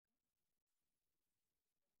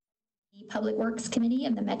Public Works Committee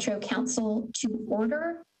of the Metro Council to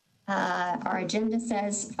order. Our agenda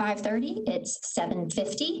says 5:30. It's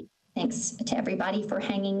 7:50. Thanks to everybody for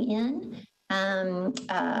hanging in.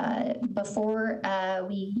 Before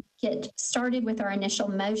we get started with our initial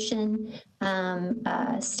motion,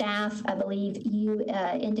 staff, I believe you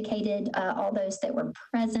indicated all those that were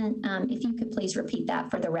present. If you could please repeat that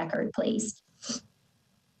for the record, please.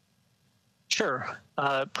 Sure.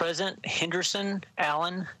 Present: Henderson,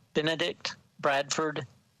 Allen, Benedict, Bradford,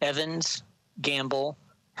 Evans, Gamble,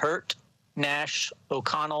 Hurt, Nash,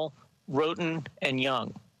 O'Connell, Roten, and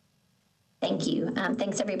Young. Thank you.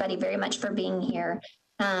 Thanks everybody very much for being here.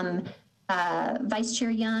 Vice Chair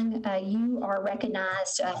Young, you are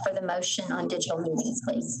recognized for the motion on digital meetings,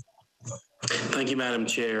 please. Thank you, Madam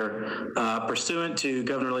Chair. Pursuant to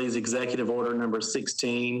Governor Lee's Executive Order number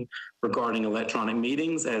 16 regarding electronic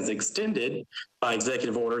meetings as extended by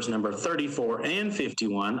Executive Orders number 34 and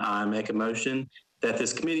 51, I make a motion that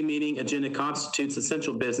this committee meeting agenda constitutes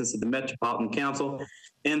essential business of the Metropolitan Council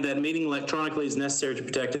and that meeting electronically is necessary to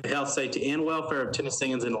protect the health, safety, and welfare of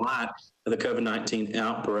Tennesseans in light of the COVID-19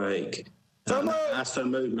 outbreak. I so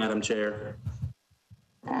move, Madam Chair.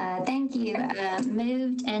 Thank you.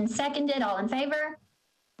 Moved and seconded. All in favor?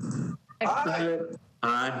 Aye.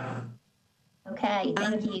 Aye. Okay,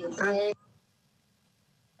 thank you.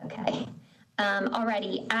 Okay.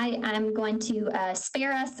 Alrighty, I'm going to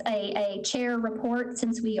spare us a chair report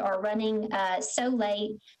since we are running so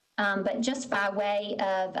late, but just by way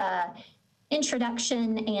of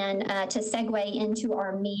introduction and to segue into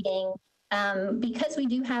our meeting, because we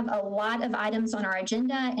do have a lot of items on our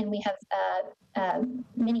agenda and we have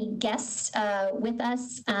many guests with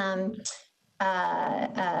us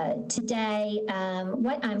today,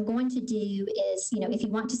 what I'm going to do is, if you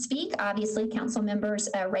want to speak, obviously council members,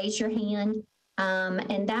 raise your hand,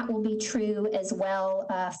 and that will be true as well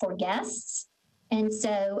for guests. And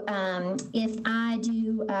so if I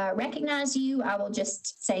do recognize you, I will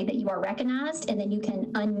just say that you are recognized, and then you can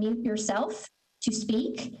unmute yourself to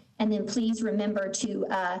speak. And then please remember to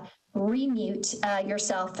remute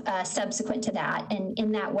yourself subsequent to that. And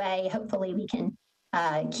in that way, hopefully we can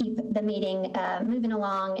keep the meeting moving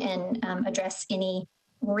along and address any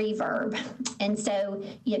reverb. And so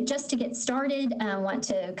just to get started, I want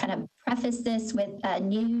to kind of preface this with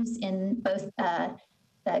news in both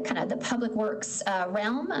the public works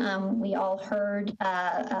realm. We all heard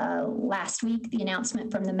last week the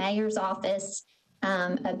announcement from the mayor's office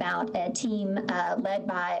about a team led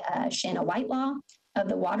by Shanna Whitelaw of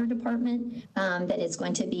the Water Department that is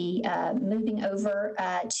going to be moving over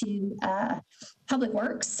to Public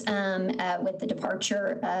Works with the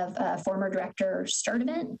departure of former Director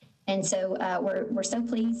Sturdivant. And so we're so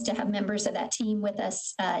pleased to have members of that team with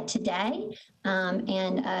us today.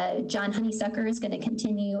 And John Honeysucker is going to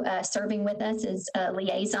continue serving with us as a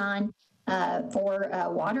liaison for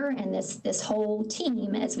water and this whole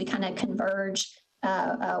team as we kind of converge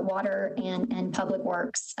water and public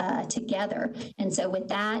works together. And so with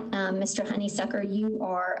that, Mr. Honeysucker, you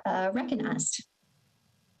are recognized.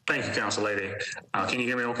 Thank you, Council Lady. Can you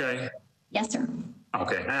hear me okay? Yes, sir.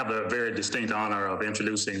 Okay, I have the very distinct honor of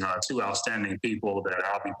introducing two outstanding people that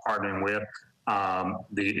I'll be partnering with.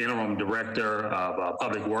 The Interim Director of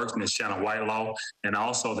Public Works, Ms. Shanna Whitelaw, and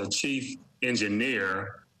also the Chief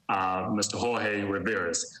Engineer, Mr. Jorge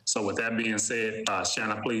Rivera's. So with that being said,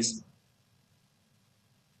 Shanna, please.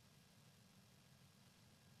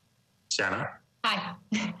 Shanna. Hi.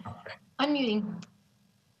 Unmuting.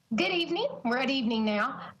 Good evening. We're at evening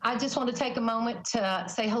now. I just want to take a moment to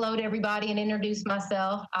say hello to everybody and introduce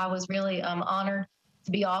myself. I was really honored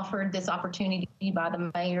to be offered this opportunity by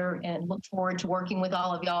the mayor and look forward to working with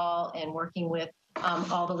all of y'all and working with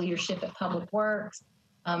all the leadership at Public Works.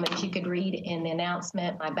 As you could read in the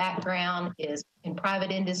announcement, my background is in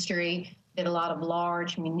private industry, did a lot of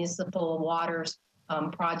large municipal waters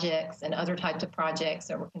projects and other types of projects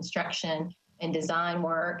that were construction and design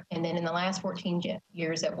work. And then in the last 14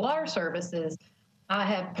 years at Water Services, I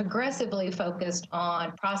have progressively focused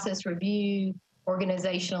on process review,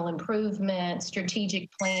 organizational improvement, strategic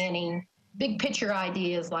planning, big picture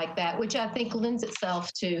ideas like that, which I think lends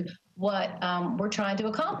itself to what we're trying to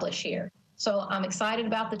accomplish here. So I'm excited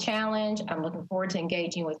about the challenge. I'm looking forward to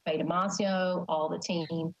engaging with Faye DeMasio, all the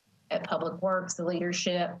team at Public Works, the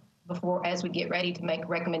leadership, as we get ready to make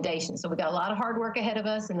recommendations. So we've got a lot of hard work ahead of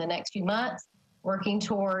us in the next few months, working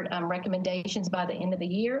toward recommendations by the end of the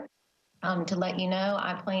year. To let you know,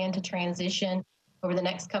 I plan to transition over the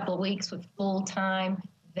next couple of weeks with full time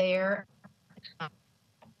there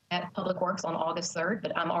at Public Works on August 3rd,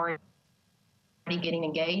 but I'm already getting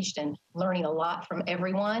engaged and learning a lot from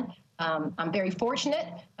everyone. I'm very fortunate.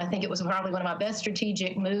 I think it was probably one of my best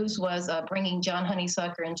strategic moves was bringing John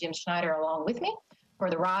Honeysucker and Jim Schneider along with me for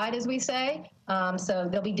the ride, as we say. So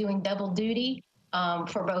they'll be doing double duty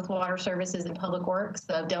for both water services and public works.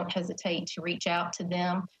 So don't hesitate to reach out to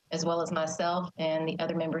them as well as myself and the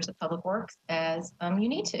other members of public works as you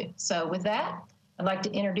need to. So with that, I'd like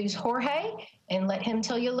to introduce Jorge and let him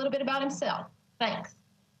tell you a little bit about himself. Thanks.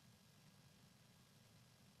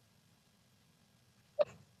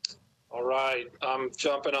 All right, I'm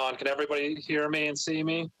jumping on. Can everybody hear me and see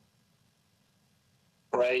me?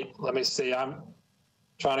 Great. Let me see. I'm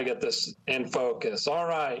trying to get this in focus. All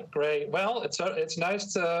right, great. Well, it's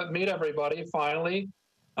nice to meet everybody finally.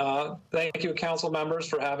 Thank you, council members,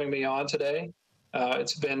 for having me on today.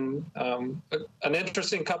 It's been an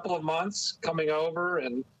interesting couple of months coming over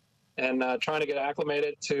and trying to get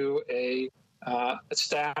acclimated to a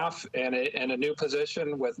staff and a new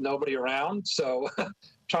position with nobody around. So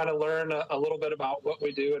trying to learn a little bit about what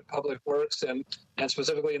we do at Public Works and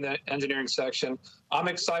specifically in the engineering section. I'm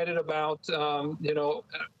excited about the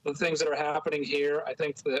things that are happening here. I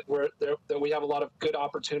think that we have a lot of good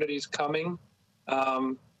opportunities coming.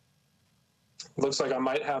 Looks like I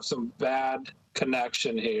might have some bad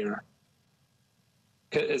connection here.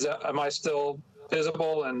 Am I still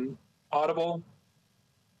visible and audible?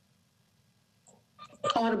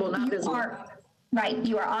 Audible, not visible. Right,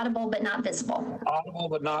 you are audible but not visible. Audible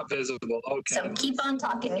but not visible, okay. So keep on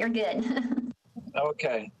talking, you're good.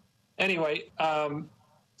 Okay. Anyway,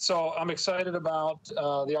 so I'm excited about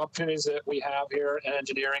the opportunities that we have here in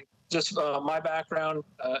engineering. Just my background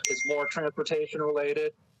is more transportation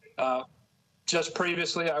related. Just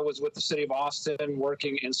previously, I was with the city of Austin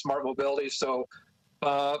working in smart mobility. So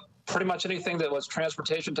pretty much anything that was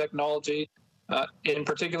transportation technology. In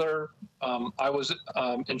particular, I was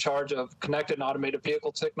in charge of connected and automated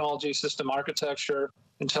vehicle technology, system architecture,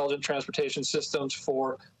 intelligent transportation systems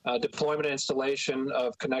for deployment and installation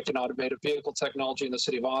of connected and automated vehicle technology in the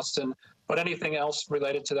city of Austin, but anything else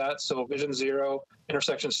related to that. So Vision Zero,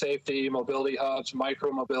 intersection safety, mobility hubs, micro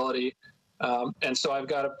mobility. And so I've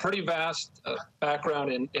got a pretty vast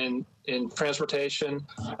background in transportation,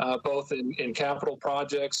 both in capital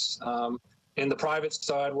projects, in the private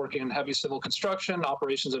side, working in heavy civil construction,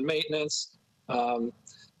 operations and maintenance,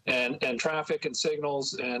 and traffic and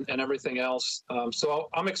signals and everything else. So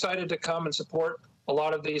I'm excited to come and support a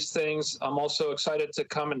lot of these things. I'm also excited to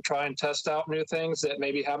come and try and test out new things that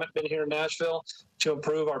maybe haven't been here in Nashville to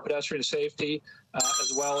improve our pedestrian safety,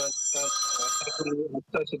 as well as equity and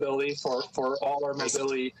accessibility for all our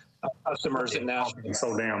mobility customers in Nashville. It's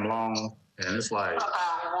so damn long, and it's like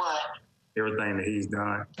everything that he's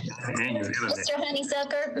done. And his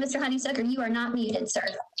internet. Mr. Honeysucker, you are not muted, sir.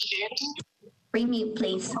 Remute,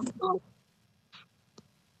 please.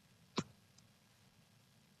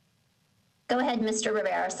 Go ahead, Mr.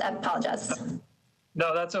 Riveros. I apologize.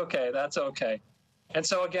 No, that's okay. That's okay. And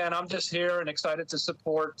so again, I'm just here and excited to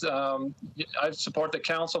support. I support the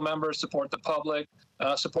council members, support the public,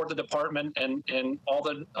 support the department, and all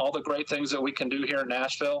the great things that we can do here in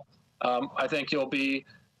Nashville. I think you'll be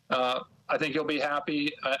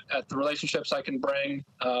happy at the relationships I can bring,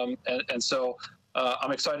 and so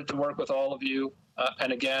I'm excited to work with all of you.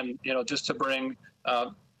 And again, just to bring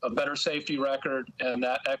a better safety record and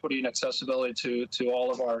that equity and accessibility to all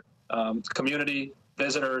of our community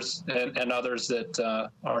visitors and others that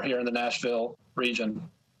are here in the Nashville region.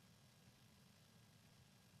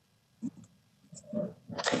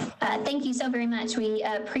 Thank you so very much. We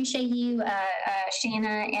appreciate you,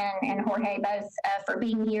 Shanna and Jorge, both for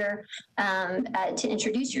being here to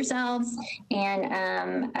introduce yourselves.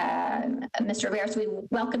 And Mr. Riveros, we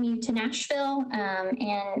welcome you to Nashville.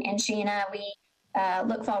 And Shanna, we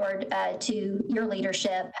look forward to your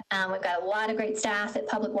leadership. We've got a lot of great staff at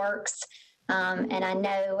Public Works. And I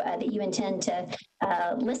know that you intend to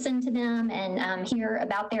listen to them and hear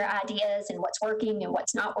about their ideas and what's working and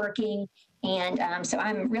what's not working. And so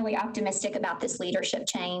I'm really optimistic about this leadership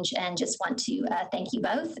change and just want to thank you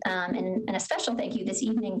both. And a special thank you this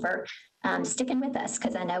evening for sticking with us,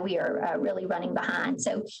 because I know we are really running behind.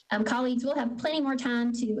 So colleagues, we'll have plenty more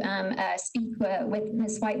time to speak with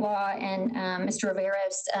Ms. Whitelaw and Mr.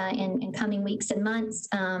 Riveros in coming weeks and months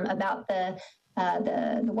about the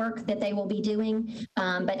work that they will be doing.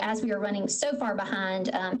 But as we are running so far behind,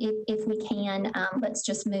 if we can, let's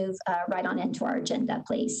just move right on into our agenda,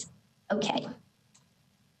 please. Okay.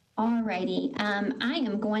 All righty. I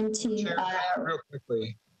am going to... real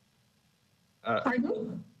quickly.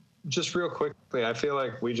 Pardon? Just real quickly, I feel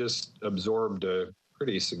like we just absorbed a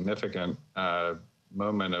pretty significant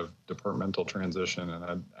moment of departmental transition,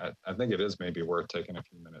 and I think it is maybe worth taking a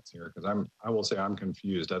few minutes here, because I will say I'm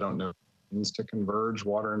confused. I don't know what it means to converge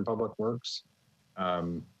water and public works.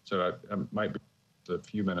 So I might be a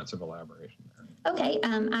few minutes of elaboration there. Okay,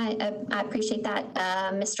 I appreciate that,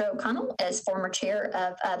 Mr. O'Connell, as former chair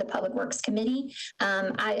of the Public Works Committee.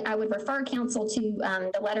 I would refer council to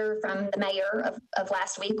the letter from the mayor of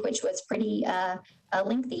last week, which was pretty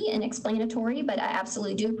lengthy and explanatory, but I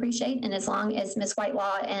absolutely do appreciate. And as long as Ms.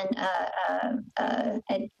 Whitelaw and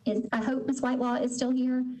I hope Ms. Whitelaw is still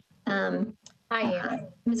here. I am.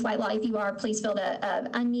 Ms. Whitelaw, if you are, please feel to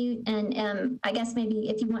unmute. And I guess maybe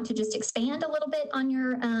if you want to just expand a little bit on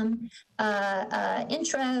your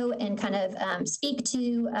intro and kind of speak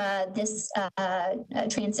to this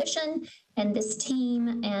transition and this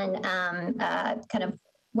team and kind of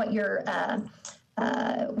what your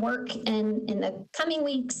work in the coming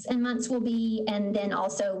weeks and months will be, and then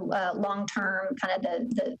also long-term kind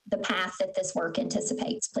of the path that this work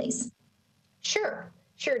anticipates, please. Sure.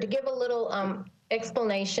 To give a little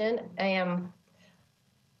explanation,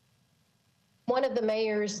 one of the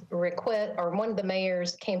mayor's request, or one of the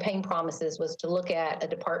mayor's campaign promises, was to look at a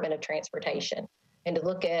Department of Transportation and to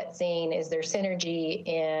look at seeing, is there synergy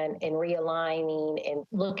in realigning and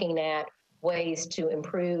looking at ways to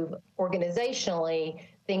improve organizationally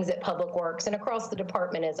things at Public Works and across the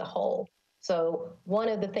department as a whole. So one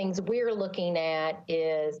of the things we're looking at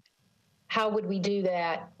is, how would we do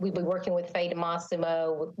that? We'd be working with Faye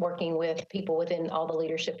DeMassimo, working with people within all the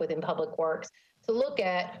leadership within Public Works to look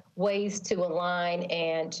at ways to align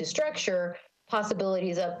and to structure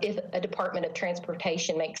possibilities of if a Department of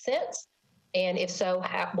Transportation makes sense. And if so,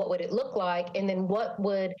 what would it look like? And then what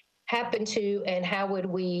would happen to, and how would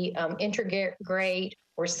we integrate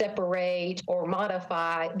or separate or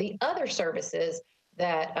modify the other services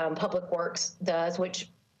that Public Works does,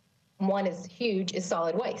 which one is huge, is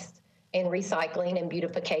solid waste and recycling and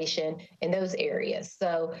beautification in those areas.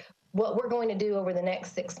 So what we're going to do over the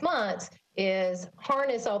next 6 months is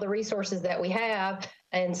harness all the resources that we have,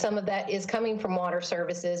 and some of that is coming from water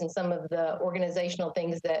services and some of the organizational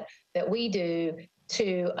things that we do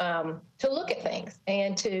to look at things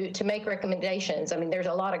and to make recommendations. I mean, there's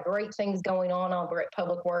a lot of great things going on over at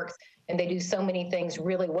Public Works, and they do so many things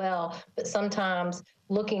really well, but sometimes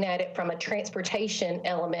looking at it from a transportation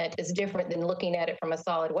element is different than looking at it from a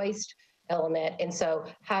solid waste element. And so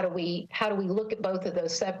how do we look at both of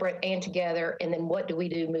those separate and together, and then what do we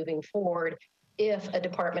do moving forward if a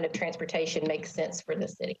Department of Transportation makes sense for the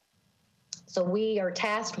city? So we are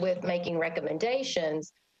tasked with making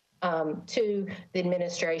recommendations to the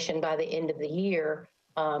administration by the end of the year.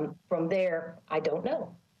 From there, I don't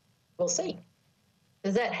know. We'll see.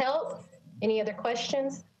 Does that help? Any other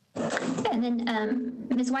questions? And then,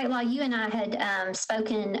 Ms. Whitelaw, you and I had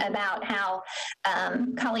spoken about how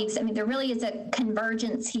colleagues, I mean, there really is a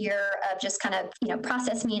convergence here of just kind of,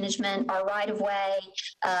 process management, our right-of-way.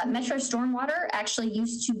 Metro Stormwater actually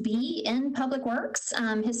used to be in Public Works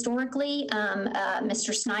historically.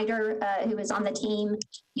 Mr. Snyder, who was on the team,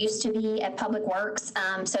 used to be at Public Works.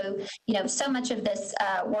 So much of this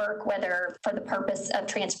work, whether for the purpose of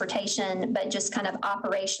transportation, but just kind of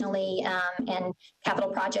operationally and capital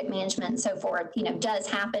project management and so forth, does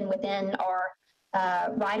happen within our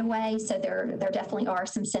right-of-way. So there definitely are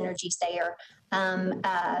some synergies there.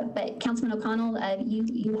 But Councilman O'Connell,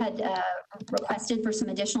 you had requested for some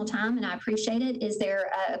additional time, and I appreciate it. Is there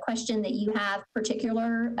a question that you have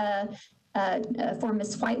particular for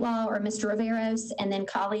Ms. Whitelaw or Mr. Riveros? And then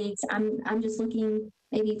colleagues, I'm just looking,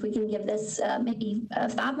 maybe if we can give this maybe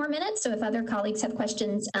 5 more minutes. So if other colleagues have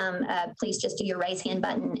questions, please just do your raise hand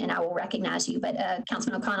button and I will recognize you. But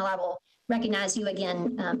Councilman O'Connell, I will recognize you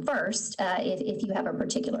again first if you have a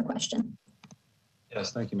particular question.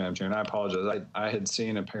 Yes, thank you, Madam Chair. And I apologize. I had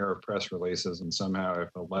seen a pair of press releases, and somehow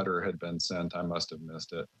if a letter had been sent, I must have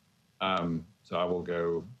missed it. So I will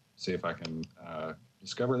go see if I can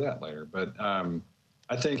discover that later. But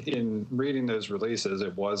I think in reading those releases,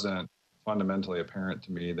 it wasn't fundamentally apparent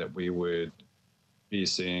to me that we would be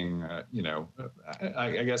seeing,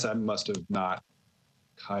 I guess I must not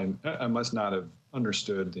have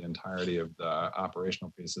understood the entirety of the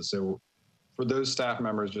operational pieces. So for those staff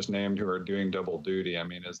members just named who are doing double duty, I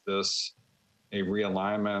mean, is this a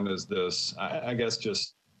realignment? Is this, I guess,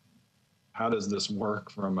 just how does this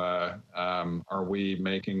work from are we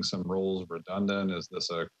making some roles redundant? Is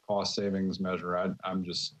this a cost savings measure? I'm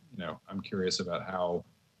just, I'm curious about how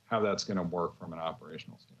that's going to work from an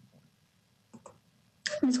operational standpoint.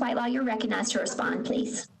 Ms. Whitelaw, you're recognized to respond,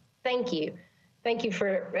 please. Thank you. Thank you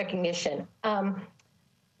for recognition.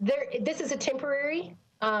 This is a temporary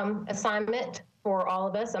assignment for all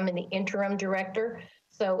of us. I'm in the interim director.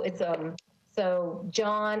 So it's so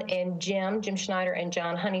John and Jim Schneider and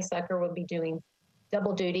John Honeysucker will be doing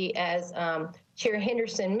double duty. As Chair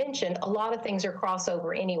Henderson mentioned, a lot of things are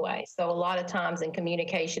crossover anyway. So a lot of times in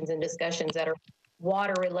communications and discussions that are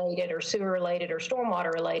water related or sewer related or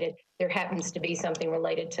stormwater related, there happens to be something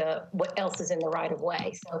related to what else is in the right of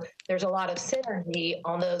way. So there's a lot of synergy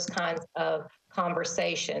on those kinds of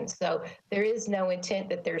conversations. So there is no intent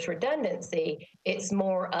that there's redundancy. It's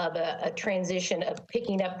more of a transition of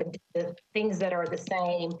picking up the things that are the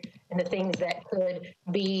same and the things that could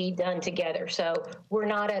be done together. So we're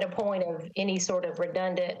not at a point of any sort of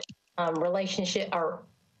redundant relationship or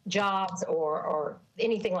jobs or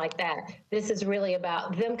anything like that. This is really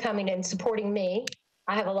about them coming and supporting me.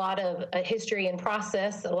 I have a lot of history in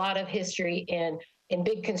process, a lot of history in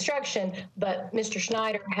big construction, but Mr.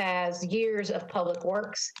 Schneider has years of public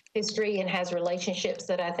works history and has relationships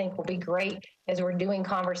that I think will be great as we're doing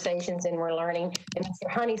conversations and we're learning. And Mr.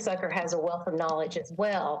 Honeysucker has a wealth of knowledge as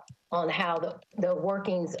well on how the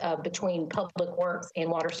workings between public works and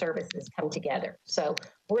water services come together. So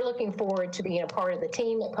we're looking forward to being a part of the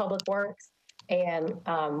team at Public Works and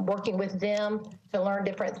working with them to learn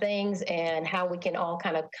different things and how we can all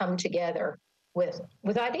kind of come together with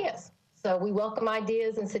ideas. So we welcome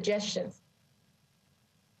ideas and suggestions.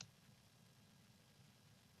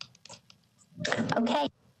 Okay.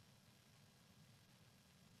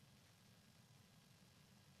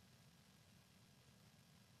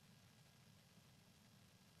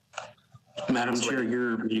 Madam Chair,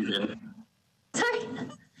 you're muted. Sorry.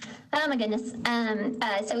 Oh my goodness.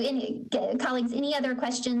 So colleagues, any other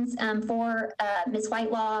questions for Ms.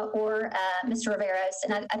 Whitelaw or Mr. Riveros?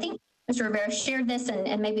 And I think Mr. Rivera shared this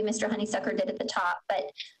and maybe Mr. Honeysucker did at the top,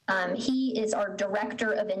 but he is our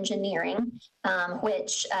Director of Engineering,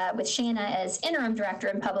 which with Shanna as Interim Director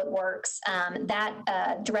in Public Works,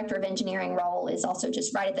 that Director of Engineering role is also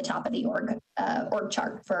just right at the top of the org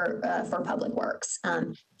chart for Public Works,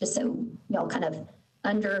 just so y'all kind of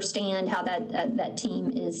understand how that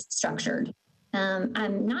team is structured.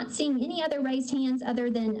 I'm not seeing any other raised hands other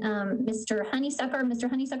than Mr. Honeysucker. Mr.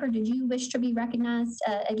 Honeysucker, did you wish to be recognized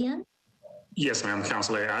again? Yes, ma'am,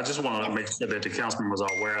 Councilor. I just want to make sure that the council members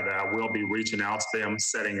are aware that I will be reaching out to them,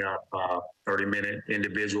 setting up 30-minute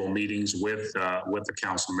individual meetings with the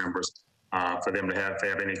council members for them to have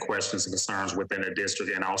any questions and concerns within the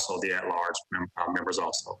district and also the at-large members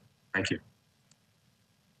also. Thank you.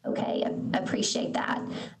 Okay, appreciate that.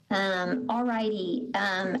 All righty.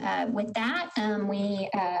 With that, we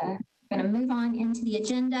going to move on into the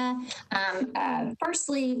agenda.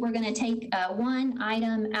 Firstly, we're going to take one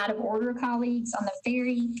item out of order, colleagues. On the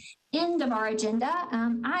very end of our agenda,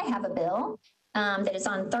 I have a bill that is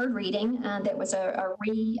on third reading. That was a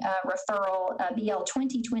referral, BL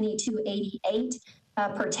 2020-288,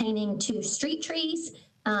 pertaining to street trees.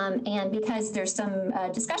 And because there's some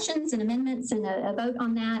discussions and amendments and a vote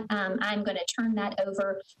on that, I'm going to turn that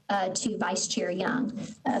over to Vice Chair Young.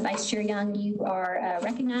 Vice Chair Young, you are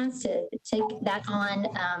recognized to take that on.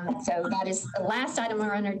 So that is the last item on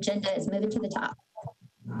our agenda, is moving to the top.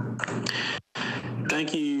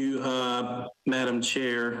 Thank you, Madam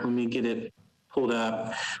Chair. Let me get it pulled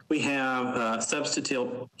up. We have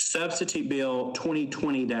substitute bill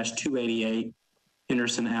 2020-288,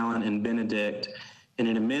 Henderson, Allen, and Benedict. And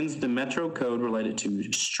it amends the Metro Code related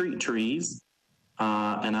to street trees.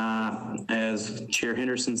 And as Chair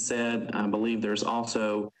Henderson said, I believe there's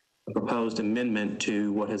also a proposed amendment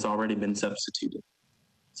to what has already been substituted.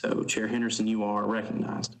 So Chair Henderson, you are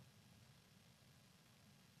recognized.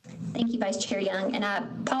 Thank you, Vice Chair Young. And I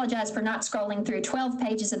apologize for not scrolling through 12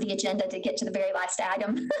 pages of the agenda to get to the very last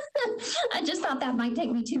item. I just thought that might take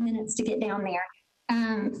me 2 minutes to get down there.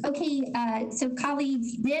 So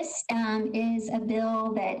colleagues, this is a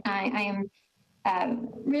bill that I am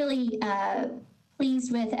really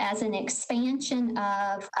pleased with as an expansion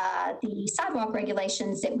of the sidewalk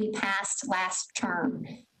regulations that we passed last term.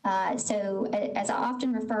 So as I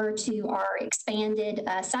often refer to our expanded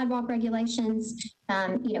sidewalk regulations,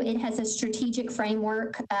 it has a strategic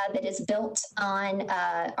framework that is built on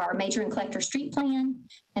our major and collector street plan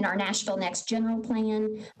and our Nashville Next general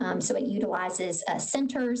plan. So it utilizes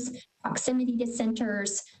centers, proximity to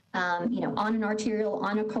centers, on an arterial,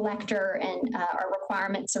 on a collector, and our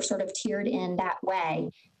requirements are sort of tiered in that way.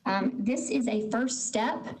 This is a first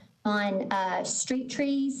step on street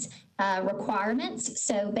trees requirements.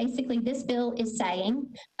 So basically this bill is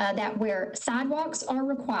saying that where sidewalks are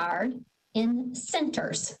required in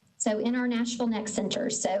centers, so in our Nashville Next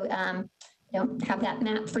centers. So don't have that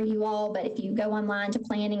map for you all, but if you go online to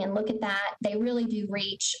planning and look at that, they really do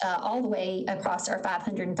reach all the way across our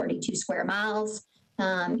 532 square miles,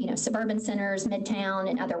 suburban centers, midtown,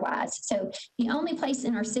 and otherwise. So the only place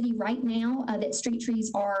in our city right now that street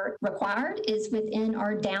trees are required is within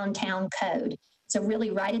our downtown code. So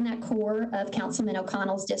really right in that core of Councilman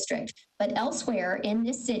O'Connell's district. But elsewhere in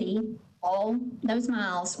this city, all those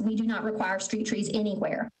miles, we do not require street trees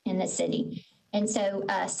anywhere in the city. And so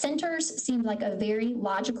centers seemed like a very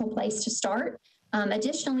logical place to start.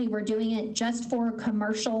 Additionally, we're doing it just for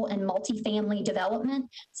commercial and multifamily development.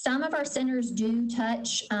 Some of our centers do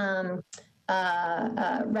touch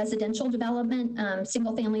residential development,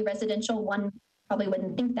 single family residential. One probably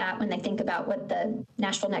wouldn't think that when they think about what the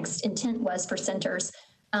Nashville Next intent was for centers.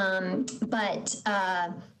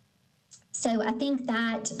 So I think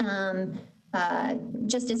that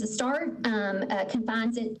just as a start,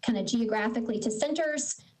 confines it kind of geographically to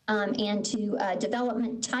centers and to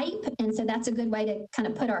development type. And so that's a good way to kind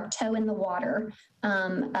of put our toe in the water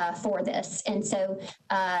for this. And so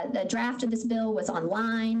the draft of this bill was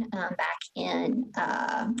online back in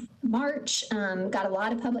March, got a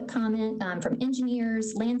lot of public comment from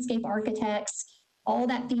engineers, landscape architects. All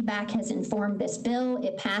that feedback has informed this bill.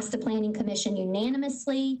 It passed the Planning Commission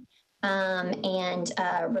unanimously. And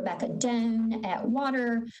Rebecca Doan at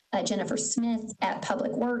Water, Jennifer Smith at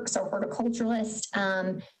Public Works, our horticulturalist,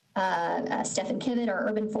 Stephen Kivett, our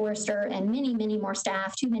urban forester, and many, many more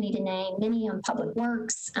staff, too many to name, many on Public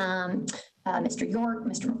Works, Mr. York,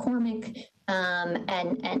 Mr. McCormick,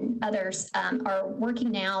 and others are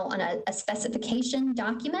working now on a specification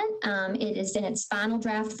document. It is in its final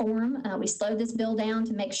draft form. We slowed this bill down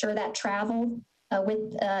to make sure that traveled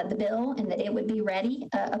with the bill and that it would be ready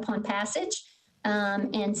upon passage.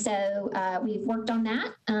 And so we've worked on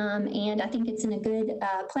that, and I think it's in a good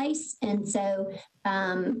place. And so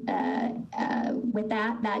with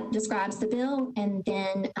that describes the bill. And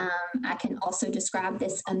then I can also describe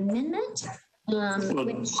this amendment.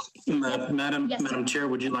 Madam Chair,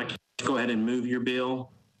 would you like to go ahead and move your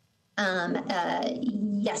bill?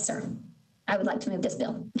 Yes, sir. I would like to move this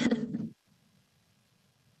bill.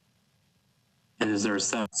 And is there a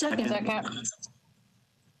second? Second.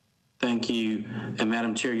 Thank you. And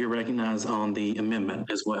Madam Chair, you're recognized on the amendment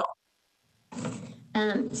as well.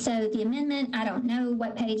 So the amendment, I don't know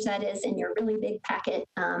what page that is in your really big packet,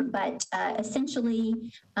 but essentially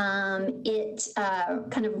it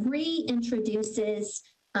kind of reintroduces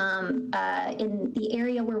in the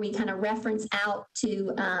area where we kind of reference out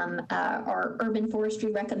to our urban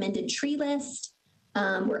forestry recommended tree list.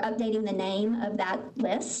 We're updating the name of that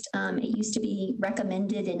list. It used to be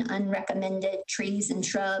recommended and unrecommended trees and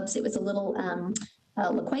shrubs. It was a little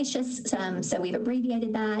loquacious, so we've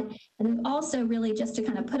abbreviated that. And then also really just to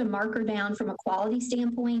kind of put a marker down from a quality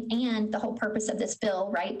standpoint, and the whole purpose of this bill,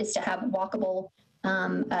 right, is to have walkable,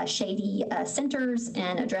 shady centers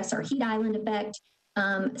and address our heat island effect.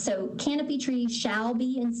 So canopy trees shall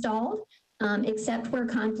be installed. Except where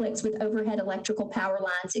conflicts with overhead electrical power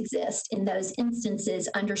lines exist. In those instances,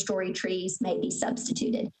 understory trees may be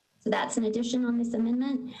substituted. So that's an addition on this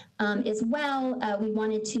amendment. As well, we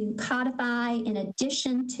wanted to codify, in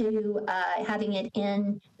addition to having it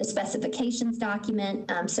in the specifications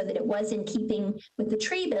document, so that it was in keeping with the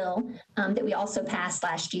tree bill that we also passed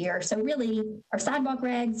last year. So really, our sidewalk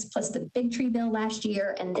regs plus the big tree bill last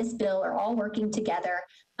year and this bill are all working together.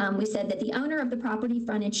 We said that the owner of the property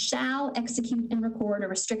frontage shall execute and record a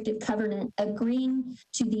restrictive covenant agreeing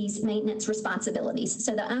to these maintenance responsibilities.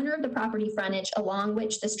 So the owner of the property frontage along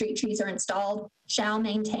which the street trees are installed shall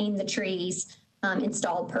maintain the trees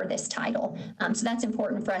installed per this title. So that's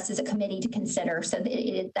important for us as a committee to consider. So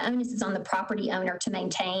the onus is on the property owner to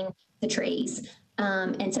maintain the trees.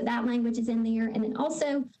 And so that language is in there. And then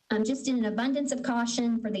also, just in an abundance of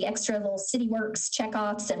caution for the extra little city works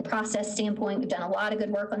checkoffs and process standpoint, we've done a lot of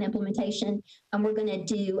good work on implementation. And we're going to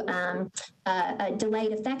do a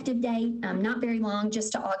delayed effective date, not very long,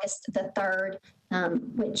 just to August the 3rd,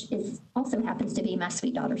 which is also happens to be my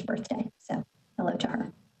sweet daughter's birthday. So hello to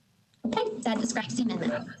her. Okay, that describes the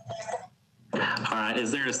amendment. All right,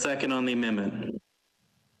 is there a second on the amendment?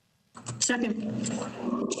 Second.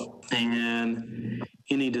 And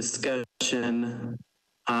any discussion?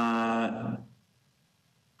 I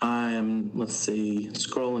am, let's see,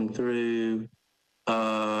 scrolling through.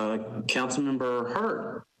 Councilmember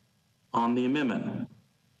Hurt on the amendment.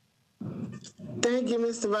 Thank you,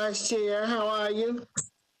 Mr. Vice Chair. How are you?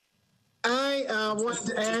 I wanted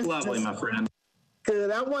to ask. Lovely, my friend.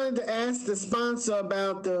 Good. I wanted to ask the sponsor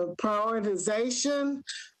about the prioritization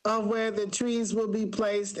of where the trees will be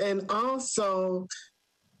placed, and also,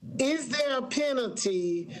 is there a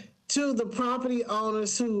penalty to the property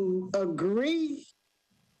owners who agree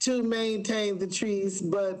to maintain the trees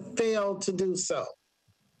but fail to do so?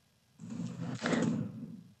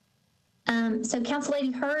 So Council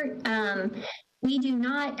Lady Hurt, we do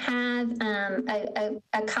not have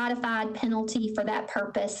a codified penalty for that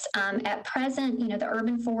purpose. At present, the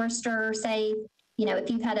urban forester, say, if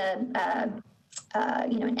you've had an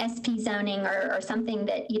SP zoning or something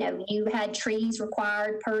that, you had trees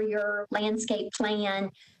required per your landscape plan,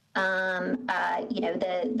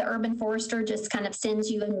 the urban forester just kind of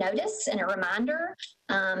sends you a notice and a reminder,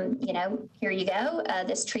 here you go,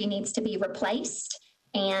 this tree needs to be replaced.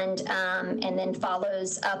 And then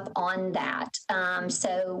follows up on that.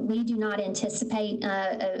 So we do not anticipate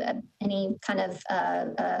any kind of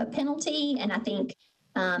penalty. And I think,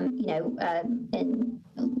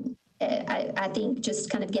 I think just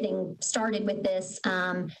kind of getting started with this,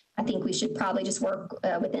 I think we should probably just work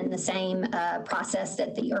within the same process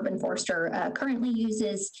that the urban forester currently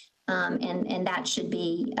uses. And that should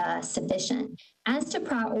be sufficient. As to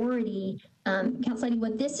priority, Council Lady,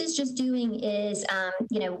 what this is just doing is,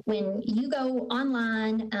 when you go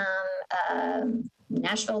online,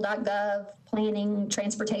 Nashville.gov, planning,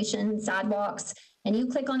 transportation, sidewalks, and you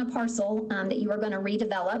click on a parcel that you are going to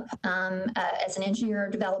redevelop as an engineer or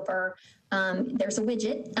developer, there's a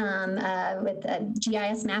widget with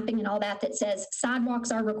GIS mapping and all that says sidewalks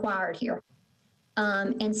are required here.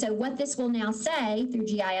 And so what this will now say through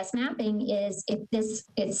GIS mapping is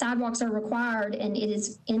if sidewalks are required and it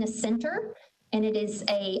is in a center and it is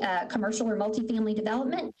a commercial or multifamily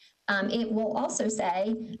development, it will also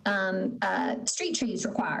say street trees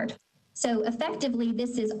required. So effectively,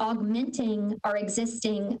 this is augmenting our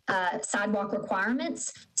existing sidewalk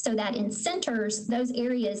requirements so that in centers, those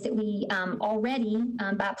areas that we already,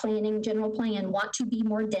 by planning, general plan, want to be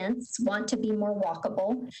more dense, want to be more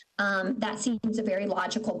walkable, that seems a very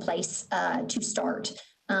logical place to start.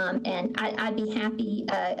 And I'd be happy,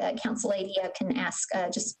 Council Lady, I can ask,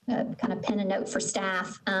 just kind of pen a note for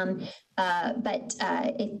staff. But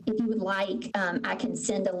if you would like, I can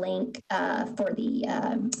send a link for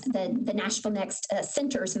the Nashville Next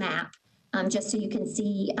Centers map, just so you can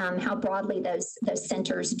see how broadly those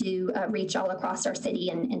centers do reach all across our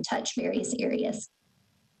city and touch various areas.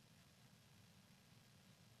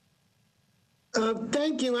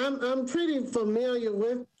 Thank you. I'm pretty familiar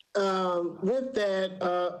with that.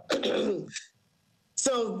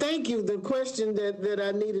 So thank you. The question that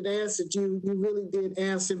I needed answered, you really did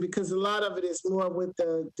answer, because a lot of it is more with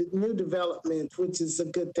the new development, which is a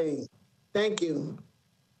good thing. Thank you.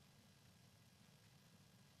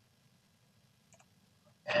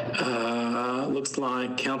 Looks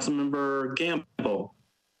like Councilmember Gamble.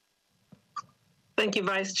 Thank you,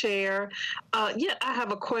 Vice Chair. I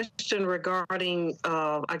have a question regarding,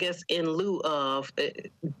 I guess, in lieu of,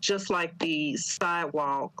 just like the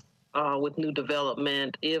sidewalks with new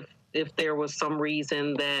development, if there was some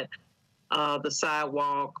reason that the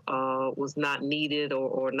sidewalk was not needed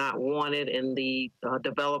or not wanted, and the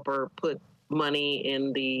developer put money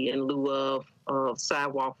in lieu of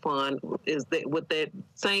sidewalk fund, would that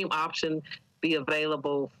same option be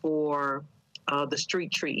available for the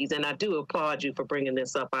street trees? And I do applaud you for bringing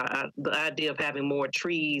this up. The idea of having more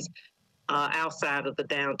trees outside of the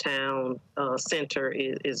downtown center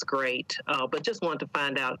is great. But just wanted to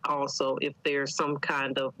find out also if there's some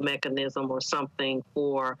kind of mechanism or something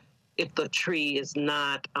for if the tree is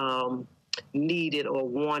not needed or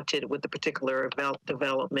wanted with the particular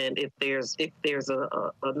development, if there's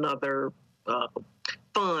another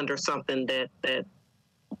fund or something that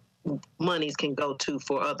monies can go to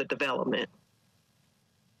for other development.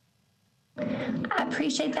 I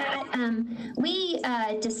appreciate that. We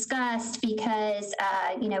discussed, because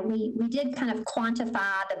we did kind of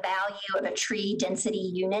quantify the value of a tree density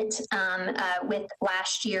unit with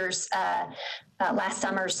last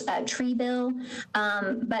summer's tree bill.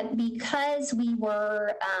 But because we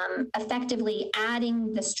were effectively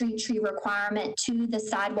adding the street tree requirement to the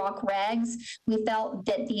sidewalk regs, we felt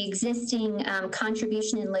that the existing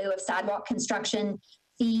contribution in lieu of sidewalk construction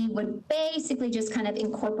fee would basically just kind of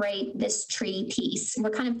incorporate this tree piece.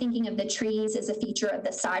 We're kind of thinking of the trees as a feature of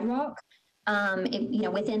the sidewalk,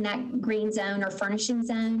 within that green zone or furnishing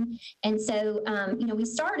zone. And so, we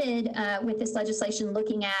started with this legislation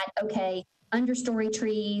looking at, okay, understory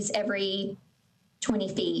trees every 20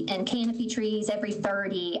 feet and canopy trees every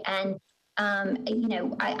 30. And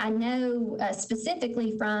I know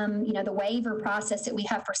specifically from, the waiver process that we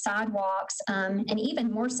have for sidewalks, and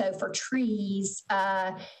even more so for trees,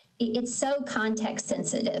 it's so context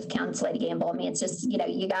sensitive, Council Lady Gamble. I mean, it's just,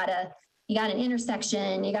 you gotta you got an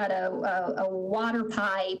intersection, you got a water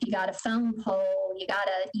pipe, you got a phone pole, you got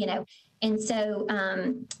a, you know, and so,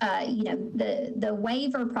 you know, the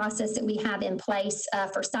waiver process that we have in place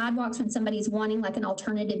for sidewalks when somebody's wanting like an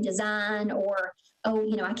alternative design, or, oh,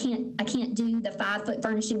 you know, I can't do the 5-foot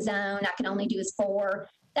furnishing zone, I can only do 4.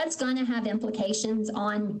 That's going to have implications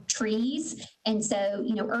on trees. And so,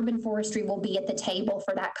 you know, urban forestry will be at the table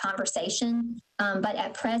for that conversation. But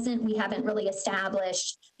at present, we haven't really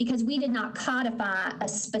established, because we did not codify a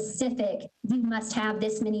specific, you must have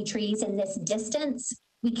this many trees in this distance.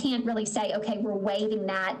 We can't really say, okay, we're waiving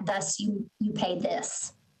that, thus you pay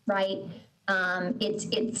this, right?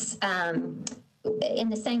 It's in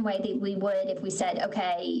the same way that we would if we said,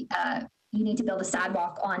 okay, you need to build a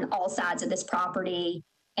sidewalk on all sides of this property.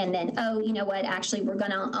 And then, oh, you know what, actually, we're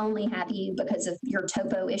going to only have you, because of your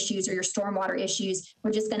topo issues or your stormwater issues,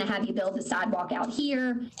 we're just going to have you build the sidewalk out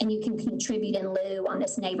here, and you can contribute in lieu on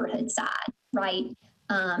this neighborhood side, right?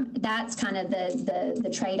 That's kind of the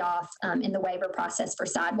trade-off in the waiver process for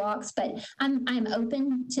sidewalks. But I'm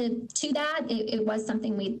open to that. It was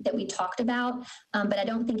something that we talked about, but I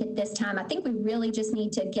don't think at this time. I think we really just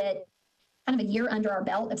need to get kind of a year under our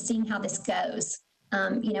belt of seeing how this goes.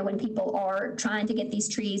 You know, when people are trying to get these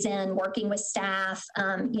trees in, working with staff,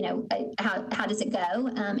 you know, how does it go?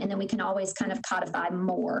 And then we can always kind of codify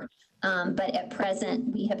more. But at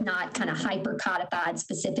present, we have not kind of hyper codified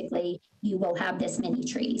specifically, you will have this many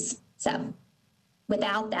trees. So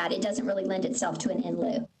without that, it doesn't really lend itself to an in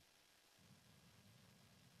lieu.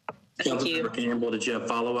 Thank you. Councilmember Campbell, did you have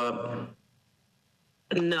follow-up?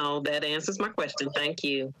 No, that answers my question. Thank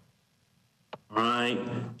you. All right,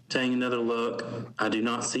 taking another look. I do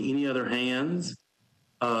not see any other hands.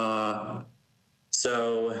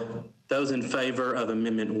 So those in favor of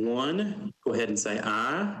Amendment 1, go ahead and say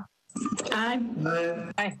aye. Aye.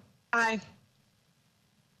 Aye. Aye.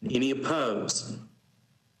 Any opposed?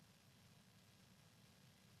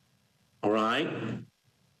 All right.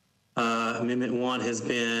 Amendment 1 has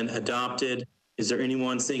been adopted. Is there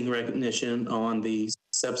anyone seeking recognition on the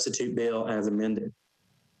substitute bill as amended?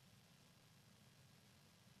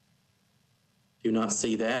 Do not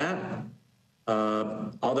see that.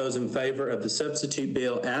 All those in favor of the substitute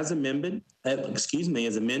bill as amended,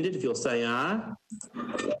 as amended, if you'll say aye.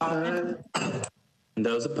 Aye. And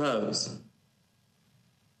those opposed?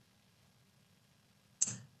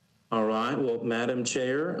 All right. Well, Madam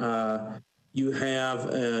Chair, you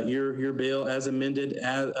have your bill as amended,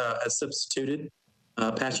 as substituted,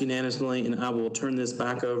 passed unanimously, and I will turn this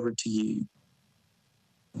back over to you.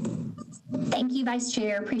 Thank you, Vice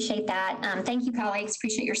Chair. Appreciate that. Thank you, colleagues.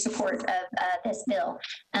 Appreciate your support of this bill.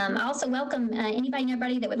 I also welcome anybody and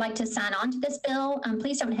everybody that would like to sign on to this bill.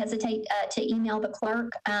 Please don't hesitate to email the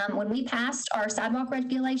clerk. When we passed our sidewalk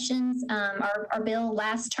regulations, our bill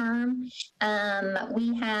last term,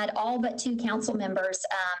 we had all but 2 council members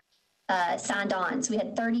signed on. So we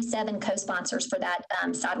had 37 co-sponsors for that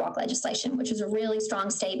sidewalk legislation, which is a really strong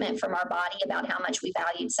statement from our body about how much we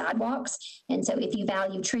valued sidewalks. And so if you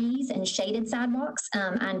value trees and shaded sidewalks,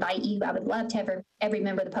 I invite you, I would love to have every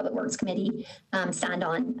member of the Public Works Committee signed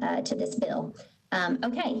on to this bill.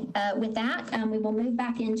 Okay, with that, we will move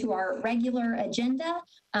back into our regular agenda.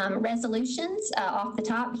 Resolutions off the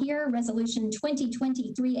top here. Resolution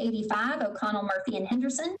 2020-385, O'Connell, Murphy, and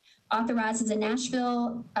Henderson, authorizes a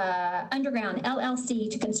Nashville Underground LLC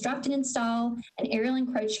to construct and install an aerial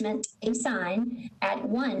encroachment, a sign, at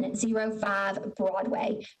 105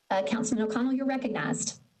 Broadway. Councilman O'Connell, you're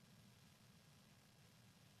recognized.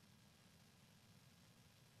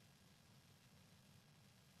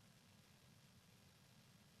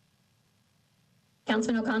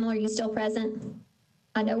 Councilman O'Connell, are you still present?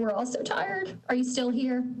 I know we're all so tired. Are you still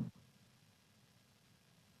here?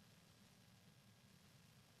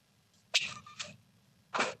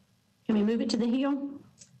 Can we move it to the Hill?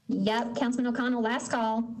 Yep, Councilman O'Connell, last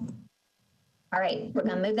call. All right, we're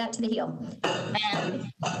going to move that to the Hill.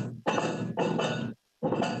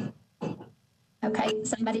 Okay,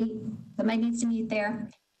 somebody needs to mute there.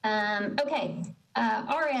 Okay,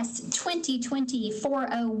 RS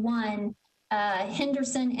 2020-401.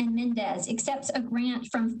 Henderson and Mendez accepts a grant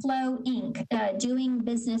from Flow Inc., doing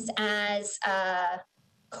business as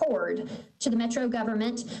CORD, to the Metro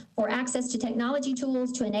government for access to technology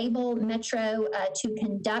tools to enable Metro to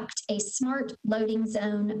conduct a smart loading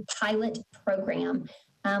zone pilot program.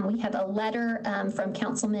 We have a letter from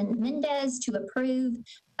Councilman Mendez to approve.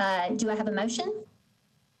 Do I have a motion?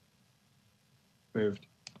 Moved.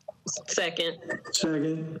 Second.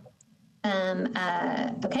 Second.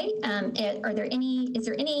 Okay. Is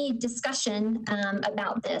there any discussion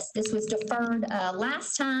about this? This was deferred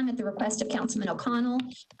last time at the request of Councilman O'Connell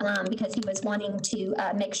because he was wanting to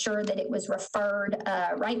make sure that it was referred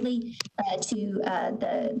rightly to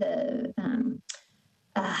the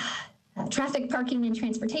Traffic, Parking, and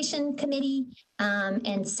Transportation Committee.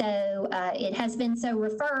 And so it has been so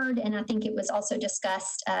referred, and I think it was also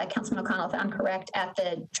discussed, Councilman O'Connell, if I'm correct, at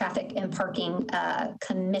the Traffic and Parking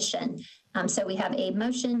Commission. So we have a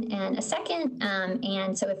motion and a second.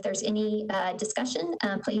 And so if there's any discussion,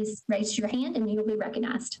 please raise your hand and you will be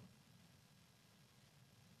recognized.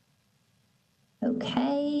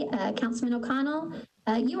 Okay, Councilman O'Connell,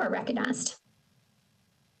 you are recognized.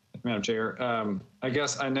 Madam Chair, I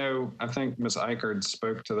guess I think Ms. Eichard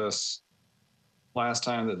spoke to this last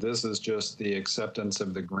time, that this is just the acceptance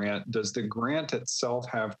of the grant. Does the grant itself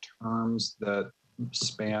have terms that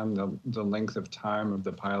span the length of time of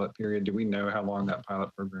the pilot period? Do we know how long that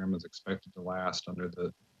pilot program is expected to last under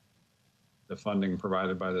the funding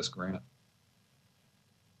provided by this grant?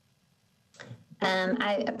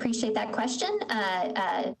 I appreciate that question.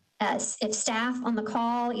 If staff on the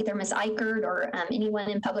call, either Ms. Eichard or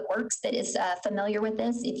anyone in Public Works that is familiar with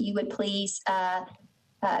this, if you would please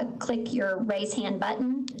click your raise hand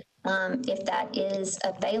button if that is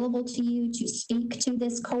available to you to speak to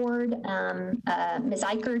this cord. Ms.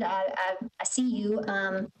 Eichard, I see you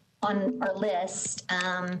on our list.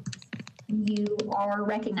 You are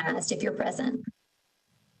recognized if you're present.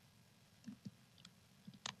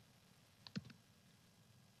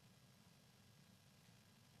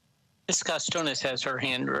 Ms. Costonis has her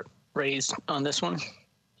hand raised on this one.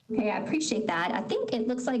 Okay, I appreciate that. I think it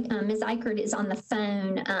looks like Ms. Eichard is on the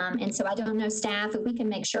phone, and so I don't know, staff, if we can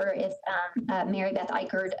make sure if Mary Beth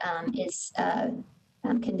Eichard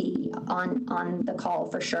can be on the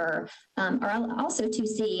call for sure. Or also to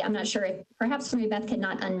see, I'm not sure if perhaps Mary Beth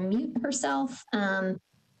cannot unmute herself, given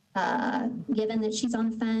that she's on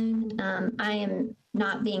the phone. I am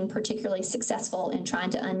not being particularly successful in trying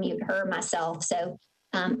to unmute her myself, so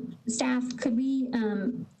staff, could we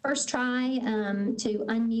first try to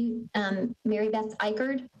unmute Mary Beth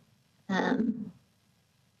Eichard? Can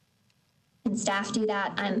staff do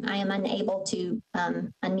that? I am unable to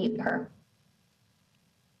unmute her.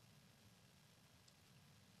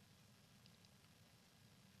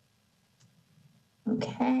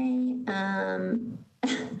 Okay.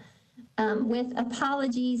 With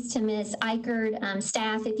apologies to Ms. Eichard,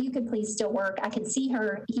 staff, if you could please still work. I can see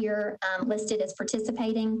her here listed as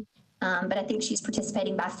participating, but I think she's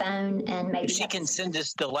participating by phone, and maybe if she can send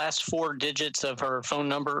us the last 4 digits of her phone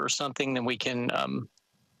number or something, then we can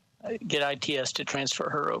get ITS to transfer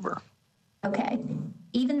her over. Okay.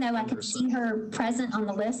 Even though I can see her present on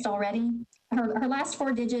the list already, her last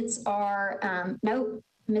 4 digits are, nope,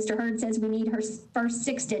 Mr. Hurd says we need her first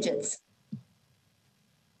 6 digits.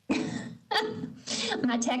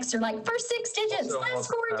 My texts are like, first 6 digits, so last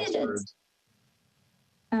 4 digits.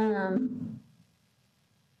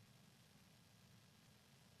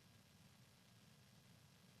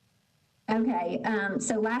 Okay,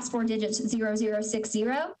 so last 4 digits, 0060.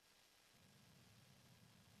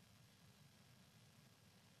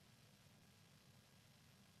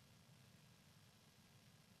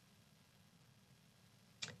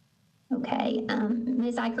 Okay,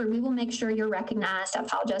 Ms. Eichard, we will make sure you're recognized. I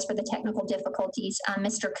apologize for the technical difficulties.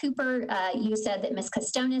 Mr. Cooper, you said that Ms.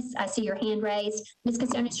 Costonis, I see your hand raised. Ms.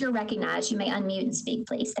 Costonis, you're recognized. You may unmute and speak,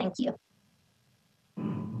 please. Thank you.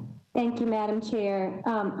 Thank you, Madam Chair.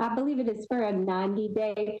 I believe it is for a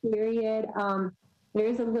 90-day period. There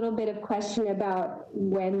is a little bit of question about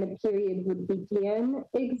when the period would begin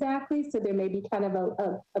exactly. So there may be kind of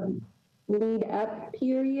a lead up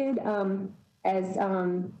period as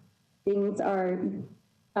things are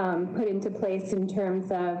put into place in terms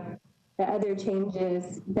of the other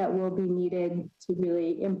changes that will be needed to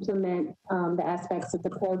really implement the aspects of the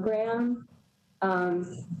program.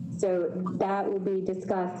 So that will be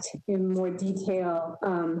discussed in more detail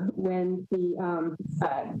when the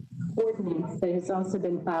ordinance that has also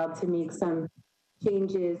been filed to make some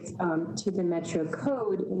changes to the Metro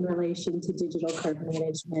Code in relation to digital curb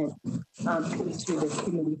management comes through this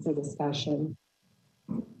committee for discussion.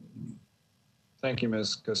 Thank you,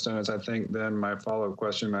 Ms. Costonis. I think then my follow-up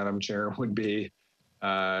question, Madam Chair, would be,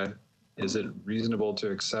 is it reasonable to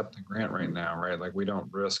accept the grant right now, right? Like, we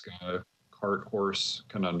don't risk a cart horse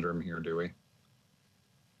conundrum here, do we?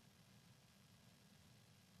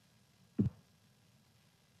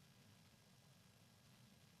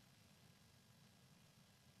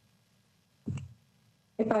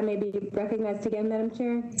 if I may be recognized again, Madam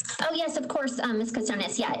Chair. Oh, yes, of course, Ms.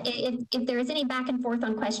 Costones. Yeah, if there is any back and forth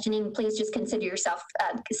on questioning, please just consider yourself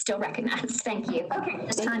still recognized. Thank you. Okay,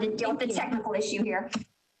 just trying to deal with the technical issue here.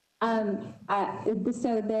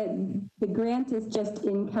 So the grant is just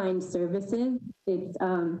in-kind services. It's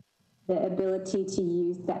the ability to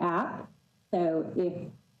use the app. So if,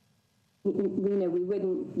 we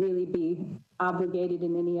wouldn't really be obligated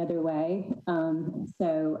in any other way.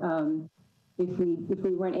 If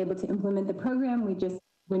we weren't able to implement the program, we just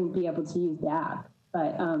wouldn't be able to use the app.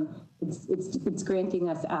 But it's granting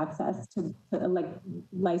us access to like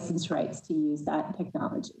license rights to use that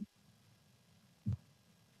technology.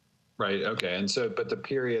 Right. Okay. And so, but the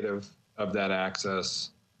period of that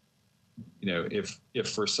access, if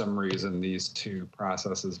for some reason these two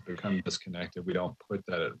processes become disconnected, we don't put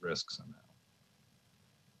that at risk somehow.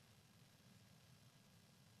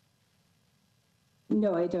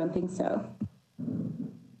 No, I don't think so.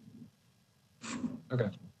 Okay.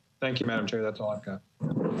 Thank you, Madam Chair. That's all I've got.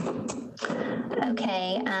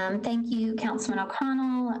 Okay. Thank you, Councilman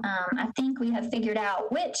O'Connell. I think we have figured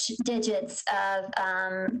out which digits of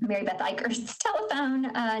Mary Beth Eichert's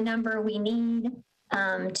telephone number we need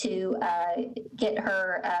to get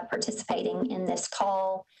her participating in this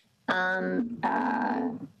call. And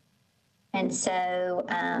so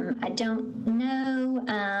I don't know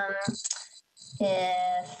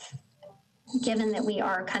if, given that we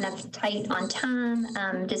are kind of tight on time,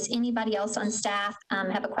 does anybody else on staff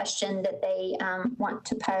have a question that they want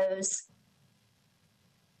to pose?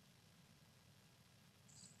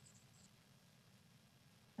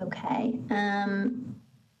 Okay.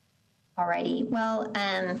 Alrighty. Well,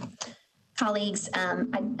 colleagues,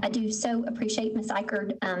 I do so appreciate Ms.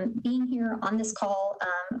 Eichert being here on this call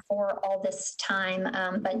for all this time,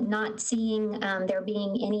 but not seeing there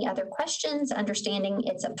being any other questions, understanding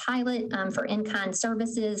it's a pilot for in-kind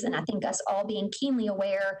services, and I think us all being keenly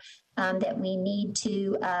aware that we need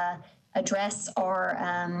to address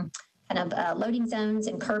our kind of loading zones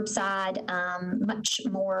and curbside much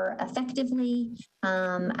more effectively.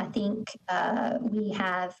 I think we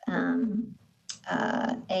have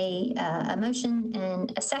a motion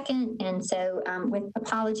and a second. And so with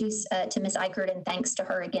apologies to Ms. Eichert and thanks to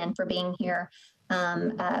her again for being here,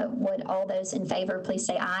 would all those in favor please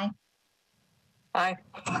say aye? Aye.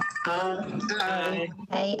 Aye.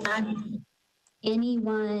 Okay.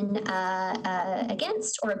 Anyone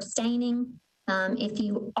against or abstaining? If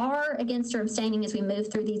you are against or abstaining as we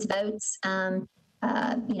move through these votes,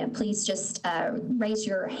 please just raise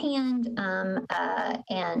your hand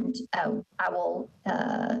and I will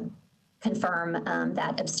confirm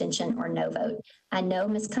that abstention or no vote. I know,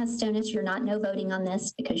 Ms. Costones, you're not no voting on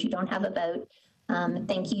this because you don't have a vote.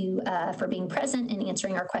 Thank you for being present and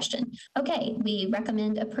answering our question. Okay, we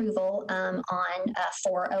recommend approval on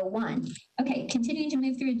 401. Okay, continuing to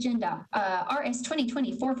move through agenda. RS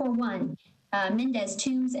 2020-441. Mendez,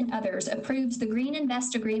 Toombs, and others approves the Green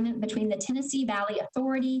Invest Agreement between the Tennessee Valley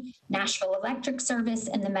Authority, Nashville Electric Service,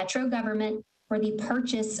 and the Metro government for the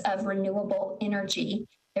purchase of renewable energy.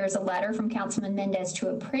 There's a letter from Councilman Mendez to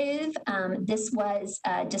approve. This was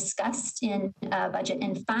discussed in Budget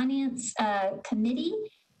and Finance Committee.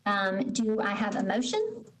 Do I have a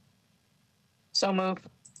motion? So moved.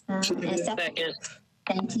 And a second.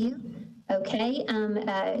 Thank you. Okay,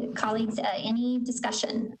 colleagues, any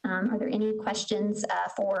discussion? Are there any questions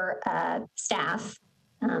for staff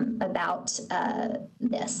about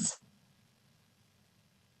this?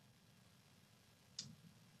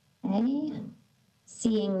 Okay,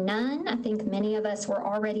 seeing none, I think many of us were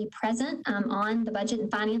already present on the Budget and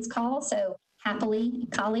Finance call, so happily,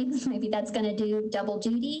 colleagues, maybe that's going to do double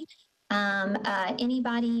duty.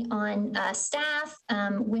 Anybody on staff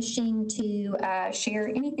wishing to share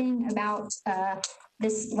anything about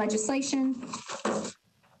this legislation?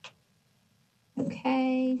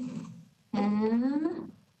 Okay. All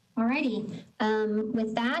righty.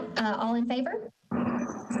 With that, all in favor?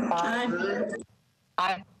 Aye.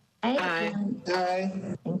 Aye. Aye. Aye.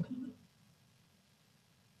 Thank you.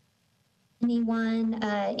 Anyone,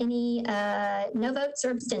 any no votes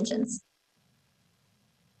or abstentions?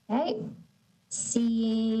 Okay,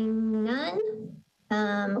 seeing none,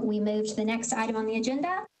 we move to the next item on the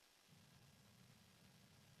agenda.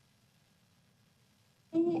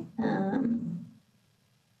 Okay,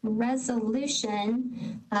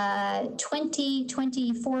 resolution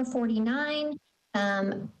 2020-449,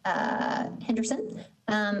 Henderson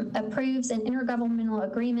approves an intergovernmental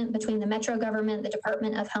agreement between the Metro government, the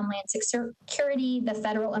Department of Homeland Security, the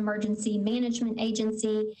Federal Emergency Management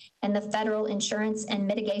Agency, and the Federal Insurance and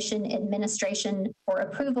Mitigation Administration for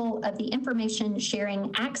approval of the Information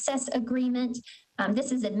Sharing Access Agreement.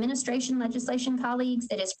 This is administration legislation, colleagues.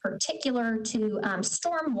 It is particular to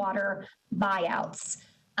stormwater buyouts.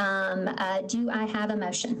 Do I have a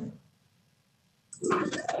motion?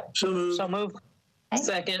 So moved. So moved. Okay.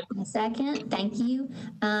 Second. A second, thank you.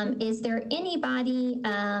 Is there anybody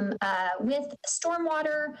with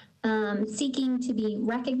stormwater seeking to be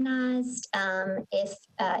recognized?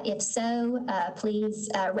 If so, please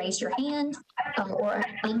raise your hand or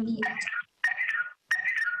unmute.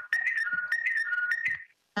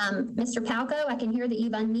 Mr. Palco, I can hear that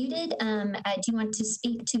you've unmuted. Do you want to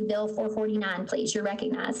speak to Bill 449, please? You're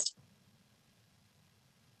recognized.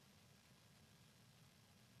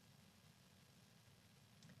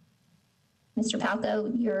 Mr.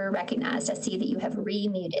 Palco, you're recognized. I see that you have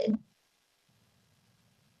re-muted.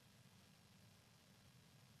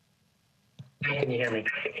 Can you hear me?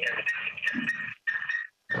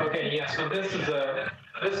 Okay, yeah, so this is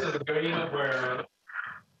an agreement where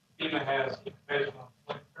FEMA has information on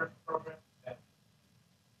flood insurance program.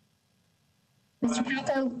 Mr.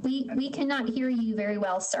 Palco, we cannot hear you very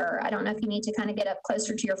well, sir. I don't know if you need to kind of get up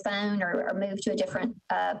closer to your phone or move to a different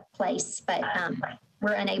place, but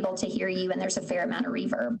we're unable to hear you and there's a fair amount of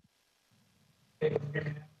reverb.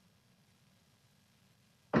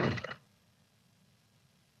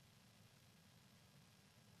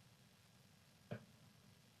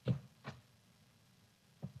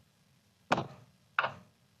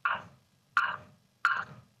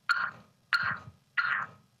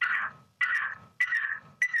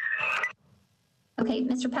 Okay,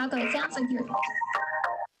 Mr. Palco, it sounds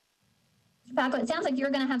like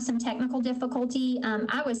you're going to have some technical difficulty.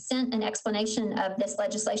 I was sent an explanation of this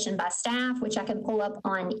legislation by staff, which I can pull up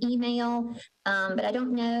on email, but I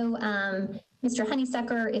don't know, Mr.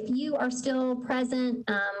 Honeysucker, if you are still present.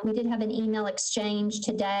 We did have an email exchange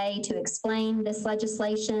today to explain this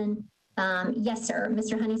legislation. Yes, sir.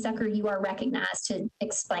 Mr. Honeysucker, you are recognized to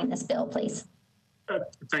explain this bill, please.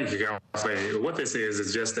 Thank you, Councilor. What this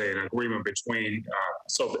is just an agreement between,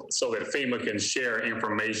 so that FEMA can share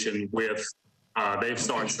information with, they've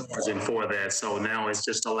started charging for that. So now it's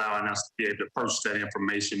just allowing us to be able to purchase that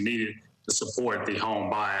information needed to support the home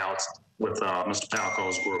buyouts with Mr.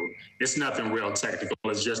 Palco's group. It's nothing real technical.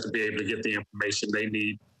 It's just to be able to get the information they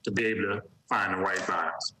need to be able to find the right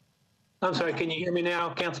buyers. I'm sorry, can you hear me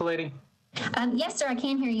now, Council Lady? Yes, sir, I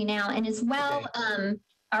can hear you now. And as well, okay.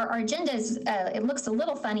 Our agenda is, it looks a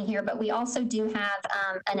little funny here, but we also do have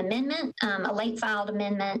an amendment, a late filed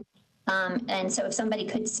amendment. And so if somebody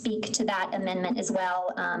could speak to that amendment as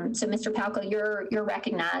well. So Mr. Palco, you're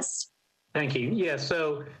recognized. Thank you. Yeah,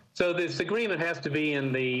 so this agreement has to be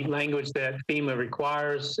in the language that FEMA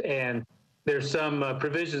requires, and there's some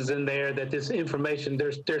provisions in there that this information,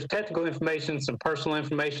 there's technical information, some personal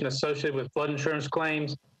information associated with flood insurance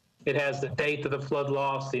claims. It has the date of the flood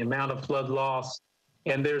loss, the amount of flood loss,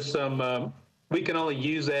 and there's some, we can only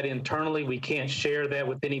use that internally. We can't share that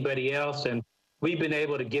with anybody else. And we've been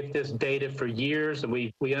able to get this data for years, and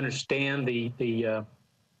we understand the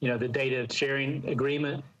data sharing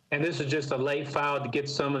agreement. And this is just a late file to get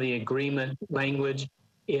some of the agreement language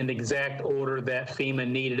in the exact order that FEMA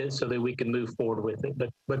needed it so that we can move forward with it.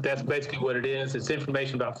 But that's basically what it is. It's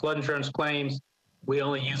information about flood insurance claims. We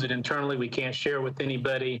only use it internally. We can't share it with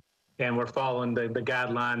anybody. And we're following the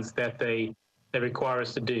guidelines that they require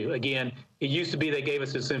us to do. Again, it used to be they gave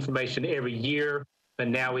us this information every year, but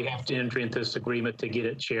now we have to enter into this agreement to get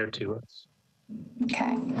it shared to us.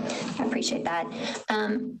 Okay, I appreciate that.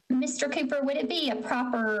 Mr. Cooper, would it be a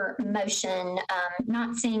proper motion,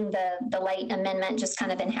 not seeing the late amendment, just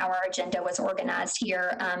kind of in how our agenda was organized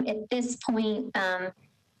here. At this point,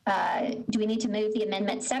 do we need to move the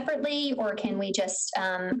amendment separately, or can we just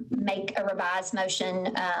make a revised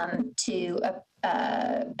motion to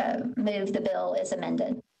move the bill as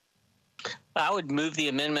amended? I would move the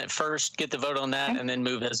amendment first, get the vote on that, and then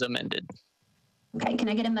move as amended. Okay, can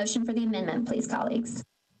I get a motion for the amendment, please, colleagues?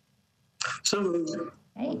 So moved.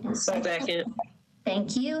 Okay, Second.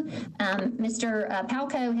 Thank you. Mr.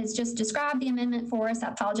 Palco has just described the amendment for us. I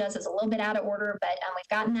apologize, it's a little bit out of order, but we've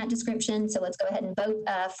gotten that description. So let's go ahead and vote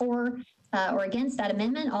for or against that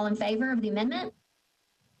amendment. All in favor of the amendment?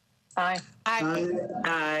 Aye. Aye.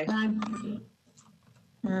 Aye.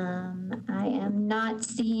 I am not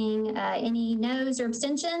seeing any noes or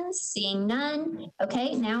abstentions, seeing none.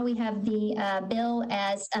 Okay, now we have the bill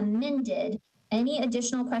as amended. Any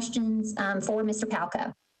additional questions for Mr.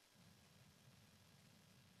 Palco?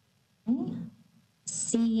 Okay.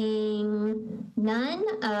 Seeing none,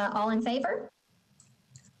 all in favor?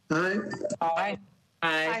 Aye. Aye.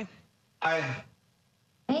 Aye. Aye.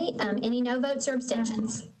 Okay, any no votes or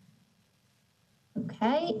abstentions?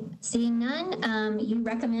 Okay, seeing none, you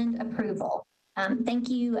recommend approval. Thank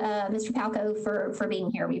you, Mr. Palco, for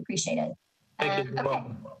being here. We appreciate it. Thank you. You're Okay.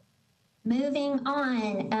 welcome. Moving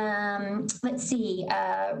on, let's see,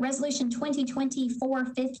 Resolution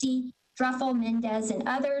 2020-450, Druffel, Mendez, and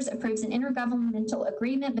others approves an intergovernmental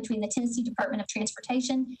agreement between the Tennessee Department of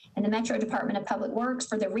Transportation and the Metro Department of Public Works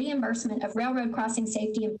for the reimbursement of railroad crossing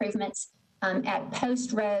safety improvements at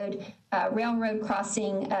Post Road, Railroad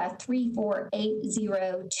Crossing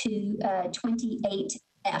 3480 to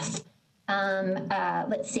 28F.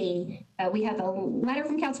 Let's see, we have a letter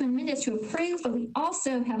from Councilman Mendez to approve, but we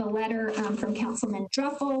also have a letter from Councilman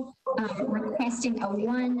Druffel requesting a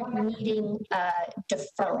one-meeting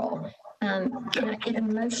deferral. Can I get a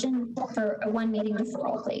motion for a one-meeting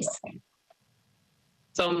deferral, please?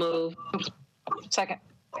 So moved. Second.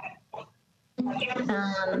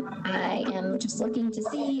 I am just looking to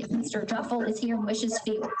see if Mr. Druffel is here and wishes to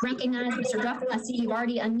be recognized. Mr. Druffel, I see you've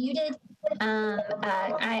already unmuted.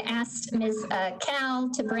 I asked Ms.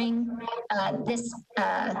 Cal to bring this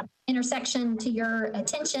intersection to your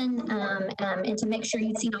attention and to make sure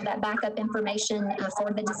you've seen all that backup information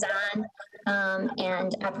for the design.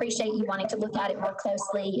 And I appreciate you wanting to look at it more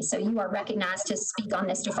closely. So you are recognized to speak on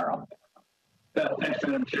this deferral. Thanks,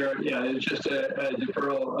 Madam Chair. Yeah, it's just a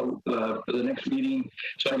deferral for the next meeting,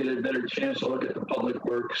 so I get a better chance to look at the public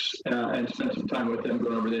works and spend some time with them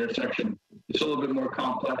going over the intersection. It's a little bit more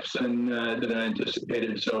complex than I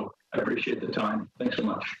anticipated, so I appreciate the time. Thanks so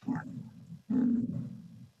much.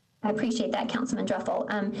 I appreciate that, Councilman Druffel.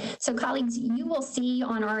 So colleagues, you will see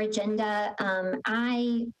on our agenda,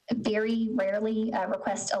 I very rarely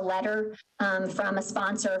request a letter from a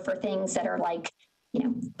sponsor for things that are like, you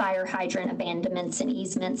know, fire hydrant abandonments and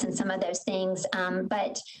easements and some of those things.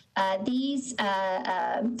 But this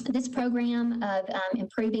program of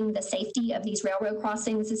improving the safety of these railroad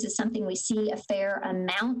crossings, this is something we see a fair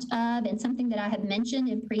amount of and something that I have mentioned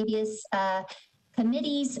in previous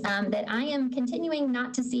committees that I am continuing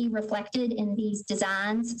not to see reflected in these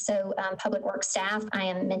designs. So Public Works staff, I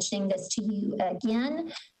am mentioning this to you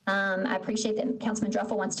again. I appreciate that Councilman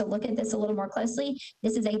Druffel wants to look at this a little more closely.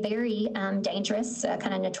 This is a very dangerous,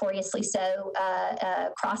 kind of notoriously so,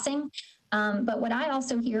 crossing. But what I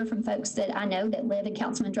also hear from folks that I know that live in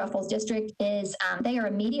Councilman Druffel's district is they are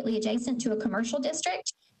immediately adjacent to a commercial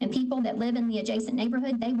district, and people that live in the adjacent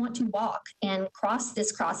neighborhood, they want to walk and cross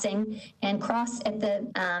this crossing and cross at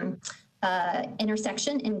the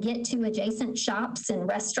intersection and get to adjacent shops and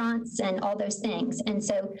restaurants and all those things. And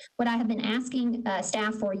so what I have been asking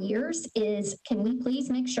staff for years is, can we please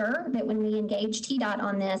make sure that when we engage TDOT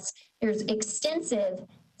on this, there's extensive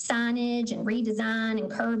signage and redesign and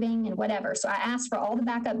curbing and whatever. So I asked for all the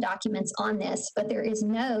backup documents on this, but there is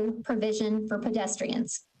no provision for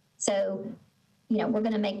pedestrians. So, you know, we're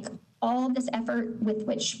going to make all of this effort, with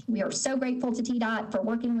which we are so grateful to TDOT for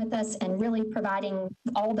working with us and really providing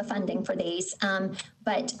all the funding for these.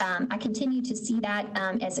 But I continue to see that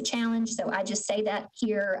as a challenge. So I just say that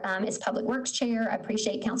here as Public Works Chair. I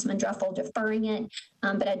appreciate Councilman Druffel deferring it,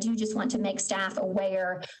 but I do just want to make staff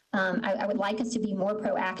aware. I would like us to be more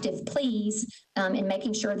proactive, please, in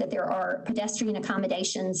making sure that there are pedestrian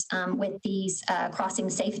accommodations with these crossing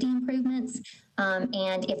safety improvements.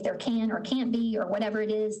 And if there can or can't be or whatever it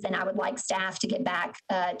is, then I would like staff to get back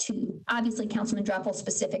to, obviously, Councilman Druffel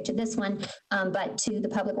specific to this one, but to the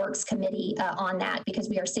Public Works Committee on that, because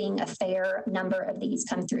we are seeing a fair number of these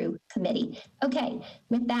come through committee. Okay,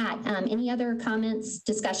 with that, any other comments,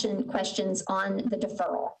 discussion, questions on the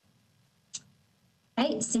deferral?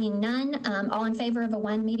 Okay, seeing none, all in favor of a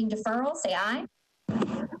one meeting deferral, say aye.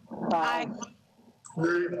 Aye.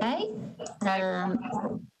 Okay.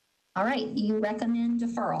 All right, you recommend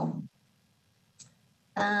deferral.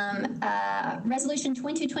 Resolution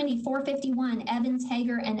 2020-451, Evans,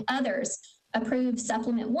 Hager, and others approve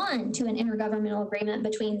Supplement 1 to an intergovernmental agreement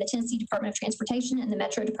between the Tennessee Department of Transportation and the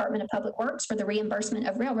Metro Department of Public Works for the reimbursement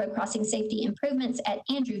of railroad crossing safety improvements at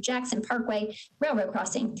Andrew Jackson Parkway, Railroad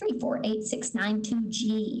Crossing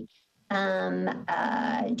 348692G.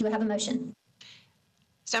 Do I have a motion?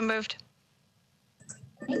 So moved.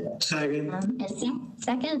 Second.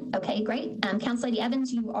 Second. Okay, great. Council Lady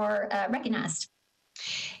Evans, you are recognized.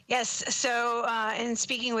 Yes. So in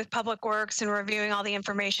speaking with Public Works and reviewing all the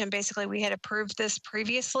information, basically we had approved this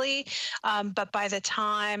previously, but by the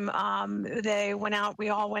time they went out, we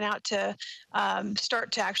all went out to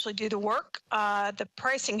start to actually do the work. The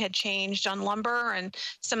pricing had changed on lumber and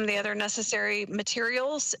some of the other necessary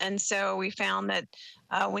materials. And so we found that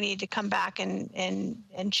we need to come back and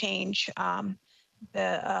change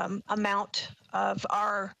the amount of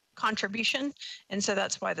our contribution. And so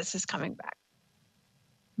that's why this is coming back.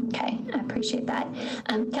 Okay, I appreciate that.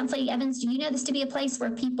 Councilor Evans, do you know this to be a place where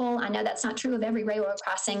people, I know that's not true of every railroad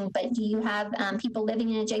crossing, but do you have people living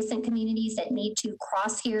in adjacent communities that need to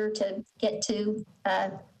cross here to get to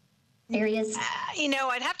areas?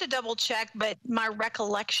 I'd have to double check, but my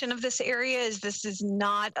recollection of this area is this is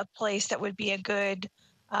not a place that would be a good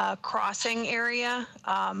crossing area.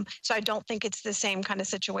 So I don't think it's the same kind of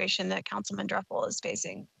situation that Councilman Dreffel is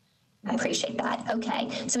facing. I appreciate that. Okay,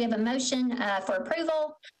 so we have a motion for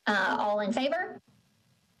approval. All in favor?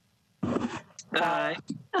 Aye.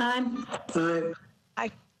 Aye.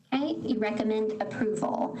 Aye. Okay, you recommend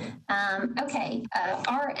approval. Okay,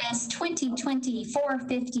 RS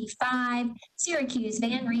 2020-455, Syracuse,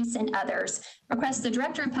 Van Reese, and others. Request the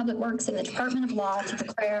Director of Public Works and the Department of Law to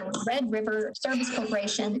declare Red River Service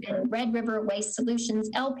Corporation and Red River Waste Solutions,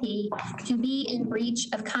 LP, to be in breach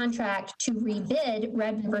of contract to rebid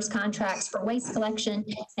Red River's contracts for waste collection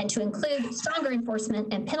and to include stronger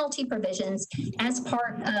enforcement and penalty provisions as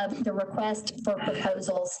part of the request for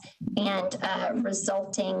proposals and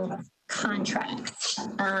resulting contracts.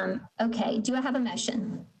 Okay, do I have a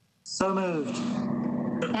motion? So moved.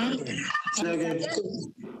 Okay.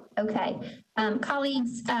 Okay.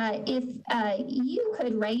 Colleagues, if you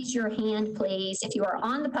could raise your hand, please, if you are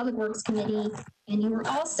on the Public Works Committee and you are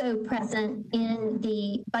also present in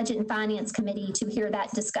the Budget and Finance Committee to hear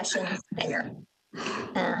that discussion there.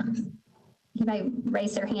 You may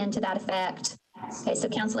raise their hand to that effect. Okay, so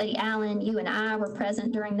Council Lady Allen, you and I were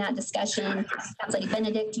present during that discussion. Council Lady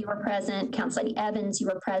Benedict, you were present. Council Lady Evans, you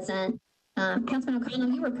were present. Councilman O'Connell,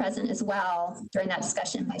 you were present as well during that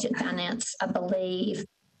discussion, Budget and Finance, I believe.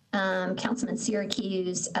 Councilman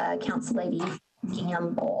Syracuse, Council Lady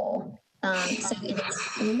Gamble. So it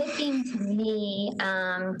is looking to me,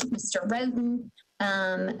 Mr. Roden,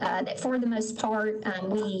 that for the most part,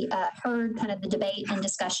 we heard kind of the debate and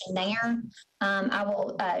discussion there. I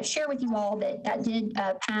will share with you all that that did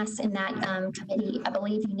pass in that committee, I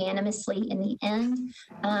believe, unanimously in the end.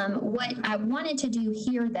 What I wanted to do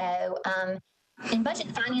here, though, in Budget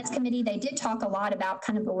and Finance Committee, they did talk a lot about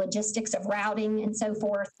kind of the logistics of routing and so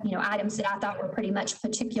forth, items that I thought were pretty much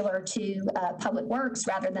particular to Public Works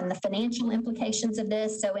rather than the financial implications of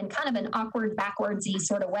this. So in kind of an awkward, backwardsy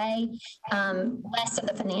sort of way, less of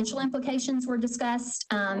the financial implications were discussed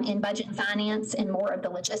in Budget and Finance and more of the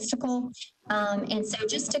logistical. And so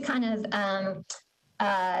just to kind of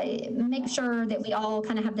make sure that we all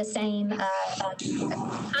kind of have the same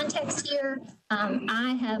context here.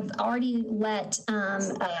 I have already let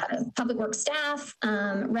Public Works staff,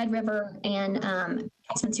 Red River, and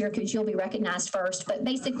Councilman Syracuse, you'll be recognized first, but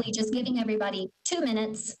basically just giving everybody 2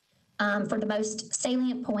 minutes for the most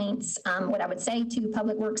salient points. What I would say to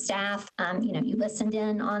Public Works staff, you listened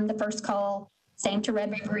in on the first call. Same to Red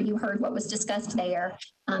River, you heard what was discussed there.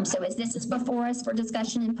 So as this is before us for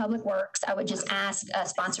discussion in Public Works, I would just ask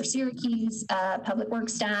sponsor Syracuse, Public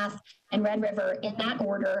Works staff, and Red River in that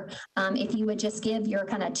order, if you would just give your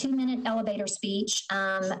kind of 2-minute elevator speech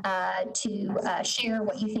to share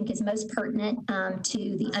what you think is most pertinent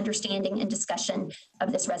to the understanding and discussion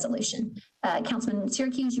of this resolution. Councilman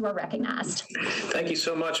Syracuse, you are recognized. Thank you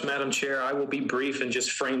so much, Madam Chair. I will be brief and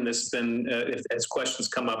just frame this, then if as questions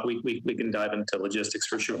come up, we can dive into logistics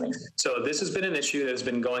for sure. So this has been an issue that's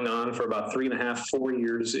been going on for about 3.5, 4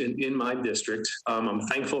 years in my district. I'm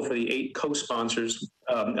thankful for the 8 co-sponsors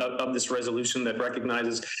of this resolution that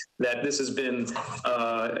recognizes that this has been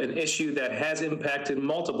an issue that has impacted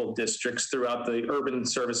multiple districts throughout the urban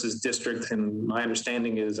services district. And my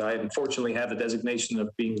understanding is I unfortunately have the designation of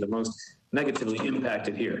being the most negatively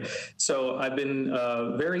impacted here. So I've been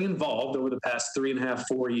very involved over the past 3.5,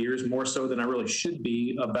 4 years, more so than I really should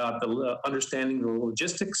be, about the understanding the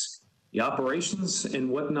logistics, the operations and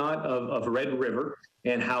whatnot of Red River,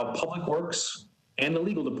 and how Public Works and the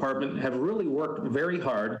legal department have really worked very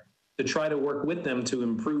hard to try to work with them to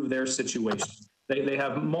improve their situation. They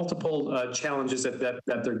have multiple challenges that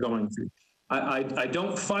they're going through. I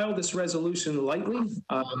don't file this resolution lightly.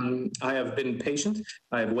 I have been patient.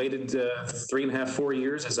 I have waited 3.5, 4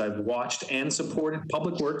 years as I've watched and supported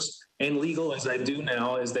Public Works and legal as I do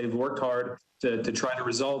now, as they've worked hard to try to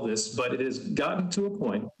resolve this. But it has gotten to a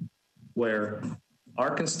point where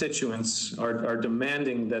our constituents are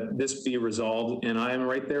demanding that this be resolved, and I am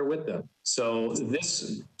right there with them. So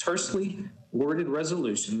this tersely worded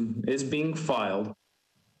resolution is being filed.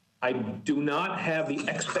 I do not have the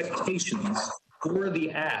expectations or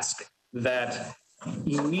the ask that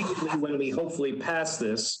immediately when we hopefully pass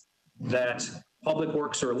this, that Public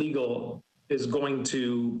Works or legal is going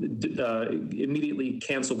to immediately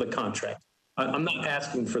cancel the contract. I'm not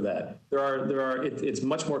asking for that. It's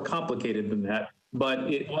much more complicated than that,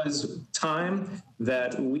 but it was time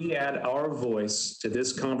that we add our voice to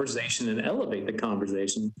this conversation and elevate the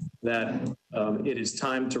conversation that it is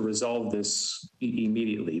time to resolve this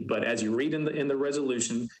immediately. But as you read in the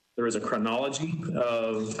resolution, there is a chronology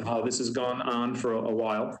of how this has gone on for a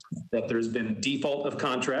while, that there's been default of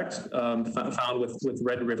contract found with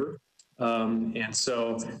Red River. And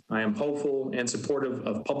so I am hopeful and supportive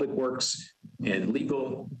of Public Works and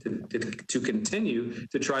legal to continue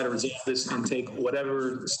to try to resolve this and take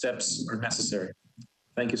whatever steps are necessary.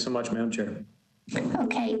 Thank you so much, Madam Chair.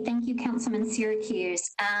 Okay, thank you, Councilman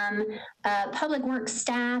Syracuse. Public Works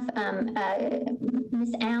staff,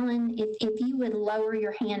 Ms. Allen, if you would lower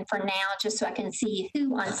your hand for now, just so I can see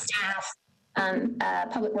who on staff,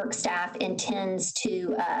 Public Works staff intends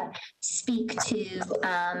to speak to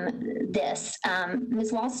this.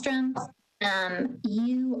 Ms. Wallstrom,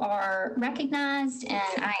 you are recognized,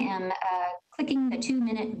 and I am clicking the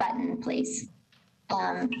 2-minute button, please.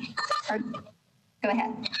 Go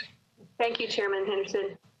ahead. Thank you, Chairman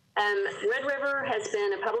Henderson. Red River has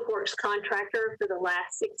been a Public Works contractor for the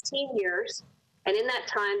last 16 years, and in that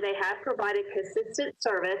time, they have provided consistent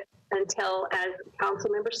service until, as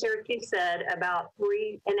Councilmember Syracuse said, about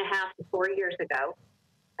 3.5 to 4 years ago.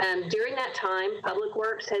 During that time, Public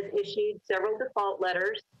Works has issued several default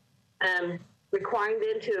letters requiring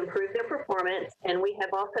them to improve their performance, and we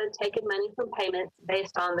have also taken money from payments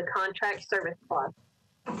based on the contract service clause.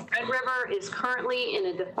 Red River is currently in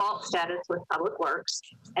a default status with Public Works,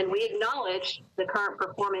 and we acknowledge the current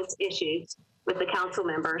performance issues with the council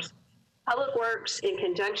members. Public Works, in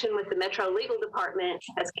conjunction with the Metro Legal Department,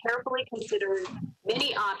 has carefully considered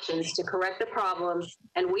many options to correct the problem,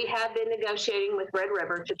 and we have been negotiating with Red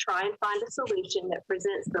River to try and find a solution that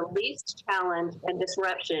presents the least challenge and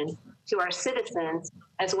disruption to our citizens,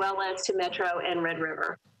 as well as to Metro and Red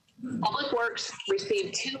River. Public Works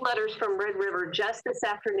received 2 letters from Red River just this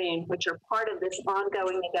afternoon, which are part of this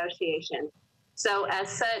ongoing negotiation. So as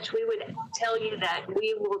such, we would tell you that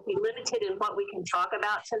we will be limited in what we can talk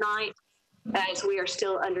about tonight, as we are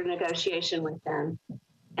still under negotiation with them.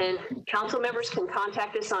 And council members can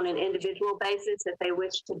contact us on an individual basis if they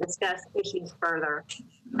wish to discuss issues further.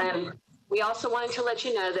 We also wanted to let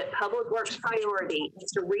you know that Public Works' priority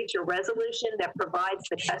is to reach a resolution that provides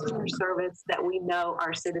the customer service that we know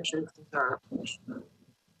our citizens deserve.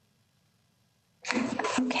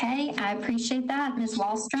 Okay, I appreciate that, Ms.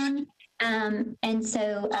 Wallstrom. And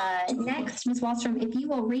so next, Ms. Wallstrom, if you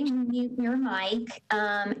will remute your mic,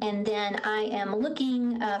 and then I am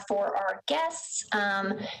looking for our guests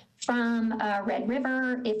from Red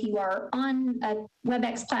River. If you are on a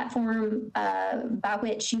WebEx platform by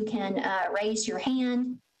which you can raise your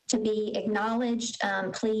hand to be acknowledged,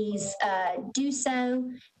 please do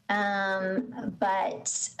so.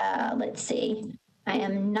 But let's see. I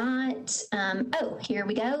am not, oh, here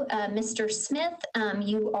we go. Mr. Smith,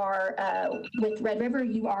 you are with Red River,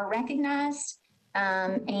 you are recognized,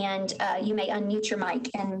 and you may unmute your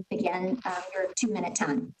mic and begin your 2-minute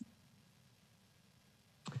time.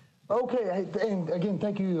 Okay, and again,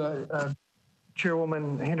 thank you,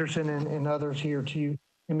 Chairwoman Henderson and others here too,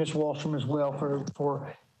 and Ms. Wallstrom as well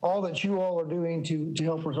for all that you all are doing to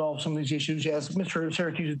help resolve some of these issues. As Mr.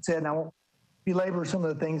 Syracuse had said, and I won't belabor some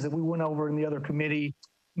of the things that we went over in the other committee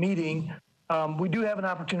meeting. We do have an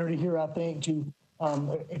opportunity here, I think, to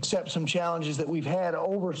accept some challenges that we've had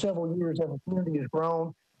over several years as the community has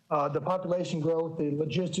grown. The population growth, the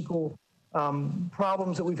logistical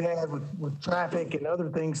problems that we've had with traffic and other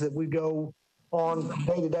things that we go on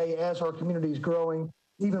day to day as our community is growing.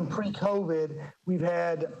 Even pre-COVID, we've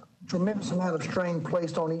had a tremendous amount of strain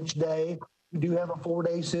placed on each day. We do have a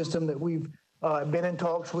 4-day system that we've been in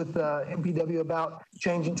talks with MPW about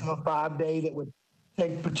changing to a 5-day that would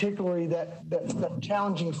take particularly that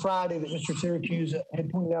challenging Friday that Mr. Syracuse had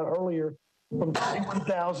pointed out earlier, from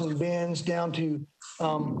 21,000 bins down to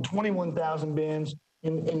 21,000 bins,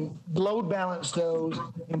 and load balance those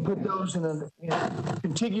and put those in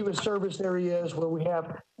contiguous service areas where we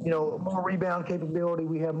have, more rebound capability.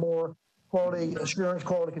 We have more quality assurance,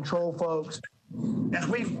 quality control folks. As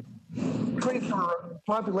we've increased our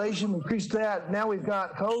population, increased that, now we've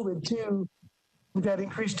got COVID too. We've had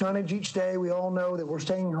increased tonnage each day. We all know that we're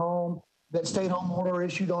staying home. that stay-at-home order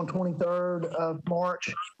issued on 23rd of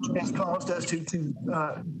March has caused us to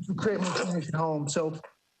create more clinics at home. So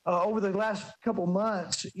over the last couple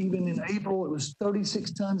months, even in April, it was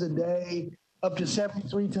 36 tons a day, up to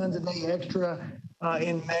 73 tons a day extra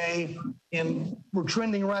in May. And we're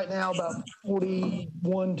trending right now about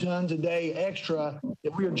 41 tons a day extra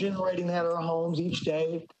that we are generating at our homes each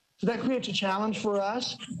day. So that creates a challenge for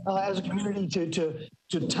us as a community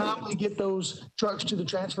to timely get those trucks to the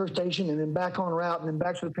transfer station and then back on route and then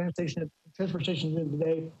back to the transfer station in the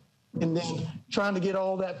day. And then trying to get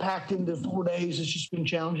all that packed into 4 days has just been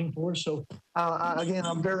challenging for us. So again,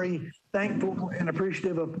 I'm very thankful and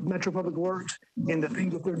appreciative of Metro Public Works and the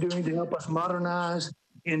things that they're doing to help us modernize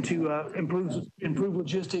and to improve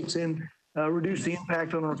logistics and reduce the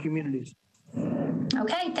impact on our communities.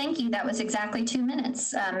 Okay, thank you. That was exactly 2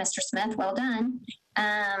 minutes, Mr. Smith. Well done.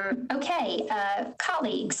 Okay,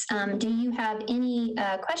 colleagues, do you have any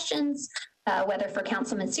questions, whether for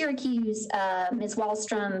Councilman Syracuse, Ms.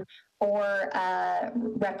 Wallstrom, or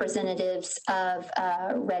representatives of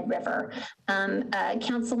Red River?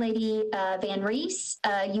 Council Lady Van Rees,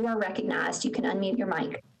 you are recognized. You can unmute your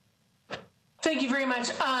mic. Thank you very much.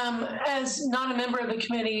 As not a member of the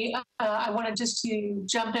committee, I wanted just to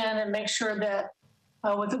jump in and make sure that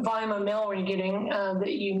with the volume of mail we're getting,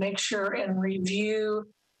 that you make sure and review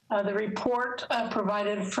the report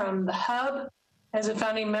provided from the Hub. As a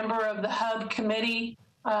founding member of the Hub committee,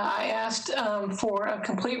 I asked for a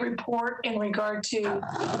complete report in regard to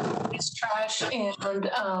waste, trash,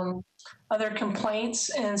 and other complaints.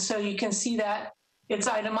 And so you can see that it's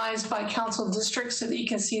itemized by council districts so that you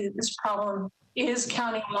can see that this problem is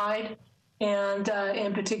countywide and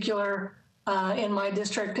in particular in my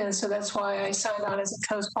district. And so that's why I signed on as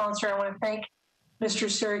a co-sponsor. I want to thank Mr.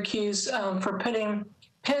 Syracuse for putting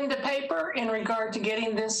pen to paper in regard to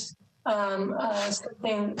getting this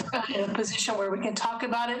something in a position where we can talk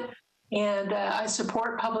about it. And I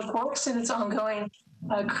support Public Works in its ongoing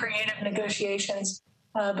creative negotiations.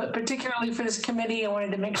 But particularly for this committee, I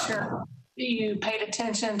wanted to make sure that you paid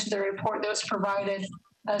attention to the report that was provided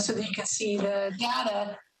so that you can see the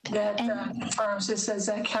data that confirms this as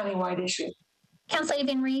a countywide issue. Councilor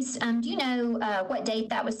Van Rees, do you know what date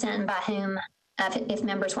that was sent by whom, if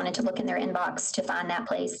members wanted to look in their inbox to find that,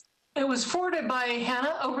 please? It was forwarded by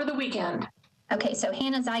Hannah over the weekend. Okay, so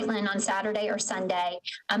Hannah Zeitlin on Saturday or Sunday.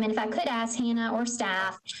 And if I could ask Hannah or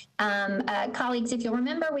staff, colleagues, if you'll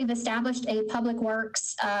remember, we've established a Public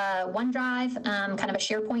Works OneDrive, kind of a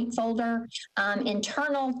SharePoint folder.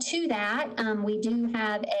 Internal to that, we do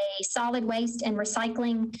have a solid waste and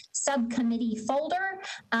recycling subcommittee folder.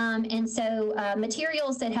 And so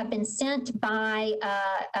materials that have been sent by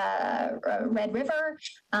Red River,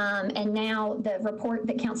 and now the report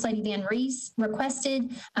that Council Lady Van Rees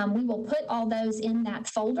requested, we will put all those in that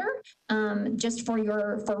folder just for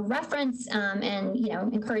reference, and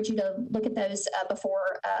encourage you to look at those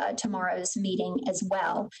before tomorrow's meeting as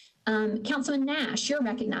well. Councilman Nash, you're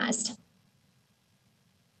recognized.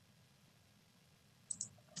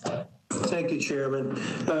 Thank you, Chairman.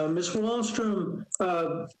 Ms. Wallstrom,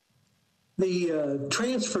 the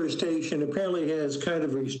transfer station apparently has kind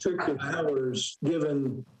of restrictive hours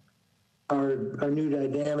given our new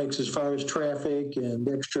dynamics as far as traffic and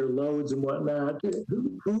extra loads and whatnot.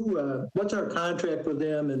 What's our contract with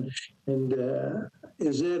them, and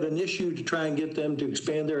is it an issue to try and get them to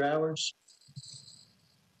expand their hours?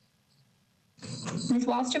 Ms.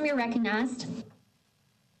 Wallstrom, you're recognized.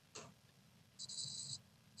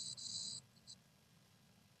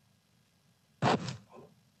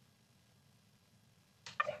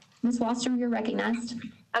 Ms. Wallstrom, you're recognized.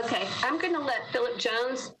 Okay, I'm going to let Philip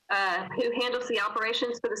Jones, who handles the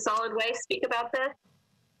operations for the solid waste, speak about this.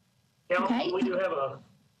 Okay. We do have a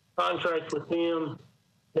contract with them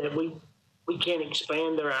that we can't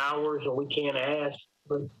expand their hours or we can't ask.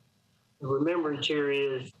 But the remembrance here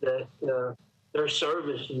is that their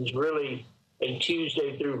service is really a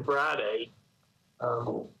Tuesday through Friday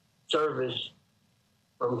service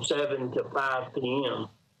from 7 to 5 p.m.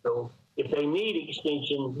 So if they need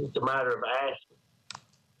extension, it's a matter of asking.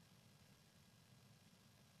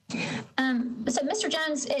 So Mr.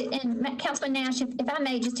 Jones and Councilman Nash, if I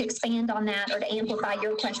may, just to expand on that or to amplify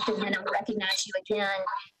your question, then I'll recognize you again.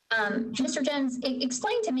 Mr. Jones,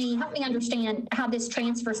 explain to me, help me understand how this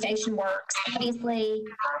transfer station works. Obviously,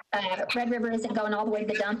 Red River isn't going all the way to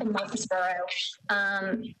the dump in Murfreesboro.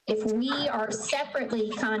 If we are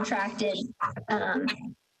separately contracted,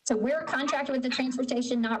 so we're contracted with the transfer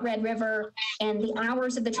station, not Red River, and the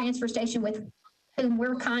hours of the transfer station with whom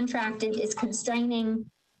we're contracted is constraining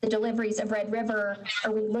the deliveries of Red River.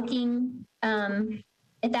 Are we looking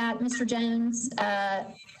at that, Mr. Jones,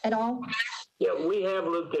 at all? Yeah, we have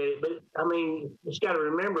looked at it, but I mean, you just got to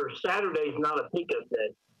remember Saturday's not a pickup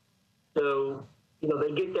day. So, you know,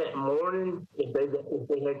 they get that morning if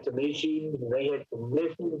they had some issues and they had some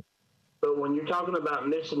missing. But when you're talking about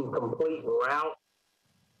missing complete route,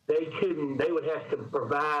 they would have to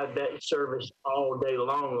provide that service all day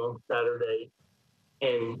long on Saturday.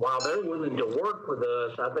 And while they're willing to work with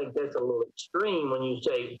us, I think that's a little extreme when you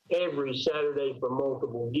say every Saturday for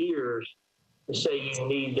multiple years to say you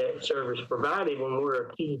need that service provided when we're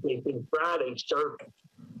a Tuesday through Friday service.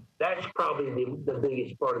 That's probably the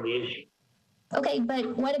biggest part of the issue. Okay,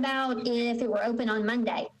 but what about if it were open on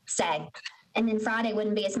Monday, say, and then Friday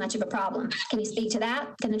wouldn't be as much of a problem? Can you speak to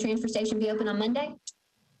that? Can the transfer station be open on Monday?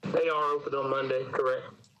 They are open on Monday, correct.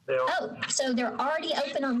 They are. Oh, so they're already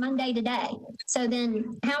open on Monday today. So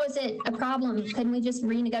then how is it a problem? Couldn't we just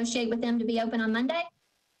renegotiate with them to be open on Monday?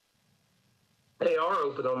 They are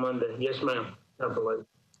open on Monday. Yes, ma'am. I believe.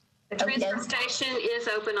 The transfer station is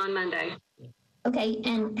open on Monday. Okay,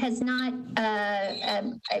 and has not,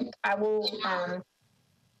 I will,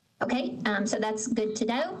 okay, so that's good to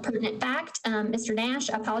know. Pertinent fact. Mr. Nash,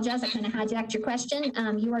 I apologize. I kind of hijacked your question.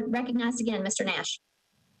 You are recognized again, Mr. Nash.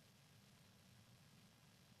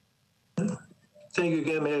 Thank you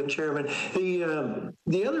again, Madam Chairman.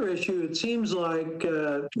 The other issue, it seems like,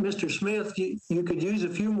 Mr. Smith, you could use a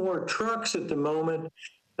few more trucks at the moment.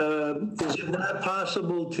 Is it not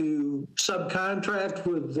possible to subcontract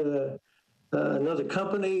with another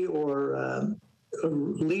company or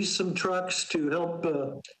lease some trucks to help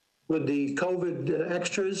with the COVID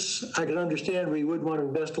extras? I can understand we would want to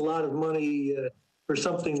invest a lot of money for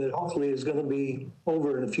something that hopefully is going to be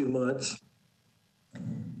over in a few months.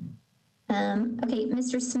 Okay,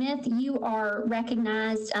 Mr. Smith, you are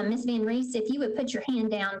recognized. Ms. Van Rees, if you would put your hand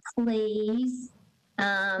down, please.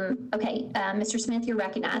 Okay, Mr. Smith, you're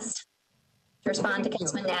recognized to respond to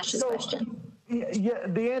Councilman Nash's question. Yeah,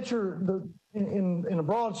 the answer in a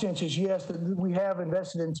broad sense is yes, that we have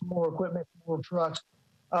invested in some more equipment, more trucks.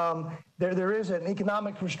 There is an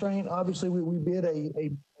economic restraint. Obviously, we bid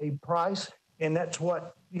a price, and that's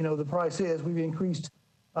what, you know, the price is. We've increased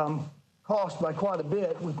cost by quite a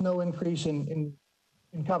bit with no increase in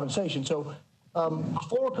compensation. So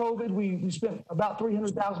before COVID, we spent about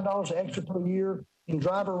 $300,000 extra per year in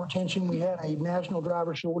driver retention. We had a national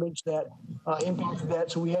driver shortage that impacted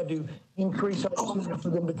that, so we had to increase our incentive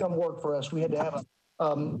for them to come work for us. We had to have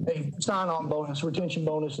a sign-on bonus, retention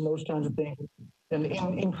bonus, and those kinds of things, and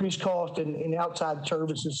increased cost in outside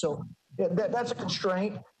services. So that's a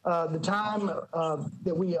constraint. The time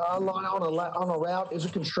that we are on a route is a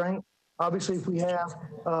constraint. Obviously, if we have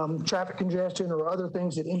traffic congestion or other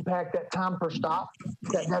things that impact that time per stop,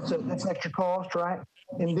 that's extra cost, right?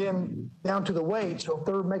 And then down to the weight. So if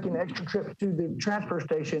they're making an extra trip to the transfer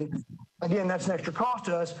station, again, that's an extra cost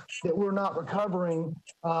to us that we're not recovering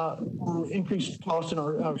increased cost in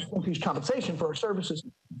our increased compensation for our services.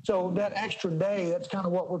 So that extra day, that's kind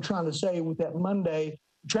of what we're trying to say with that Monday.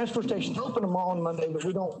 Transfer stations open them on Monday, but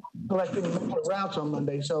we don't collect any routes on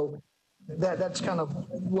Monday. So that's kind of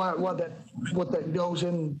what that goes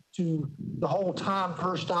into the whole time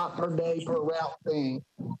per stop, per day, per route thing.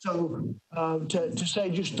 So to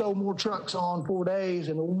say just throw more trucks on 4 days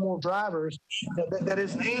and more drivers, that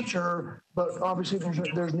is an answer, but obviously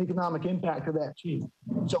there's an economic impact to that too.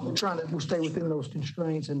 So we'll stay within those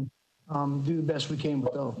constraints and do the best we can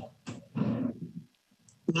with those.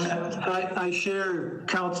 I share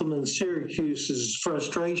Councilman Syracuse's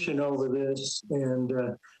frustration over this,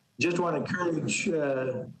 and just want to encourage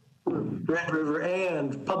Red River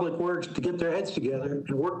and Public Works to get their heads together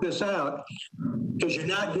and work this out, because you're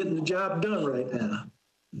not getting the job done right now.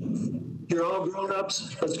 You're all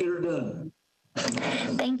grown-ups. Let's get her done.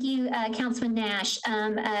 Thank you, Councilman Nash.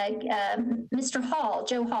 Mr. Hall,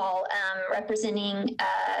 Joe Hall, representing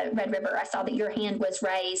Red River, I saw that your hand was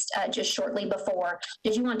raised just shortly before.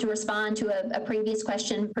 Did you want to respond to a previous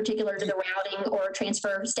question particular to the routing or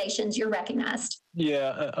transfer stations? You're recognized.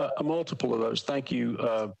 Yeah, a multiple of those. Thank you,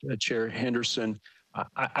 Chair Henderson.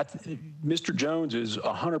 Mr. Jones is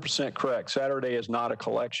 100% correct. Saturday is not a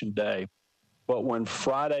collection day. But when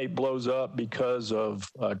Friday blows up because of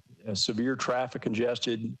severe traffic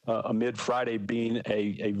congested, amid Friday being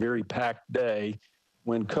a very packed day,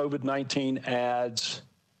 when COVID-19 adds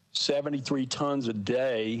 73 tons a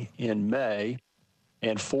day in May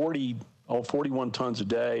and 41 tons a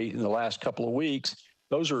day in the last couple of weeks,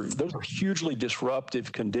 those are hugely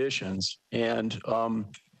disruptive conditions. And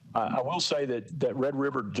I will say that Red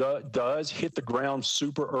River does hit the ground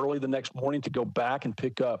super early the next morning to go back and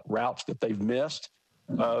pick up routes that they've missed.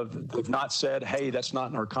 They've not said, hey, that's not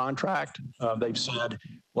in our contract. They've said,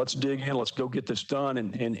 let's dig in, let's go get this done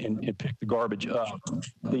and pick the garbage up.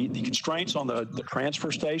 The constraints on the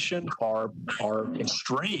transfer station are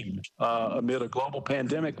extreme amid a global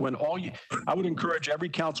pandemic when I would encourage every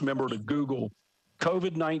council member to Google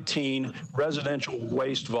COVID-19 residential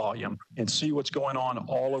waste volume and see what's going on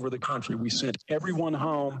all over the country. We sent everyone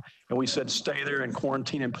home and we said, stay there and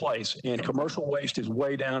quarantine in place. And commercial waste is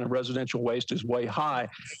way down and residential waste is way high.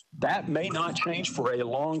 That may not change for a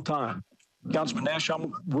long time. Councilman Nash,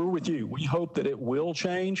 we're with you. We hope that it will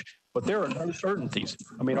change, but there are no certainties.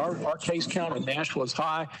 I mean, our case count in Nashville is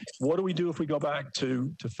high. What do we do if we go back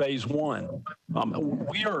to phase one?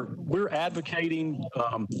 We're advocating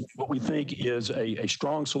what we think is a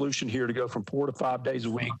strong solution here to go from 4 to 5 days a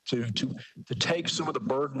week to take some of the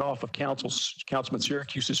burden off of Councilman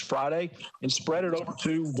Syracuse's Friday and spread it over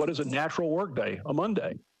to what is a natural work day, a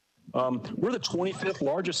Monday. We're the 25th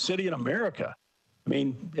largest city in America. I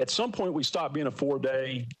mean, at some point, we stop being a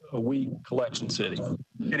 4-day-a-week collection city.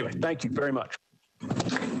 Anyway, thank you very much.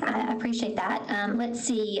 I appreciate that. Let's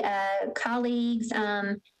see, colleagues,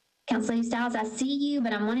 Councilor Stiles, I see you,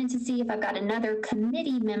 but I'm wanting to see if I've got another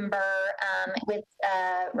committee member with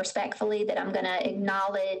respectfully that I'm going to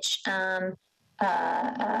acknowledge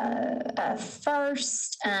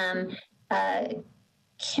first.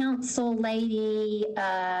 Council Lady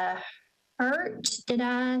Hurt, did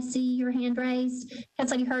I see your hand raised?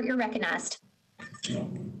 Council Lady Hurt, you're recognized.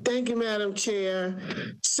 Thank you, Madam Chair.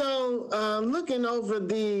 So looking over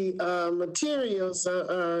the materials,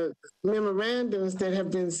 memorandums that have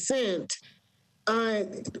been sent,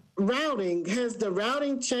 routing, has the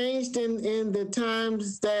routing changed in the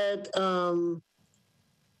times that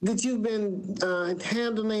that you've been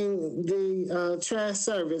handling the trash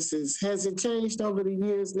services? Has it changed over the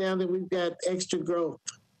years now that we've got extra growth?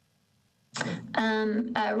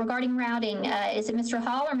 Regarding routing, is it Mr.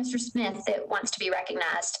 Hall or Mr. Smith that wants to be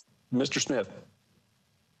recognized? Mr. Smith.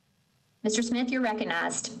 Mr. Smith, you're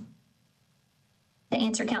recognized to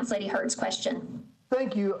answer Council Lady Hurt's question.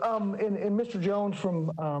 Thank you. And Mr. Jones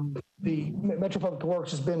from the Metropolitan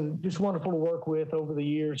Works has been just wonderful to work with over the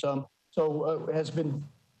years.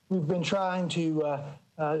 We've been trying to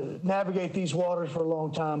navigate these waters for a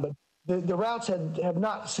long time, but the routes have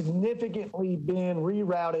not significantly been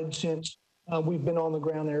rerouted since we've been on the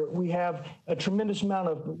ground there. We have a tremendous amount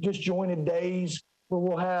of disjointed days where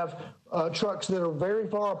we'll have trucks that are very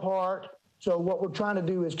far apart. So what we're trying to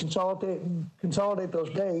do is consolidate those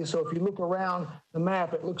days. So if you look around the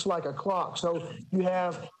map, it looks like a clock. So you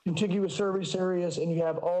have contiguous service areas and you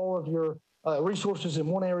have all of your resources in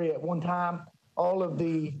one area at one time. All of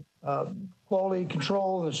the quality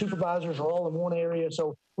control and the supervisors are all in one area.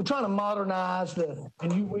 So we're trying to modernize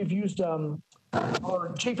we've used,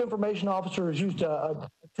 our chief information officer has used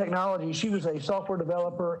technology. She was a software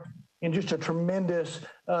developer and just a tremendous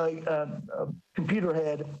computer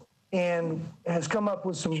head, and has come up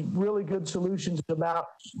with some really good solutions about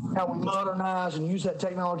how we modernize and use that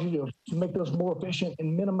technology to make those more efficient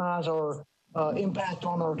and minimize our impact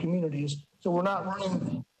on our communities. So we're not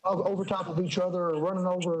running over top of each other or running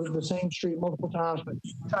over the same street multiple times, but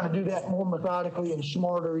trying to do that more methodically and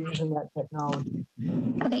smarter using that technology.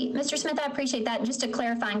 Okay, Mr. Smith, I appreciate that. Just a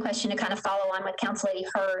clarifying question to kind of follow on with Council Lady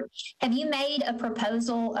Hurt. Have you made a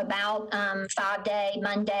proposal about 5-day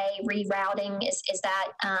Monday rerouting? Is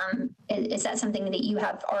that something that you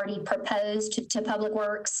have already proposed to Public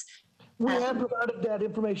Works? We have provided that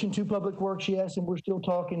information to Public Works, yes, and we're still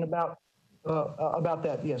talking about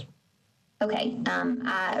that, yes. Okay,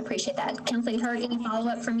 I appreciate that. Councilor Hurd, any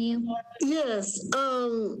follow-up from you? Yes.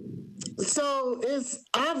 So it's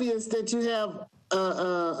obvious that you have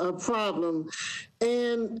a problem,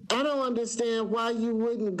 and I don't understand why you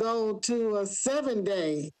wouldn't go to a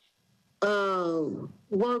 7-day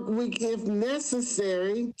work week if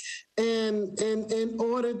necessary, and in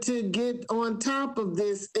order to get on top of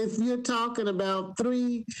this, if you're talking about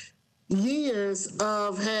 3 years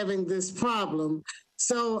of having this problem.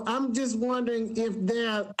 So I'm just wondering if there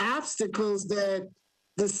are obstacles that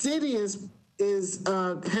the city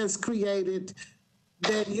has created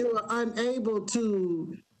that you are unable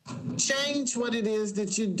to change what it is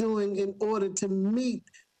that you're doing in order to meet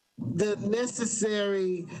the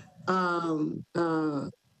necessary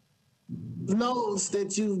loads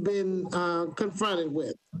that you've been confronted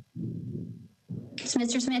with.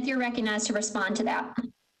 Mr. Smith, you're recognized to respond to that.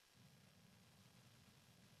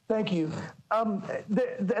 Thank you. And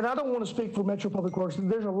I don't want to speak for Metro Public Works.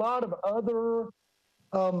 There's a lot of other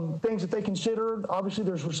things that they considered. Obviously,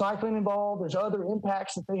 there's recycling involved. There's other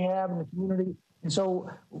impacts that they have in the community. And so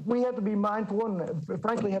we have to be mindful and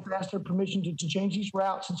frankly have to ask their permission to change these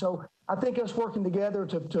routes. And so I think us working together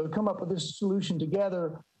to come up with this solution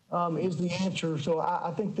together is the answer. So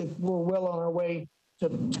I think that we're well on our way to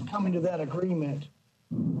coming to that agreement.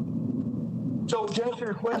 So to answer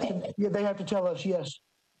your question, yeah, they have to tell us, yes,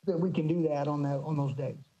 that we can do that on those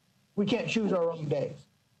days. We can't choose our own days.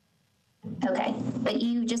 Okay, but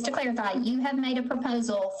you, just to clarify, you have made a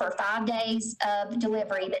proposal for 5 days of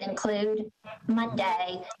delivery that include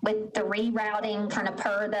Monday with the rerouting kind of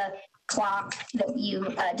per the clock that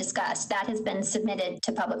you discussed. That has been submitted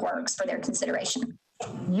to Public Works for their consideration.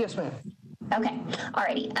 Yes, ma'am. Okay, all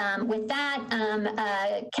righty. With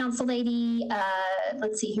that, Council Lady,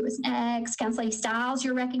 let's see who was next. Council Lady Stiles,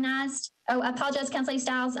 you're recognized. Oh, I apologize, Council Lady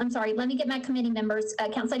Stiles. I'm sorry. Let me get my committee members.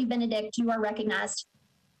 Council Lady Benedict, you are recognized.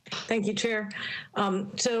 Thank you, Chair.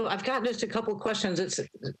 So I've got just a couple of questions. It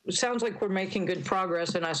sounds like we're making good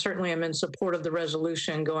progress, and I certainly am in support of the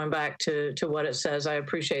resolution going back to what it says. I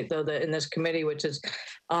appreciate, though, that in this committee, which is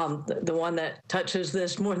the one that touches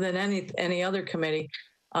this more than any other committee,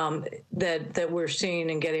 that we're seeing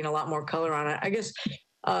and getting a lot more color on it. I guess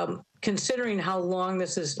considering how long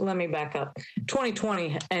this is, let me back up.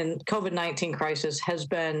 2020 and COVID-19 crisis has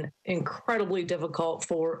been incredibly difficult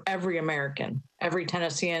for every American, every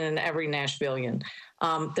Tennessean and every Nashvilleian.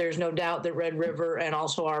 There's no doubt that Red River and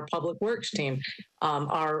also our Public Works team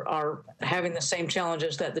are having the same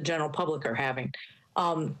challenges that the general public are having.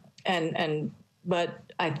 But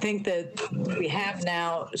I think that we have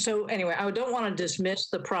now, so anyway, I don't want to dismiss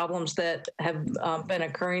the problems that have been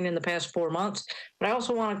occurring in the past 4 months, but I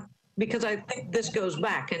also want to, because I think this goes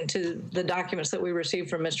back into the documents that we received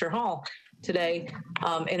from Mr. Hall today,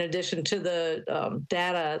 in addition to the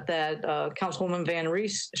data that Councilwoman Van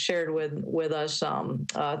Rees shared with us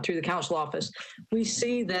through the council office. We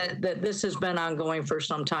see that this has been ongoing for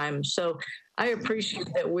some time. So I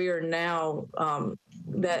appreciate that we are now,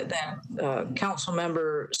 that Council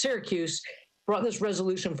Member Syracuse brought this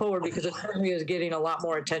resolution forward, because it certainly is getting a lot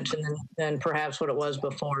more attention than perhaps what it was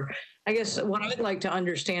before. I guess what I'd like to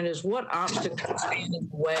understand is what obstacles stand in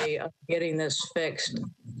the way of getting this fixed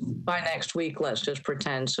by next week, let's just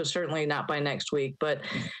pretend. So certainly not by next week, but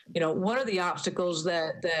what are the obstacles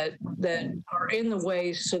that are in the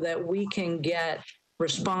way so that we can get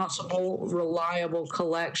responsible, reliable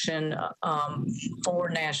collection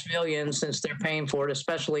for Nashvilleians, since they're paying for it,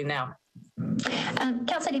 especially now?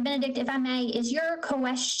 Council Lady Benedict, if I may, is your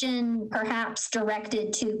question perhaps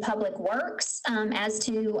directed to Public Works as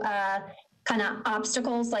to kind of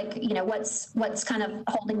obstacles, like, what's kind of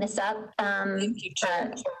holding this up?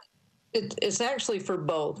 It's actually for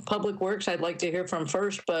both. Public Works, I'd like to hear from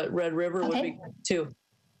first, but Red River would be good too.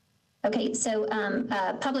 Okay, so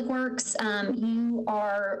Public Works, you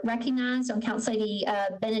are recognized on Council Lady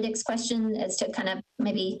Benedict's question as to kind of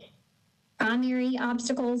maybe primary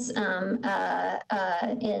obstacles in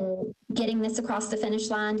getting this across the finish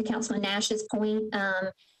line, to Councilman Nash's point.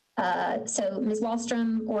 So Ms.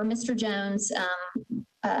 Wallstrom or Mr. Jones,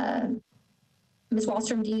 Ms.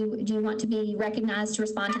 Wallstrom, do you want to be recognized to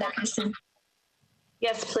respond to that question?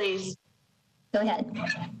 Yes, please. Go ahead.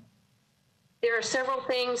 There are several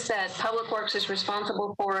things that Public Works is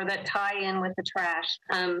responsible for that tie in with the trash.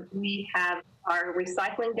 We have our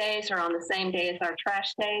recycling days are on the same day as our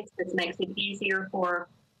trash days. This makes it easier for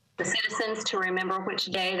the citizens to remember which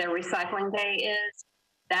day their recycling day is.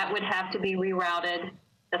 That would have to be rerouted.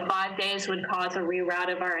 The 5 days would cause a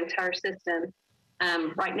reroute of our entire system.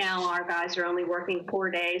 Right now, our guys are only working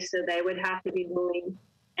 4 days, so they would have to be moving,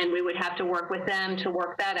 and we would have to work with them to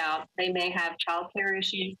work that out. They may have childcare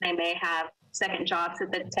issues. They may have second jobs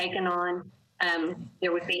that they've taken on.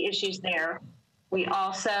 There would be issues there. We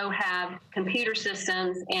also have computer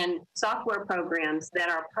systems and software programs that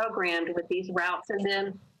are programmed with these routes in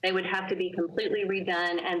them. They would have to be completely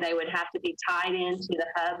redone, and they would have to be tied into the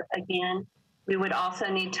hub again. We would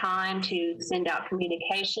also need time to send out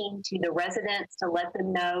communication to the residents to let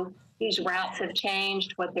them know these routes have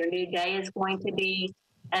changed, what their new day is going to be.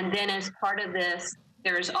 And then as part of this,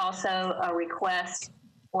 there's also a request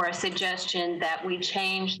or a suggestion that we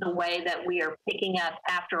change the way that we are picking up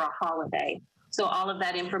after a holiday. So all of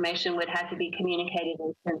that information would have to be communicated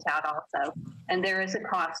and sent out also. And there is a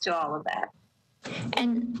cost to all of that.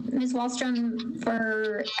 And Ms. Wallstrom,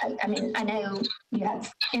 I know you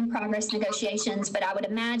have in progress negotiations, but I would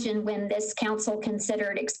imagine when this council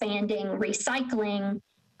considered expanding recycling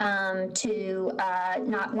to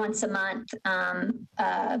not once a month,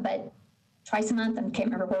 but twice a month, I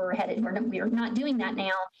can't remember where we're headed. We're not doing that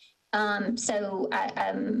now. So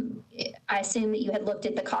I assume that you had looked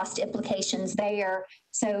at the cost implications there.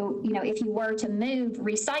 So, you know, if you were to move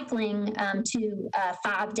recycling to a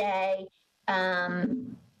 5-day,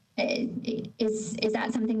 is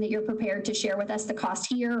that something that you're prepared to share with us, the cost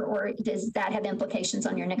here, or does that have implications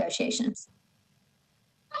on your negotiations?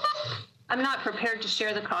 I'm not prepared to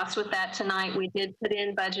share the cost with that tonight. We did put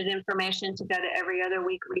in budget information to go to every other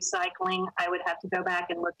week recycling. I would have to go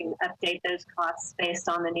back and look and update those costs based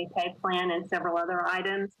on the new pay plan and several other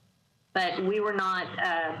items. But we were not,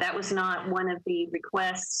 that was not one of the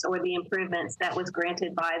requests or the improvements that was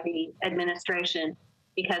granted by the administration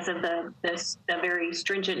because of the very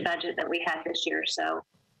stringent budget that we had this year. So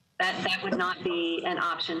that would not be an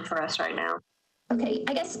option for us right now. Okay,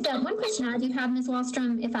 I guess one question I do have, Ms.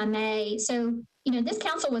 Wallstrom, if I may. So, you know, this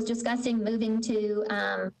council was discussing moving to,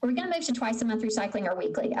 we're going to move to twice a month recycling or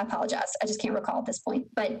weekly. I apologize. I just can't recall at this point.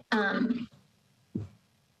 But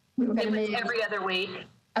we were going to move every other week.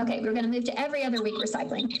 Okay, we're going to move to every other week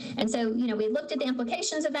recycling. And so, you know, we looked at the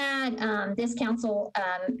implications of that. This council,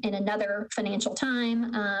 in another financial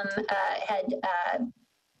time, had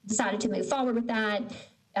decided to move forward with that.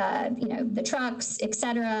 You know, the trucks, et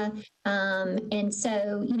cetera. And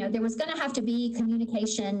so, you know, there was going to have to be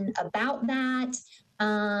communication about that.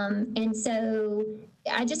 And so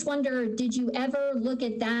I just wonder, did you ever look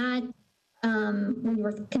at that when you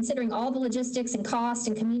were considering all the logistics and cost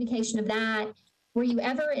and communication of that? Were you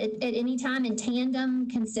ever at any time in tandem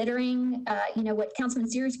considering, you know, what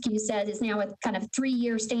Councilman Syracuse said is now a kind of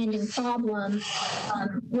 3-year standing problem,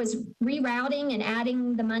 was rerouting and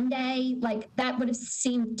adding the Monday, like that would have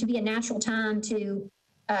seemed to be a natural time to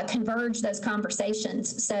converge those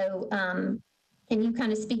conversations. So can you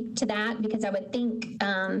kind of speak to that? Because I would think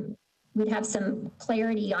we'd have some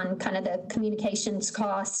clarity on kind of the communications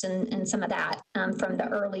costs and some of that from the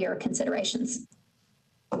earlier considerations.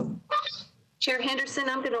 Chair Henderson,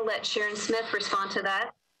 I'm going to let Sharon Smith respond to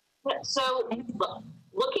that. So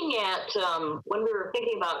looking at when we were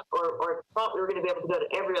thinking about or thought we were going to be able to go to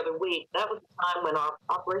every other week, that was the time when our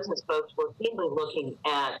operations folks were keenly looking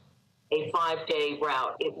at a 5-day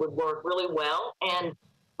route. It would work really well. And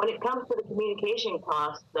when it comes to the communication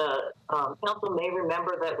costs, the council may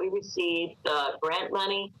remember that we received grant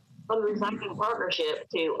money from the Recycling Partnership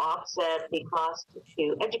to offset the cost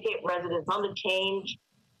to educate residents on the change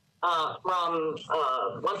from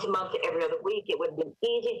once a month to every other week. It would have been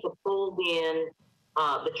easy to fold in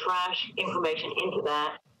the trash information into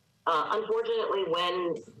that. Unfortunately,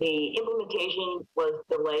 when the implementation was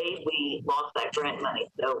delayed, we lost that grant money.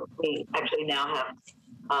 So we actually now have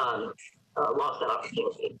lost that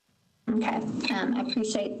opportunity. Okay, I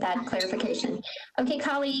appreciate that clarification. Okay,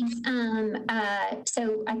 colleagues,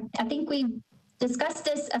 so I think we've discussed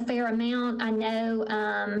this a fair amount. I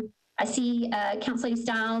know I see Councilor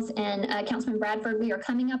Stiles and Councilman Bradford, we are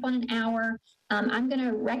coming up on an hour. I'm going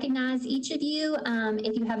to recognize each of you.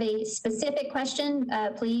 If you have a specific question,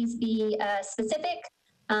 please be specific.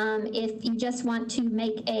 If you just want to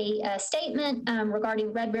make a statement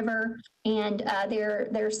regarding Red River and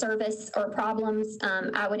their service or problems,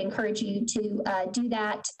 I would encourage you to do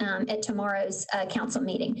that at tomorrow's council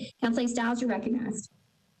meeting. Councilor Stiles, you're recognized.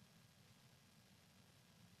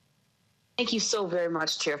 Thank you so very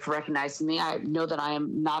much, Chair, for recognizing me. I know that I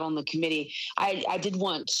am not on the committee. I did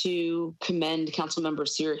want to commend Councilmember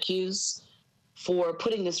Syracuse for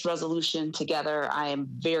putting this resolution together. I am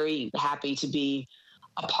very happy to be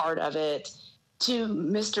a part of it. To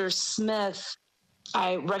Mr. Smith,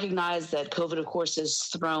 I recognize that COVID, of course, has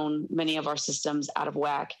thrown many of our systems out of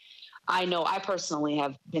whack. I know I personally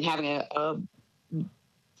have been having a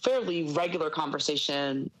fairly regular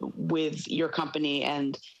conversation with your company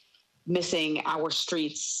and missing our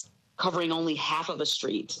streets, covering only half of a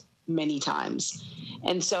street many times.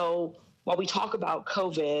 And so while we talk about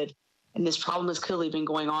COVID, and this problem has clearly been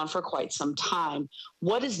going on for quite some time,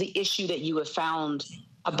 what is the issue that you have found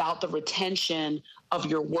about the retention of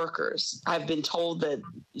your workers? I've been told that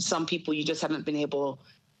some people, you just haven't been able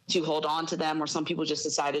to hold on to them, or some people just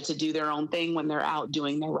decided to do their own thing when they're out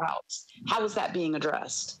doing their routes. How is that being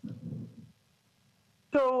addressed?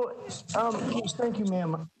 So, yes, thank you,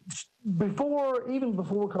 ma'am. Even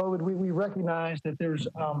before COVID, we recognized that there's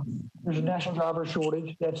a national driver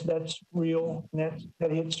shortage. That's real. And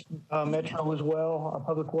that hits Metro as well.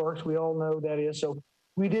 Public Works, we all know that is. So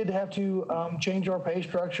we did have to change our pay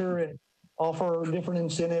structure and offer different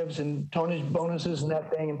incentives and tonnage bonuses and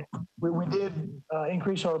that thing. And we did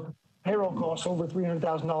increase our payroll costs over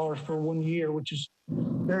 $300,000 for 1 year, which is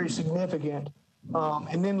very significant.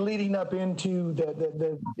 And then leading up into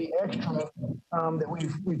the extra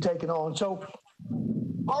that we've taken on. So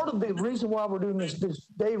part of the reason why we're doing this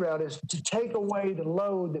day route is to take away the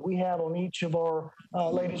load that we have on each of our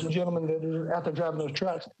ladies and gentlemen that are out there driving those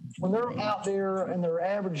trucks. When they're out there and their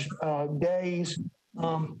average days,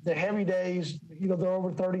 the heavy days, they're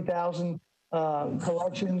over 30,000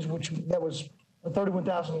 collections, which that was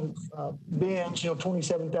 31,000 bins,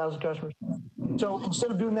 27,000 customers. So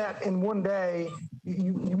instead of doing that in one day,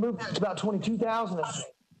 you move that to about 22,000 a day.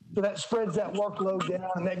 So that spreads that workload down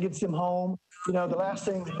and that gets them home. The last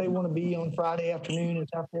thing that they want to be on Friday afternoon is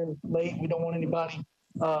out there late. We don't want anybody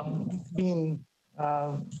being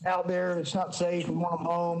out there. It's not safe. We want them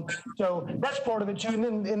home. So that's part of it too.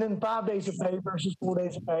 And then 5 days of pay versus 4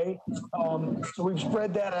 days of pay. So we've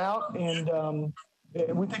spread that out, and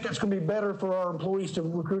we think that's going to be better for our employees to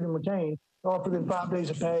recruit and retain. Offer them 5 days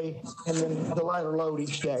of pay and then the lighter load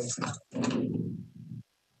each day.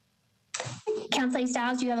 Councilor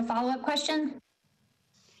Stiles, do you have a follow-up question?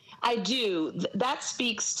 I do. That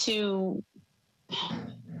speaks to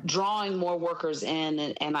drawing more workers in,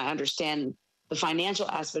 and I understand the financial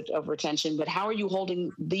aspect of retention, but how are you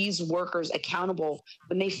holding these workers accountable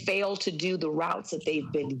when they fail to do the routes that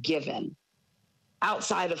they've been given?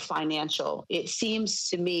 Outside of financial, it seems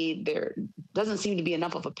to me there doesn't seem to be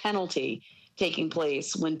enough of a penalty taking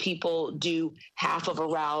place when people do half of a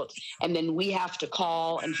route, and then we have to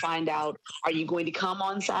call and find out, are you going to come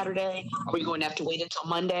on Saturday? Are we going to have to wait until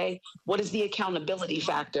Monday? What is the accountability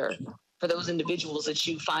factor for those individuals that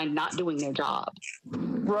you find not doing their job?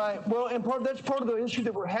 Right. Well, and that's part of the issue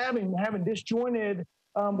that we're having disjointed,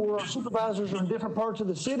 where our supervisors are in different parts of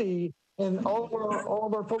the city, and all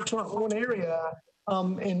of our folks aren't in one area.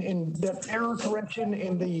 And that error correction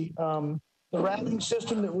in the routing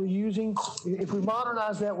system that we're using, if we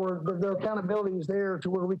modernize that, their accountability is there to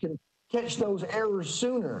where we can catch those errors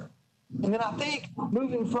sooner. And then I think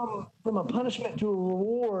moving from a punishment to a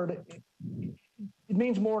reward, it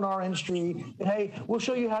means more in our industry that, hey, we'll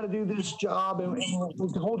show you how to do this job and we'll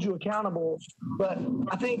hold you accountable. But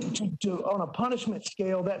I think to on a punishment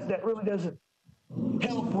scale, that really doesn't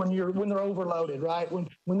help when they're overloaded, right?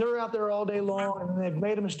 When they're out there all day long and they've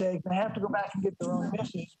made a mistake, they have to go back and get their own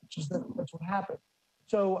message, that's what happened.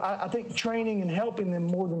 So I think training and helping them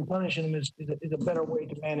more than punishing them is a better way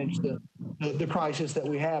to manage the crisis that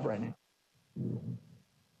we have right now.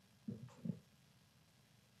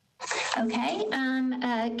 Okay,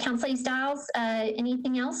 Councilor Stiles,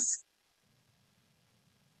 anything else?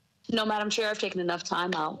 No, Madam Chair, I've taken enough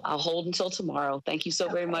time. I'll hold until tomorrow. Thank you so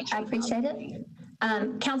very much. I appreciate it.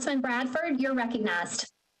 Councilman Bradford, you're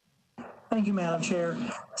recognized. Thank you, Madam Chair.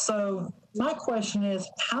 So my question is,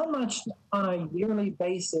 how much on a yearly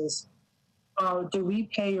basis do we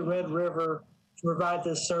pay Red River to provide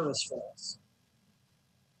this service for us?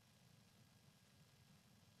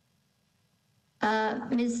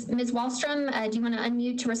 Ms. Wallstrom, do you want to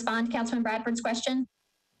unmute to respond to Councilman Bradford's question?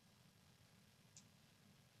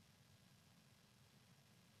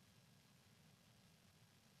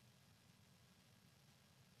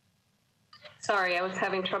 Sorry, I was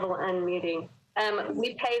having trouble unmuting.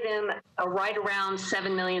 We pay them right around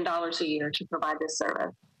 $7 million a year to provide this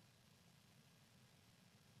service.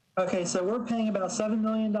 Okay, so we're paying about $7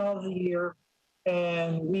 million a year,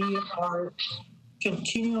 and we are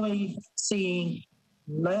continually seeing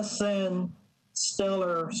less than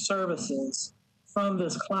stellar services from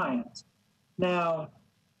this client. Now,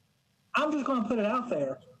 I'm just going to put it out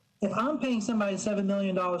there. If I'm paying somebody $7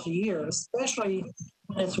 million a year, especially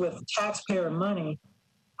when it's with taxpayer money,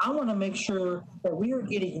 I want to make sure that we are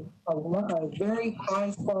getting a very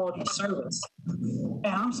high quality service. And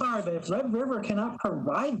I'm sorry, but if Red River cannot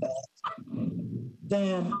provide that,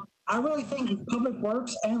 then I really think Public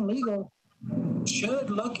Works and legal should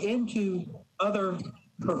look into other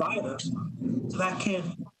providers that can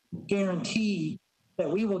guarantee that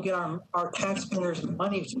we will get our taxpayers'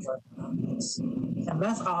 money's worth. And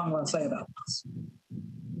that's all I'm going to say about this.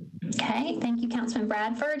 Okay, thank you, Councilman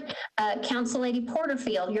Bradford. Council Lady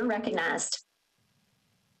Porterfield, you're recognized.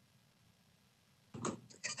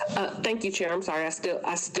 Thank you, Chair. I'm sorry, I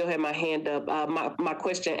still have my hand up. My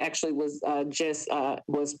question actually was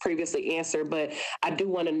was previously answered, but I do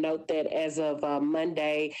want to note that as of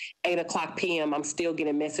Monday, 8:00 p.m., I'm still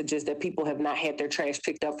getting messages that people have not had their trash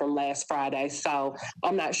picked up from last Friday. So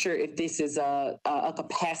I'm not sure if this is a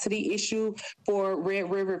capacity issue for Red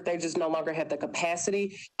River, if they just no longer have the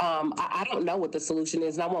capacity. I don't know what the solution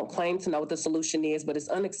is, and I won't claim to know what the solution is, but it's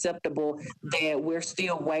unacceptable that we're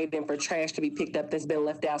still waiting for trash to be picked up that's been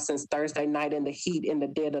left out out since Thursday night in the heat in the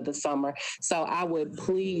dead of the summer. So I would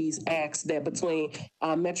please ask that between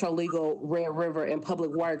Metro Legal, Red River, and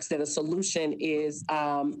Public Works, that a solution is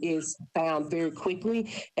found very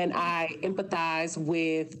quickly. And I empathize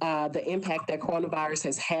with the impact that coronavirus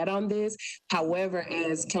has had on this. However,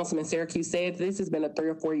 as Councilman Syracuse said, this has been a 3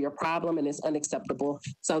 or 4 year problem and it's unacceptable.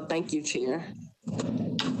 So thank you, Chair.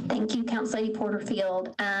 Thank you, Council Lady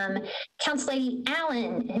Porterfield. Council Lady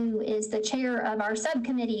Allen, who is the chair of our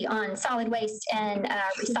subcommittee on solid waste and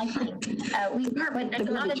recycling. A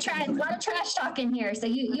lot of trash talk in here, so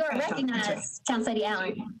you are recognized, Council Lady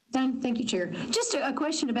Allen. Thank you, Chair. Just a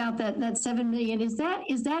question about that 7 million. Is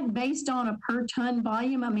that based on a per ton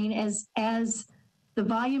volume? I mean, as the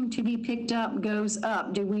volume to be picked up goes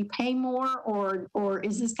up, do we pay more, or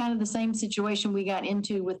is this kind of the same situation we got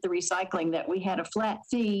into with the recycling, that we had a flat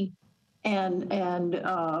fee and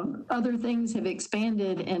other things have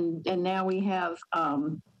expanded and now we have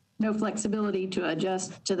no flexibility to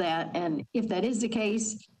adjust to that? And if that is the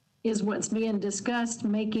case, is what's being discussed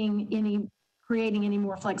creating any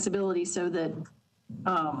more flexibility so that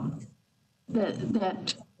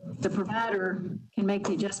that the provider can make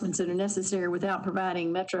the adjustments that are necessary without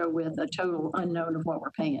providing Metro with a total unknown of what we're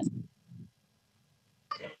paying?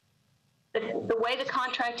 The way the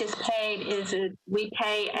contract is paid is we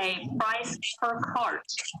pay a price per cart.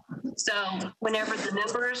 So whenever the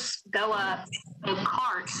numbers go up in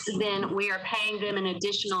carts, then we are paying them an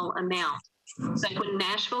additional amount. So when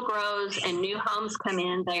Nashville grows and new homes come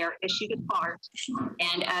in, they are issued a cart.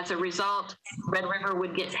 And as a result, Red River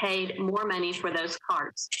would get paid more money for those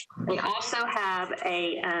carts. They also have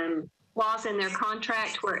a clause in their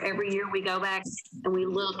contract where every year we go back and we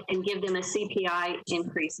look and give them a CPI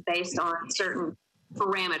increase based on certain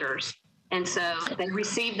parameters. And so they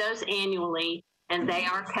receive those annually and they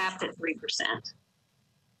are capped at 3%.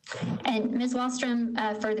 And Ms. Wallstrom,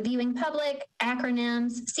 for the viewing public,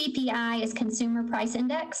 acronyms, CPI is Consumer Price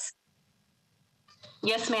Index?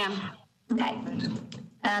 Yes, ma'am. Okay.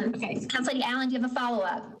 Okay. Councilor Allen, do you have a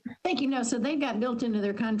follow-up? Thank you. No, so they've got built into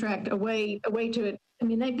their contract a way to it. I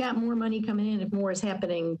mean, they've got more money coming in if more is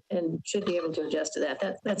happening and should be able to adjust to that.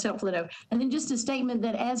 That's helpful to know. And then just a statement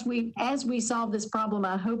that as we solve this problem,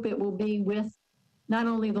 I hope it will be with not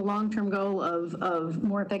only the long-term goal of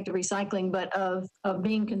more effective recycling, but of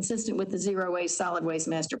being consistent with the zero waste, solid waste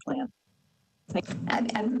master plan.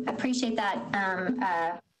 I appreciate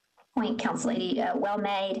that point, Council Lady, well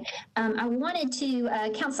made. I wanted to,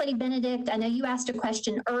 Council Lady Benedict, I know you asked a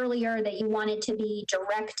question earlier that you wanted to be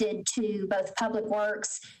directed to both Public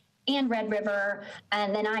Works and Red River,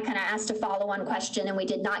 and then I kind of asked a follow-on question and we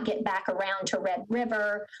did not get back around to Red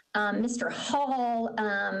River. Mr. Hall,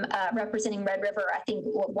 representing Red River, I think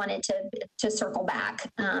wanted to circle back.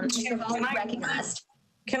 Mr. Hall, you recognized.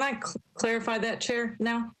 Can I clarify that, Chair,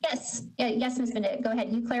 now? Yes, yes, Ms. Benedict, go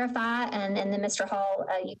ahead. You clarify, and then Mr. Hall,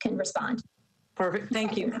 you can respond. Perfect,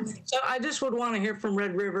 thank you. So I just would want to hear from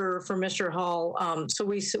Red River, from Mr. Hall. So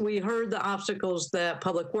we heard the obstacles that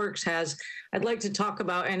Public Works has. I'd like to talk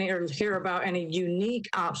about or hear about any unique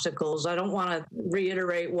obstacles. I don't want to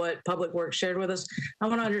reiterate what Public Works shared with us. I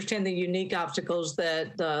want to understand the unique obstacles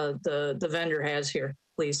that the vendor has here,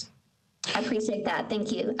 please. I appreciate that.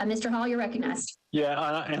 Thank you. Mr. Hall, you're recognized.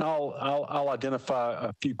 Yeah, and I'll identify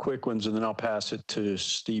a few quick ones and then I'll pass it to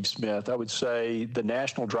Steve Smith. I would say the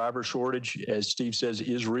national driver shortage, as Steve says,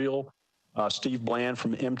 is real. Steve Bland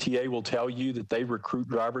from MTA will tell you that they recruit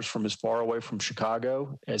drivers from as far away from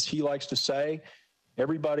Chicago. As he likes to say,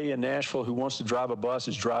 everybody in Nashville who wants to drive a bus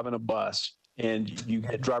is driving a bus. And you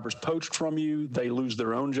get drivers poached from you. They lose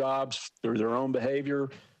their own jobs through their own behavior.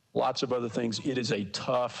 Lots of other things. It is a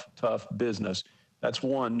tough, tough business. That's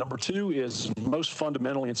one. Number two is most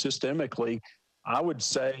fundamentally and systemically, I would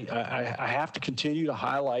say I have to continue to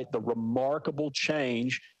highlight the remarkable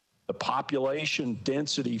change, the population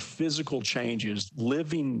density, physical changes,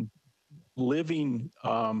 living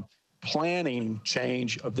planning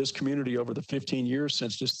change of this community over the 15 years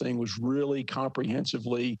since this thing was really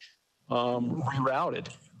comprehensively rerouted.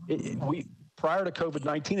 Prior to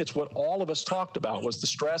COVID-19, it's what all of us talked about was the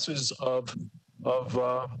stresses of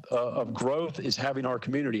growth is having our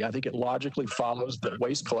community. I think it logically follows that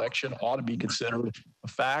waste collection ought to be considered a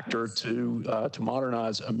factor to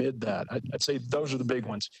modernize amid that. I'd say those are the big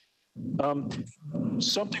ones.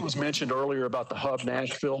 Something was mentioned earlier about the Hub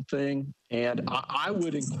Nashville thing, and I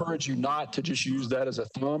would encourage you not to just use that as a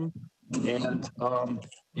thumb. And,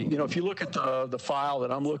 if you look at the file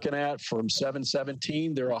that I'm looking at from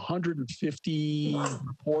 7/17, there are 150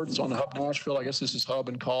 reports on Hub Nashville. I guess this is Hub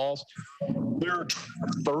and calls. There are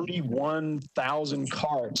 31,000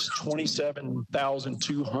 carts,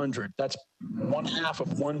 27,200. That's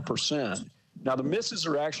 0.5%. Now, the misses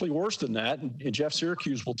are actually worse than that. And Jeff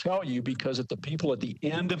Syracuse will tell you, because at the people at the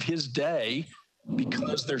end of his day,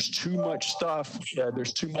 because there's too much stuff,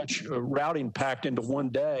 there's too much routing packed into one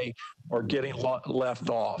day, are getting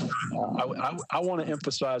left off. I want to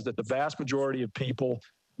emphasize that the vast majority of people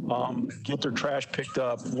get their trash picked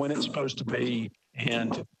up when it's supposed to be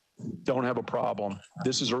and don't have a problem.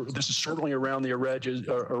 This is certainly around the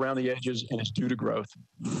edges, and it's due to growth.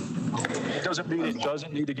 It doesn't mean it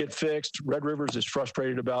doesn't need to get fixed. Red River is as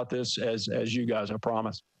frustrated about this as you guys, I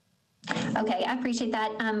promise. Okay, I appreciate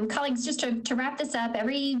that. Colleagues, just to wrap this up,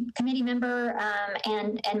 every committee member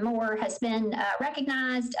and more has been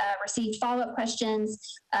recognized, received follow-up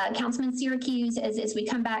questions. Councilman Syracuse, as we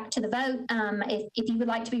come back to the vote, if you would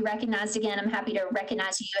like to be recognized again, I'm happy to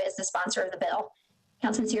recognize you as the sponsor of the bill.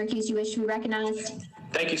 Councilman Syracuse, you wish to be recognized?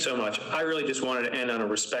 Thank you so much. I really just wanted to end on a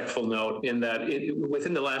respectful note in that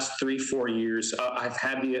within the last 3-4 years, I've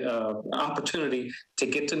had the opportunity to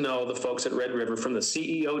get to know the folks at Red River from the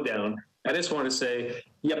CEO down. I just want to say,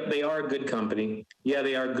 yep, they are a good company. Yeah,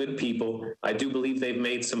 they are good people. I do believe they've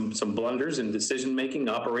made some blunders in decision-making,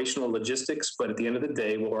 operational logistics, but at the end of the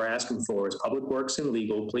day, what we're asking for is Public Works and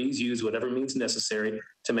legal, please use whatever means necessary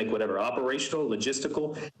to make whatever operational,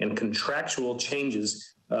 logistical, and contractual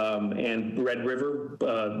changes. And Red River,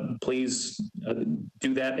 please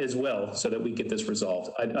do that as well so that we get this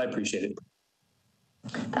resolved. I appreciate it.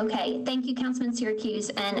 Okay, thank you, Councilman Syracuse,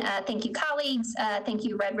 and thank you, colleagues. Thank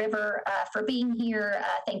you, Red River, for being here.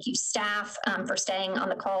 Thank you, staff, for staying on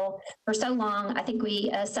the call for so long. I think we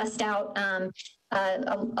sussed out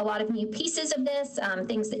a lot of new pieces of this,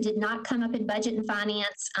 things that did not come up in budget and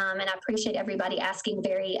finance, and I appreciate everybody asking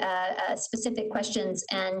very specific questions.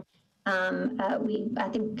 And I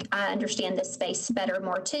think I understand this space better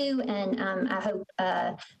more too, and I hope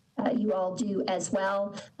you all do as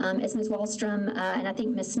well. As Ms. Wallstrom and I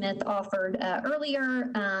think Ms. Smith offered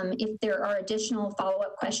earlier, if there are additional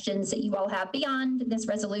follow-up questions that you all have beyond this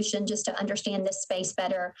resolution, just to understand this space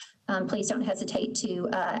better, please don't hesitate to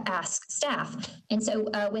ask staff. And so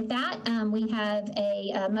with that, we have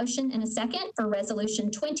a motion and a second for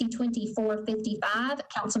Resolution 2024-55.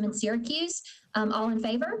 Councilman Syracuse, all in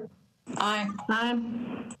favor? Aye. Aye.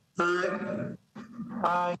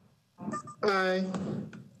 Aye. Aye.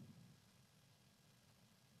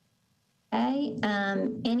 Okay,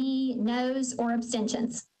 any noes or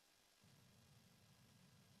abstentions?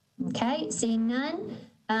 Okay, seeing none.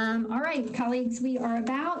 All right, colleagues, we are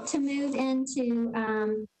about to move into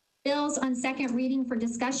bills on second reading for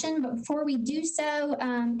discussion, but before we do so,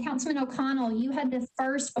 Councilman O'Connell, you had the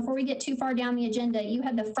first, before we get too far down the agenda, you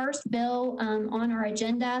had the first bill on our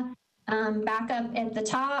agenda back up at the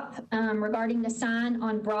top regarding the sign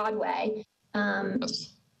on Broadway.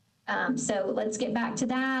 So let's get back to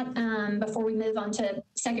that before we move on to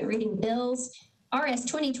second reading bills. RS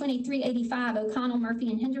 2023-85, O'Connell, Murphy,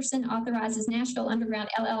 and Henderson authorizes Nashville Underground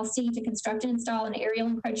LLC to construct and install an aerial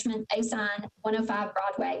encroachment A sign 105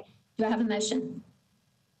 Broadway. Do I have a motion?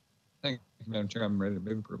 Thank you, Madam Chair. I'm ready to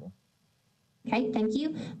move approval. Okay, thank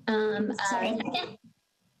you. Second.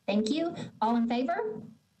 Thank you. All in favor?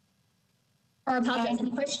 Or apologize,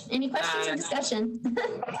 any questions or discussion?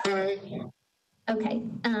 Okay. Okay.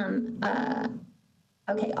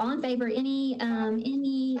 All in favor? Any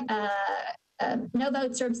no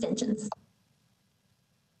votes or abstentions?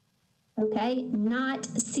 Okay. Not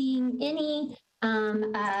seeing any.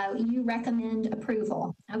 You recommend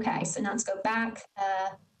approval. Okay. So now let's go back.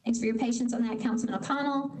 Thanks for your patience on that, Councilman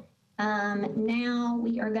O'Connell. Now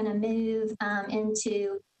we are going to move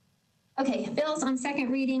into. Okay, bills on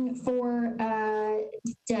second reading for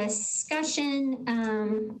discussion.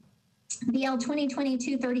 BL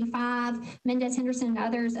 2022-35, Mendez, Henderson, and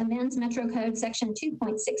others amends Metro Code Section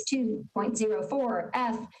 2.62.04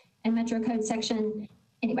 F and Metro Code Section,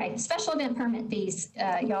 anyway, special event permit fees,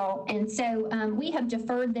 y'all. And so we have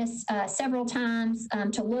deferred this several times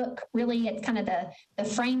to look really at kind of the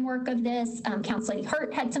framework of this. Council Lady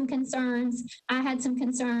Hurt had some concerns. I had some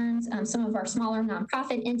concerns. Some of our smaller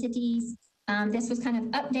nonprofit entities. This was kind of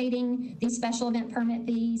updating these special event permit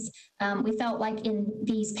fees. We felt like in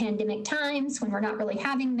these pandemic times when we're not really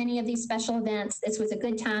having many of these special events, this was a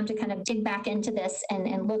good time to kind of dig back into this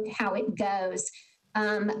and look how it goes.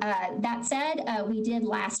 That said, we did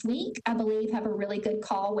last week, I believe, have a really good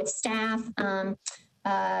call with staff,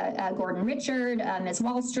 Gordon Richard, Ms.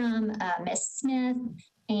 Wallstrom, Ms. Smith,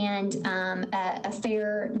 and a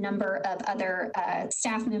fair number of other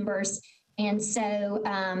staff members. And so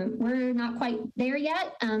we're not quite there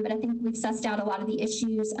yet, but I think we've sussed out a lot of the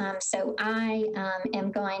issues. So I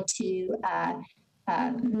am going to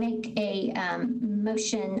make a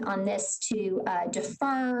motion on this to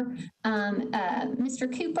defer.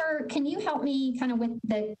 Mr. Cooper, can you help me kind of with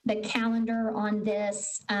the calendar on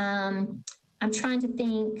this? I'm trying to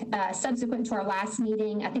think, subsequent to our last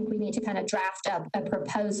meeting, I think we need to kind of draft up a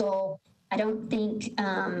proposal. I don't think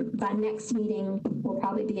by next meeting we'll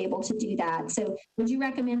probably be able to do that. So would you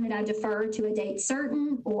recommend that I defer to a date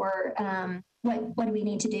certain, or what do we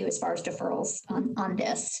need to do as far as deferrals on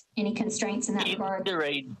this? Any constraints in that regard?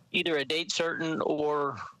 Either a date certain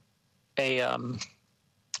or a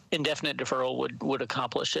indefinite deferral would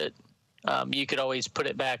accomplish it. You could always put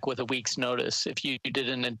it back with a week's notice if you did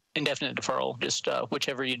an indefinite deferral, just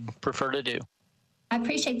whichever you'd prefer to do. I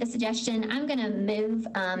appreciate the suggestion. I'm going to move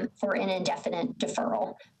for an indefinite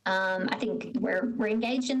deferral. I think we're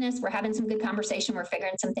engaged in this. We're having some good conversation. We're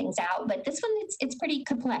figuring some things out, but this one, it's pretty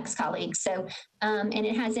complex, colleagues. So, and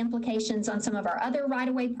it has implications on some of our other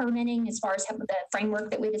right-of-way permitting as far as the framework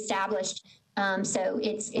that we've established. So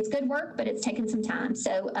it's good work, but it's taken some time.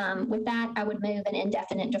 So with that, I would move an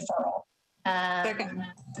indefinite deferral.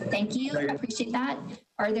 Thank you. I appreciate that.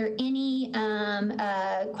 Are there any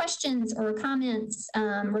questions or comments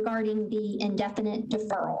regarding the indefinite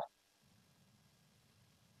deferral?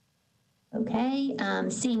 Okay,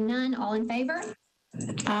 seeing none, all in favor?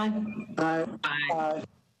 Aye. Aye. Aye.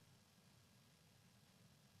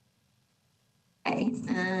 Okay,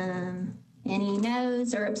 any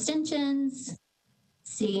noes or abstentions?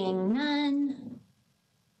 Seeing none.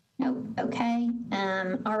 Nope, okay.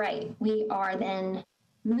 All right, we are then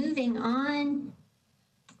moving on.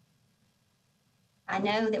 I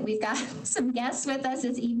know that we've got some guests with us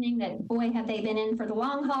this evening that, boy, have they been in for the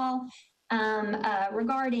long haul.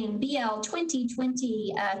 Regarding BL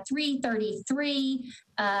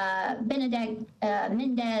 2020-333, Benedict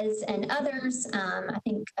Mendez and others. I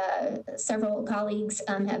think several colleagues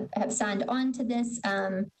have signed on to this.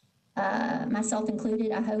 Myself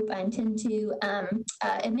included, I hope. I intend to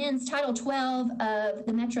amends Title 12 of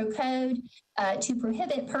the Metro Code to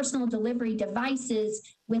prohibit personal delivery devices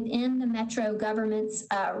within the Metro government's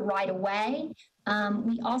right-of-way.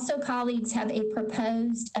 We also, colleagues, have a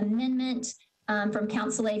proposed amendment from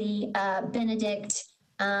Council Lady Benedict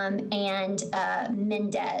and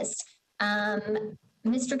Mendez.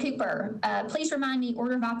 Mr. Cooper, please remind me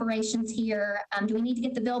order of operations here. Do we need to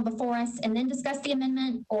get the bill before us and then discuss the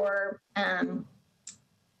amendment, or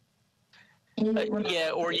yeah,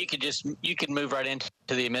 or you could move right into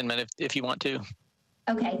the amendment if you want to.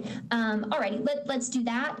 Okay. All righty. Let's do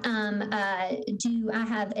that. Do I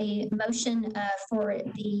have a motion for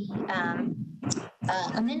the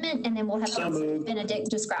amendment, and then we'll have Benedict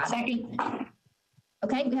describe. Second.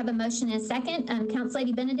 Okay, we have a motion and a second. Council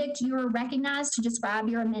Lady Benedict, you are recognized to describe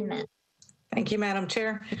your amendment. Thank you, Madam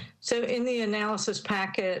Chair. So in the analysis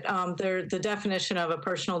packet, the definition of a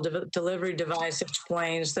personal delivery device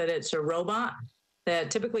explains that it's a robot that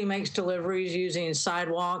typically makes deliveries using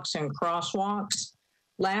sidewalks and crosswalks.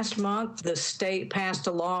 Last month, the state passed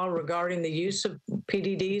a law regarding the use of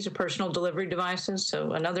PDDs, or personal delivery devices,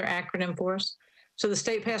 so another acronym for us. So the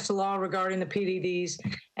state passed a law regarding the PDDs,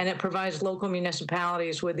 and it provides local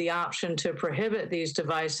municipalities with the option to prohibit these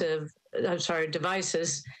devices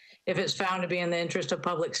if it's found to be in the interest of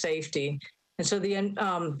public safety. And so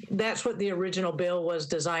that's what the original bill was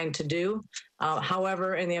designed to do.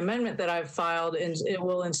 However, in the amendment that I've filed, it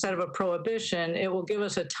will, instead of a prohibition, it will give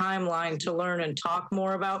us a timeline to learn and talk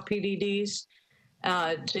more about PDDs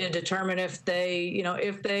to determine if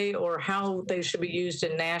they or how they should be used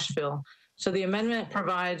in Nashville. So the amendment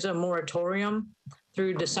provides a moratorium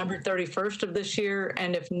through December 31st of this year,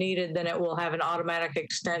 and if needed, then it will have an automatic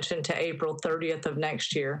extension to April 30th of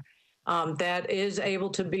next year. That is able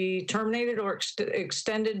to be terminated or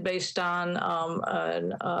extended based on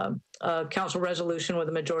a council resolution with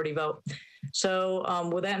a majority vote. So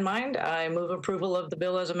with that in mind, I move approval of the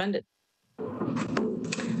bill as amended.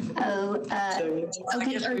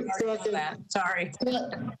 Okay. Sorry.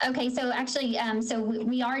 Okay, so actually, so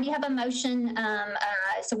we already have a motion.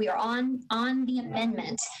 So we are on the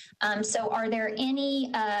amendment. So are there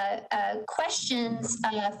any questions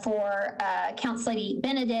for Council Lady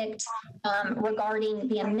Benedict regarding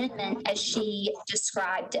the amendment as she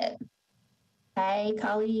described it? Okay,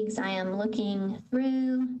 colleagues, I am looking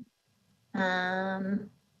through.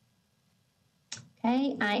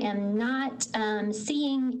 Okay, I am not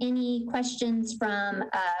seeing any questions from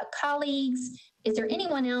colleagues. Is there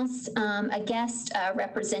anyone else, a guest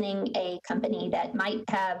representing a company that might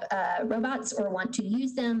have robots or want to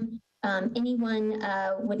use them anyone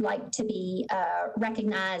would like to be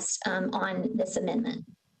recognized on this amendment?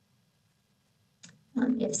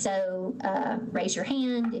 If so, raise your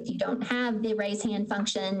hand. If you don't have the raise hand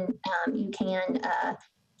function, you can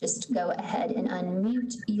just go ahead and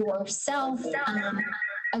unmute yourself.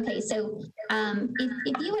 Okay, so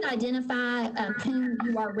if you would identify whom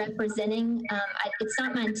you are representing, it's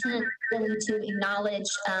not my intent really to acknowledge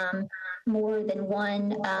more than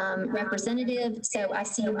one representative. So I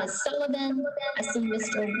see Ms. Sullivan, I see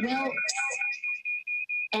Mr. Wilkes,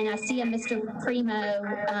 and I see a Mr. Primo.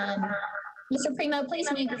 Mr. Primo,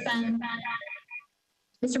 please mute your phone.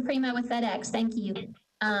 Mr. Primo with FedEx, thank you. Okay.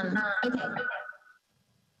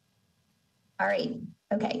 All right.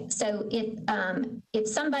 Okay. So if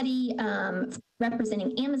somebody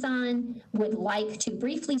representing Amazon would like to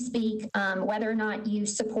briefly speak whether or not you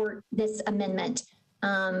support this amendment.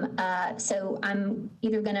 So I'm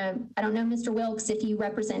either gonna, I don't know, Mr. Wilkes, if you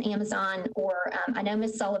represent Amazon, or I know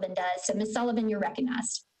Ms. Sullivan does. So Ms. Sullivan, you're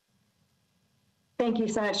recognized. Thank you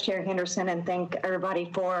so much, Chair Henderson, and thank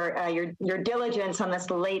everybody for your diligence on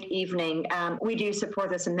this late evening. We do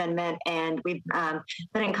support this amendment, and we've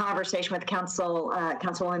been in conversation with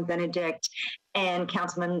Councilwoman Benedict and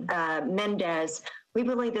Councilman Mendez. We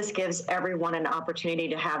believe this gives everyone an opportunity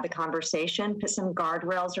to have the conversation, put some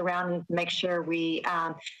guardrails around, and make sure we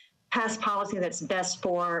pass policy that's best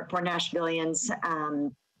for Nashvillians,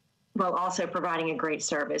 while also providing a great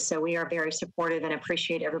service. So we are very supportive and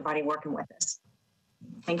appreciate everybody working with us.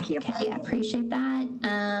 Thank you. Okay, I appreciate that.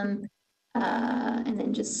 And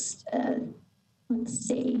then just, let's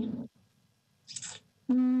see.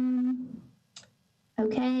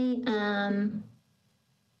 Okay.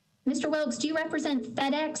 Mr. Wilkes, do you represent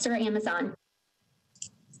FedEx or Amazon?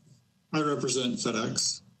 I represent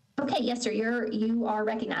FedEx. Okay, yes, sir. You are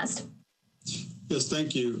recognized. Yes,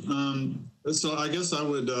 thank you. So I guess I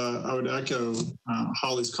would echo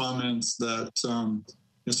Holly's comments that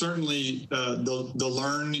certainly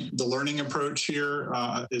the learning approach here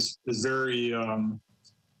is very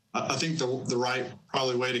I think the right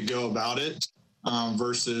probably way to go about it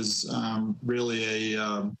versus really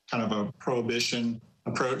a kind of a prohibition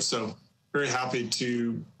approach. So very happy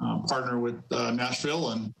to partner with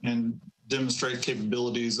Nashville and demonstrate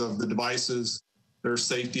capabilities of the devices, their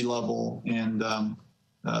safety level, and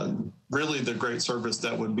really the great service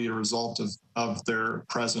that would be a result of their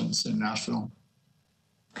presence in Nashville.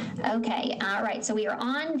 Okay, all right. So we are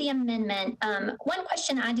on the amendment. One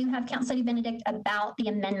question I do have, Council Lady Benedict, about the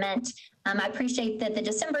amendment. I appreciate that the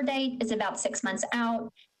December date is about 6 months out.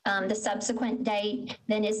 The subsequent date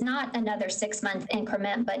then is not another 6 month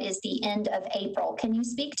increment, but is the end of April. Can you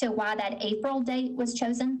speak to why that April date was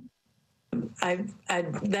chosen?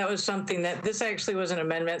 That was something that this actually was an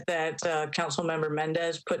amendment that Council Member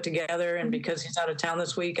Mendez put together, and because he's out of town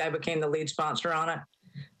this week, I became the lead sponsor on it.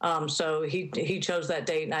 So he chose that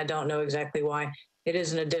date, and I don't know exactly why. It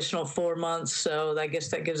is an additional 4 months, so I guess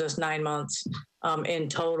that gives us 9 months in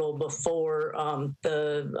total before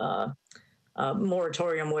the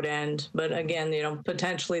moratorium would end. But again,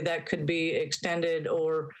 potentially that could be extended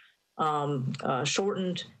or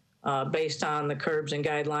shortened based on the curbs and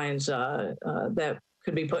guidelines that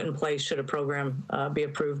could be put in place should a program be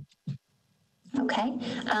approved. Okay,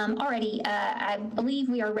 alrighty. I believe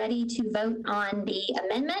we are ready to vote on the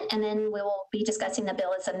amendment, and then we will be discussing the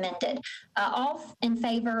bill as amended. All in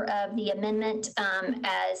favor of the amendment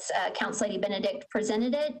as Council Lady Benedict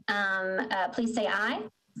presented it, please say aye.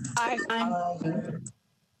 Aye.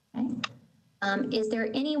 Okay. Is there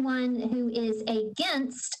anyone who is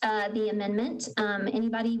against the amendment?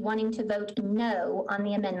 Anybody wanting to vote no on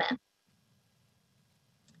the amendment?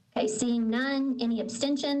 Okay, seeing none, any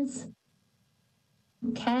abstentions?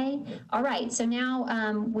 Okay, all right, so now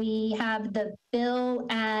we have the bill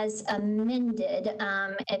as amended.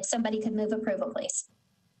 If somebody could move approval, please.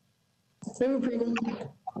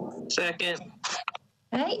 Second.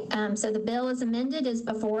 Okay, so the bill as amended is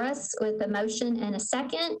before us with a motion and a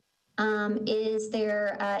second. Is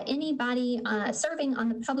there anybody serving on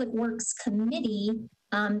the Public Works Committee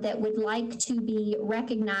that would like to be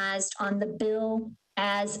recognized on the bill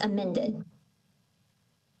as amended?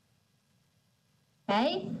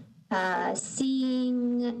 Okay,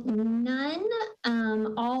 seeing none,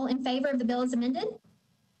 all in favor of the bill as amended?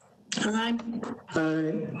 Aye.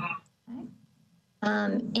 Okay.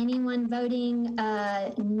 Anyone voting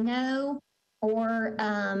no or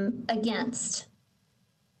against?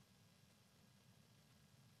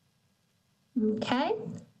 Okay.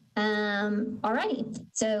 All right.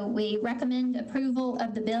 So we recommend approval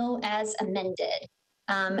of the bill as amended.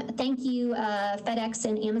 Thank you, FedEx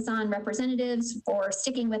and Amazon representatives, for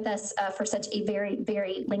sticking with us for such a very,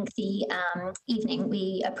 very lengthy evening.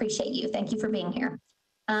 We appreciate you. Thank you for being here.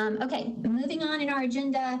 Okay, moving on in our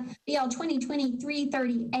agenda, BL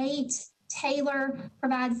 2023-38. Taylor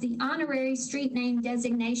provides the honorary street name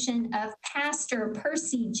designation of Pastor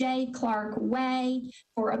Percy J. Clark Way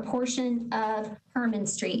for a portion of Herman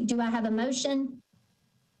Street. Do I have a motion?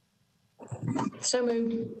 So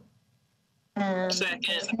moved.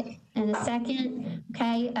 Second. And a second.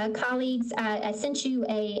 Okay, colleagues, I sent you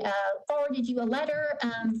forwarded you a letter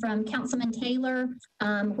from Councilman Taylor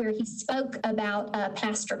where he spoke about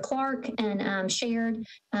Pastor Clark and shared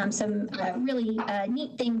some really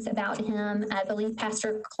neat things about him. I believe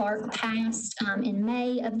Pastor Clark passed in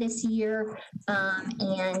May of this year.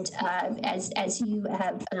 And as you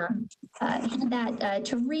have had that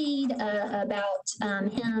to read about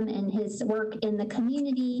him and his work in the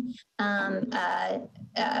community,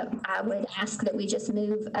 I would ask that we just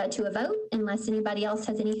move to a vote unless anybody else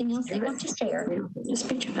has anything else they want to share. Just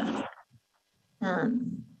picture that.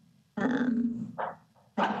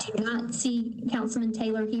 I do not see Councilman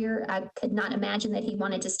Taylor here. I could not imagine that he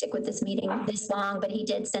wanted to stick with this meeting this long, but he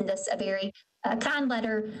did send us a very kind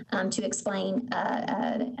letter to explain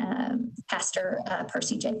Pastor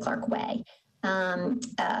Percy J. Clark Way.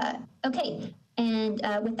 Okay, and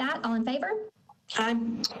with that, all in favor? Aye.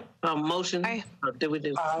 Motion. Aye. Did we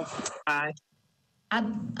do? Aye. I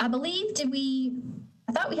believe,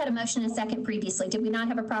 I thought we had a motion and a second previously. Did we not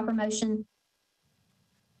have a proper motion?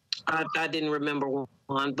 I didn't remember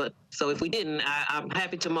one, but so if we didn't, I'm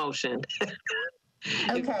happy to motion.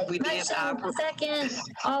 Okay, motion, second,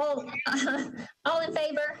 all in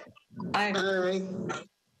favor? Aye.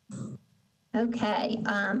 Okay,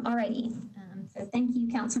 all righty. So thank you,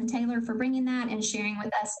 Councilman Taylor, for bringing that and sharing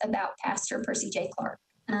with us about Pastor Percy J. Clark.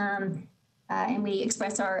 And we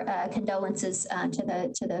express our condolences to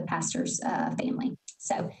the pastor's family.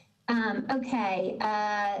 So, okay,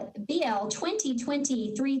 BL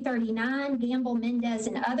 2020-339, Gamble, Mendez,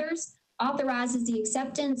 and others, authorizes the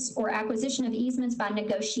acceptance or acquisition of easements by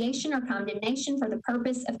negotiation or condemnation for the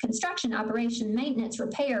purpose of construction, operation, maintenance,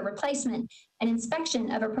 repair, replacement, and inspection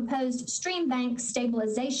of a proposed stream bank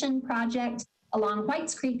stabilization project along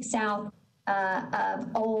Whites Creek south of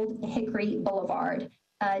Old Hickory Boulevard.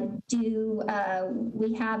 Do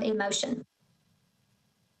we have a motion?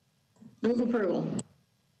 Move approval.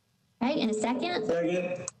 Okay, in a second.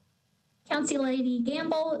 Second. Council Lady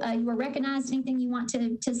Gamble, you were recognized. Anything you want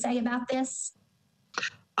to say about this?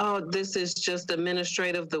 This is just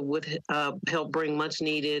administrative that would help bring much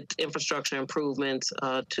needed infrastructure improvements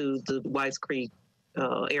to the Whites Creek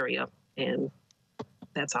area. And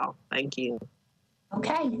that's all. Thank you.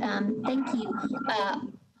 Okay, thank you.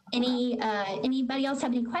 Anybody else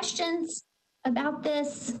have any questions about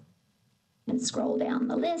this? And scroll down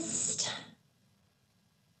the list.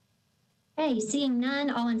 Okay, seeing none,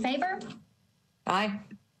 all in favor? Aye.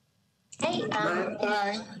 Hey,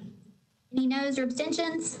 Aye. any noes or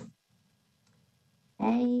abstentions?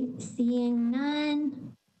 Okay, seeing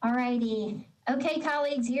none. All righty. Okay,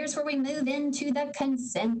 colleagues, here's where we move into the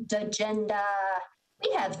consent agenda.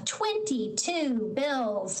 We have 22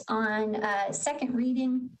 bills on second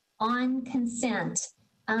reading on consent.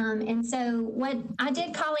 And so what I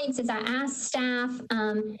did, colleagues, is I asked staff,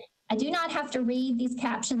 I do not have to read these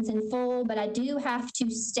captions in full, but I do have to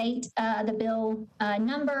state the bill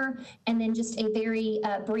number and then just a very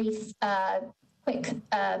brief, quick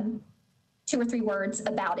 2 or 3 words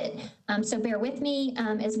about it. So bear with me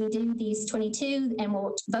as we do these 22 and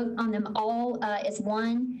we'll vote on them all as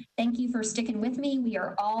one. Thank you for sticking with me. We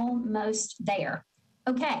are almost there.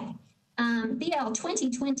 Okay. BL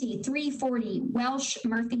 2020-340, Welsh,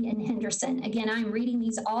 Murphy, and Henderson. Again, I'm reading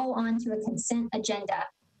these all onto a consent agenda.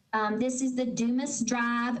 This is the Dumas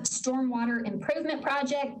Drive Stormwater Improvement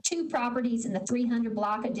Project, 2 properties in the 300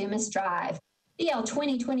 block of Dumas Drive. BL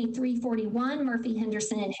 2020-341, Murphy,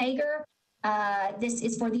 Henderson, and Hager. This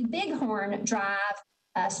is for the Bighorn Drive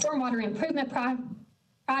Stormwater Improvement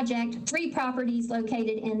Project, 3 properties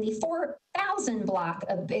located in the 4,000 block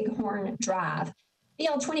of Bighorn Drive.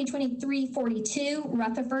 BL 2020-342,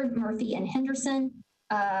 Rutherford, Murphy, and Henderson.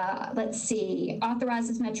 Let's see,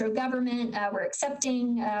 authorizes Metro government. We're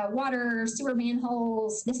accepting water, sewer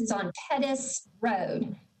manholes. This is on Pettis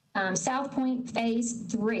Road, South Point Phase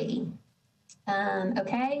 3.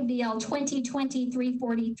 Okay, BL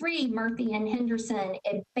 2020-343, Murphy and Henderson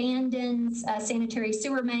abandons sanitary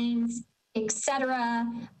sewer mains, etc.,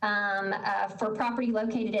 for property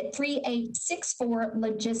located at 3864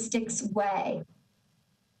 Logistics Way.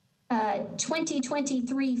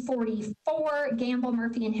 2020-344, Gamble,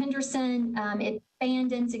 Murphy, and Henderson. It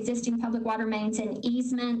abandons existing public water mains and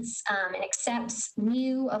easements and accepts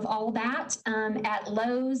new of all that at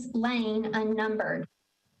Lowe's Lane unnumbered.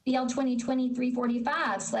 BL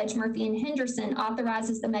 2020-345, Sledge, Murphy, and Henderson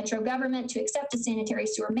authorizes the Metro government to accept a sanitary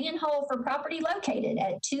sewer manhole for property located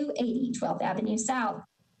at 280 12th Avenue South.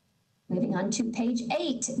 Moving on to page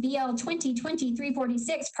 8, BL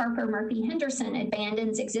 2020-346, Parker, Murphy, Henderson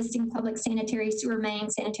abandons existing public sanitary sewer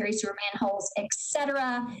mains, sanitary sewer manholes,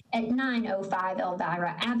 etc. at 905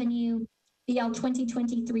 Elvira Avenue. BL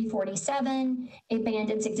 2020-347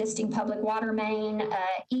 abandons existing public water main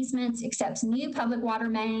easements, accepts new public water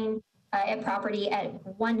main at property at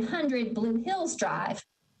 100 Blue Hills Drive.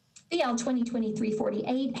 BL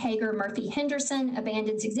 2020-348 Hager, Murphy, Henderson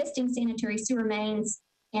abandons existing sanitary sewer mains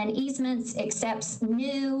and easements, accepts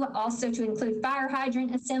new, also to include fire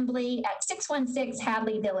hydrant assembly at 616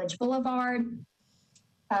 Hadley Village Boulevard.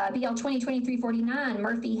 BL 2020-349,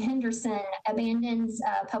 Murphy, Henderson abandons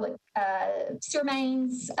public sewer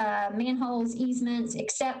mains, manholes, easements,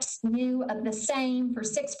 accepts new of the same for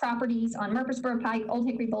 6 properties on Murfreesboro Pike, Old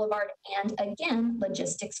Hickory Boulevard, and again,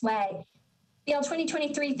 Logistics Way. BL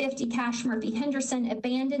 2020-350, Cash, Murphy, Henderson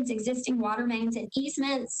abandons existing water mains and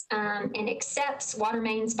easements and accepts water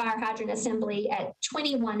mains fire hydrant assembly at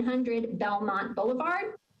 2100 Belmont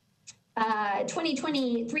Boulevard.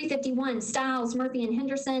 2020-351, Stiles, Murphy, and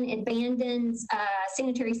Henderson abandons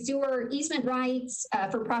sanitary sewer easement rights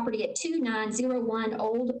for property at 2901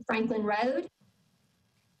 Old Franklin Road.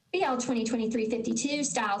 BL 2020-352,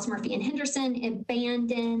 Stiles, Murphy, and Henderson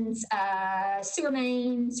abandons sewer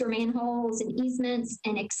mains, sewer manholes, and easements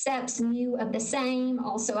and accepts new of the same,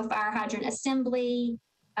 also a fire hydrant assembly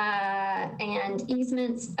and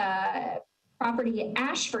easements. Property at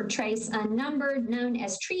Ashford Trace unnumbered, known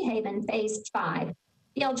as Tree Haven Phase 5.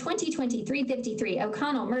 BL 2020-353,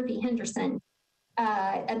 O'Connell, Murphy, Henderson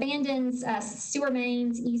abandons sewer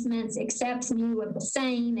mains, easements, accepts new of the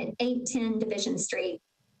same at 810 Division Street.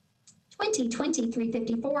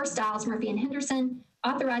 2020-354, Stiles, Murphy, and Henderson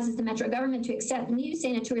authorizes the Metro government to accept new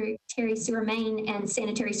sanitary sewer main and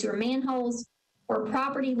sanitary sewer manholes for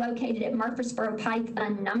property located at Murfreesboro Pike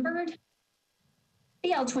unnumbered.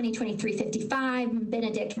 BL 2020-355,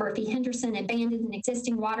 Benedict, Murphy, Henderson abandons an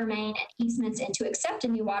existing water main and easements and to accept a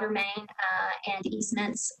new water main and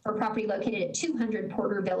easements for property located at 200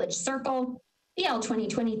 Porter Village Circle. BL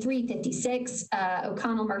 2020-356,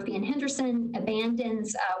 O'Connell, Murphy, and Henderson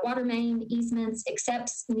abandons water main easements,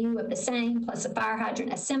 accepts new of the same, plus a fire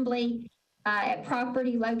hydrant assembly at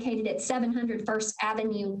property located at 700 First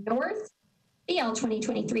Avenue North. BL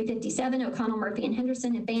 2020-357, O'Connell, Murphy, and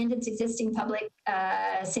Henderson abandons existing public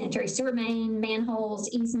sanitary sewer main, manholes,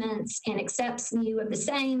 easements, and accepts new of the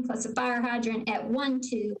same, plus a fire hydrant at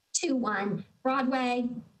 1221 Broadway.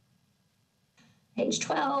 Page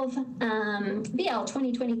 12, BL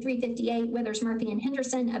 2020-358, Withers, Murphy, and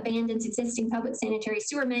Henderson abandons existing public sanitary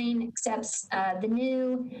sewer main, accepts the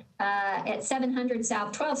new at 700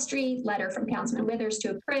 South 12th Street, letter from Councilman Withers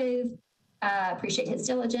to approve. Appreciate his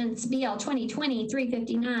diligence. BL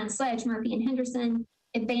 2020-359, Sledge, Murphy, and Henderson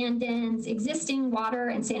abandons existing water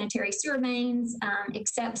and sanitary sewer mains,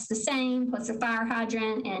 accepts the same, plus a fire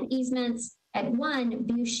hydrant and easements at 1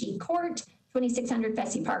 Bushy Court, 2600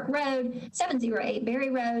 Fessy Park Road, 708 Berry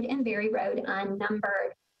Road, and Berry Road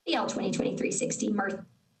unnumbered. BL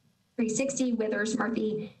 2020-360, Withers,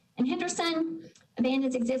 Murphy, and Henderson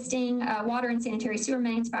abandons existing water and sanitary sewer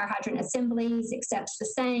mains, fire hydrant assemblies, accepts the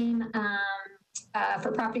same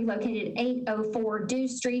for property located at 804 Dew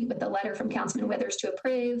Street with a letter from Councilman Withers to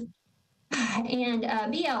approve. And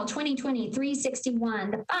BL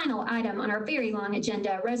 2020-361, the final item on our very long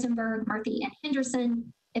agenda, Rosenberg, Murphy, and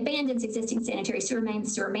Henderson abandons existing sanitary sewer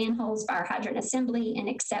mains, sewer manholes, fire hydrant assembly, and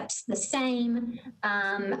accepts the same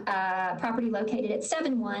property located at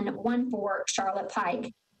 7114 Charlotte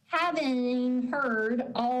Pike. Having heard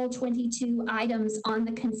all 22 items on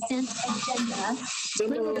the consent agenda,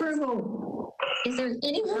 is there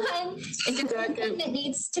anything that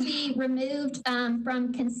needs to be removed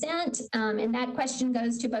from consent? And that question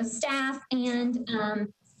goes to both staff and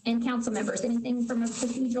council members. Anything from a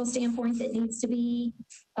procedural standpoint that needs to be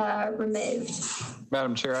removed?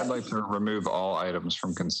 Madam Chair, I'd like to remove all items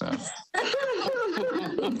from consent. No.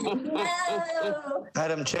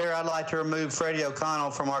 Madam Chair, I'd like to remove Freddie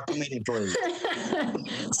O'Connell from our committee, please.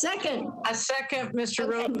 Second. I second Mr.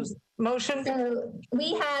 Rose's motion. So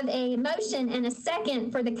we have a motion and a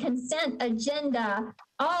second for the consent agenda.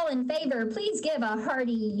 All in favor, please give a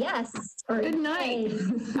hearty yes. Or good night.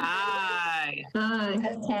 Aye.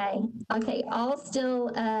 Aye. Okay. All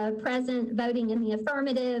still present, voting in the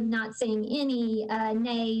affirmative, not seeing any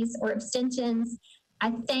nays or abstentions. I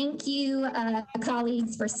thank you,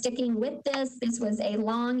 colleagues, for sticking with this. This was a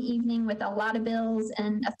long evening with a lot of bills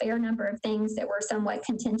and a fair number of things that were somewhat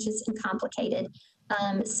contentious and complicated.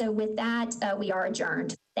 So with that, we are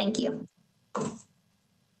adjourned. Thank you.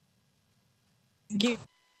 Thank you.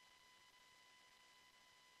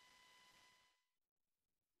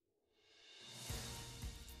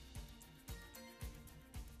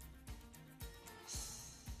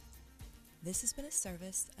 This has been a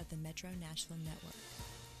service of the Metro Nashville Network.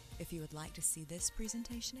 If you would like to see this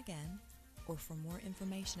presentation again, or for more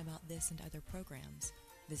information about this and other programs,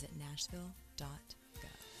 visit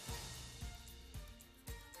nashville.gov.